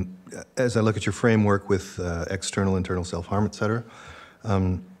as I look at your framework with external, internal, self-harm, et cetera,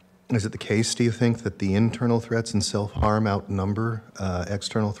 is it the case, do you think, that the internal threats and self-harm outnumber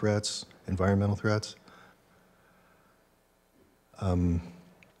external threats, environmental threats?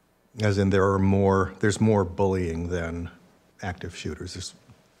 As in there's more bullying than active shooters.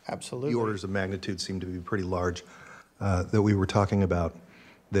 Absolutely. The orders of magnitude seem to be pretty large. That we were talking about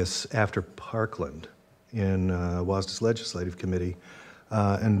this after Parkland in WASDA's Legislative Committee,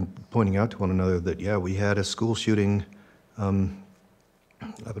 and pointing out to one another that, yeah, we had a school shooting up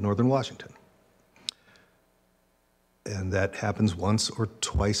in northern Washington. And that happens once or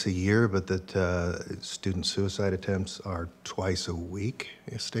twice a year, but that student suicide attempts are twice a week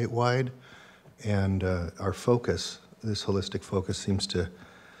statewide. And our focus, this holistic focus, seems to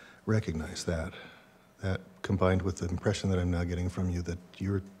recognize that. That combined with the impression that I'm now getting from you that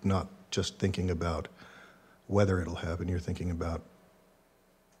you're not just thinking about whether it'll happen, you're thinking about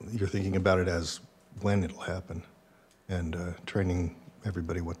it as when it'll happen, and training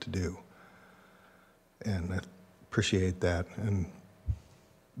everybody what to do. And I appreciate that, and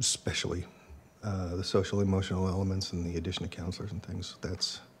especially the social emotional elements and the addition of counselors and things,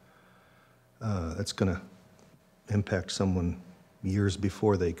 that's going to impact someone years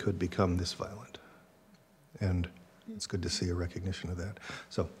before they could become this violent. And it's good to see a recognition of that.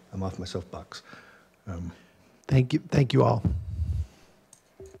 So I'm off my soapbox. Thank you all.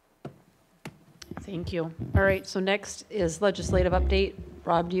 Thank you. All right, so next is legislative update.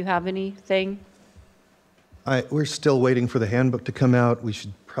 Rob, do you have anything? We're still waiting for the handbook to come out. We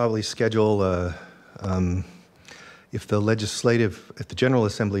should probably schedule, if the General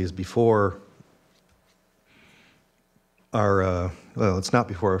Assembly is before our, well, it's not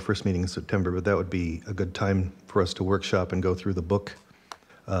before our first meeting in September, but that would be a good time for us to workshop and go through the book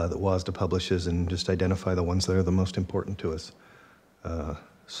that WASDA publishes and just identify the ones that are the most important to us,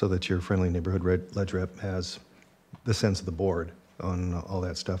 so that your friendly neighborhood ledge rep has the sense of the board on all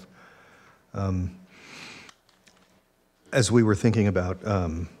that stuff. As we were thinking about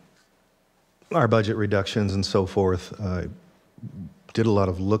our budget reductions and so forth, I did a lot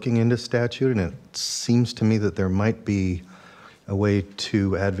of looking into statute, and it seems to me that there might be a way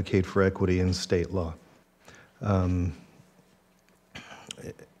to advocate for equity in state law.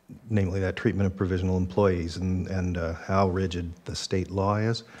 Namely that treatment of provisional employees and how rigid the state law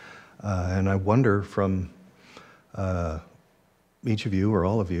is. And I wonder from each of you or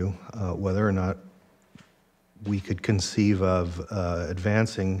all of you whether or not we could conceive of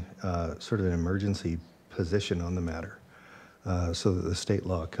advancing sort of an emergency position on the matter, so that the state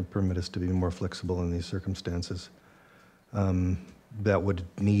law could permit us to be more flexible in these circumstances. That would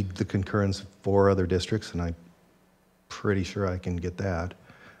need the concurrence of 4 other districts, and I'm pretty sure I can get that.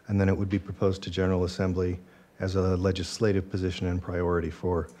 And then it would be proposed to General Assembly as a legislative position and priority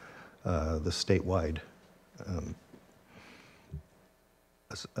for the statewide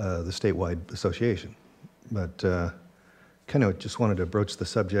association. But kind of just wanted to broach the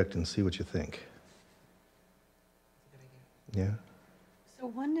subject and see what you think. Yeah? So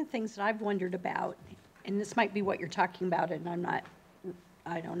one of the things that I've wondered about, and this might be what you're talking about, and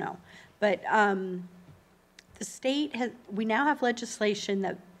I don't know, but the state we now have legislation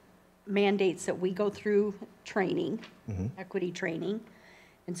that mandates that we go through training, equity training,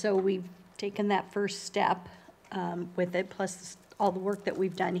 and so we've taken that first step with it, plus all the work that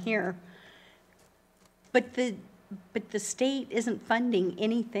we've done here. But the state isn't funding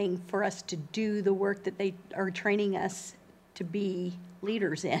anything for us to do the work that they are training us to be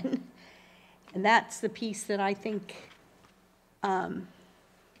leaders in. And that's the piece that I think,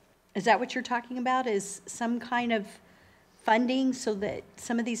 is that what you're talking about? Is some kind of funding so that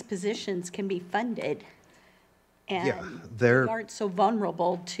some of these positions can be funded and they aren't so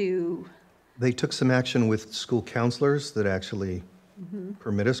vulnerable to... They took some action with school counselors that actually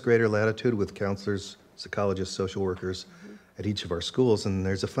permit us greater latitude with counselors, psychologists, social workers at each of our schools, and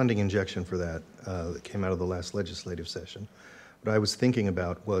there's a funding injection for that that came out of the last legislative session. What I was thinking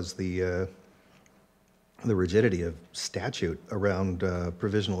about was the rigidity of statute around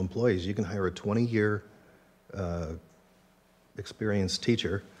provisional employees. You can hire a 20-year experienced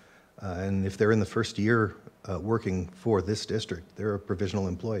teacher, and if they're in the first year working for this district, they're a provisional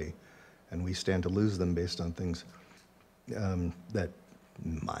employee, and we stand to lose them based on things that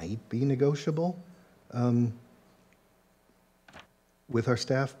might be negotiable with our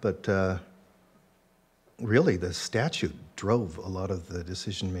staff, but really the statute drove a lot of the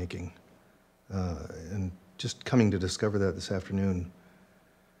decision making, and just coming to discover that this afternoon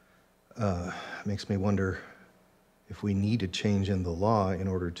makes me wonder if we need a change in the law in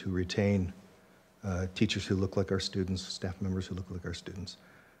order to retain teachers who look like our students, staff members who look like our students.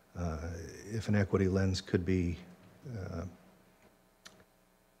 If an equity lens could be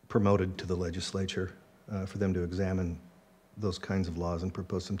promoted to the legislature for them to examine those kinds of laws and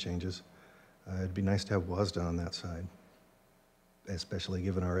propose some changes. It'd be nice to have WASDA on that side, especially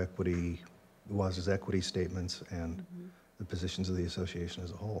given our equity, WASDA's equity statements and the positions of the association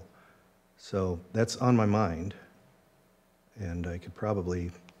as a whole. So that's on my mind, and I could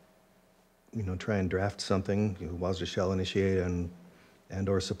probably, try and draft something. WASDA shall initiate and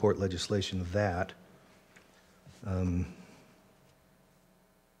or support legislation of that.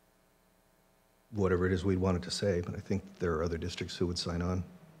 Whatever it is we'd want it to say, but I think there are other districts who would sign on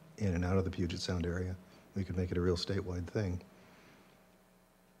in and out of the Puget Sound area. We could make it a real statewide thing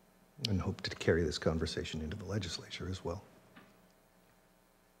and hope to carry this conversation into the legislature as well.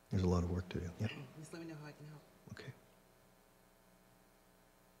 There's a lot of work to do. Yeah. Just let me know how I can help. Okay.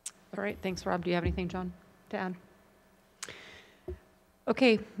 All right, thanks, Rob. Do you have anything, John, to add?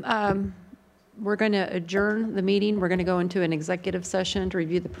 Okay, we're going to adjourn the meeting. We're going to go into an executive session to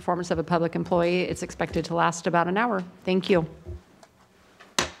review the performance of a public employee. It's expected to last about an hour. Thank you.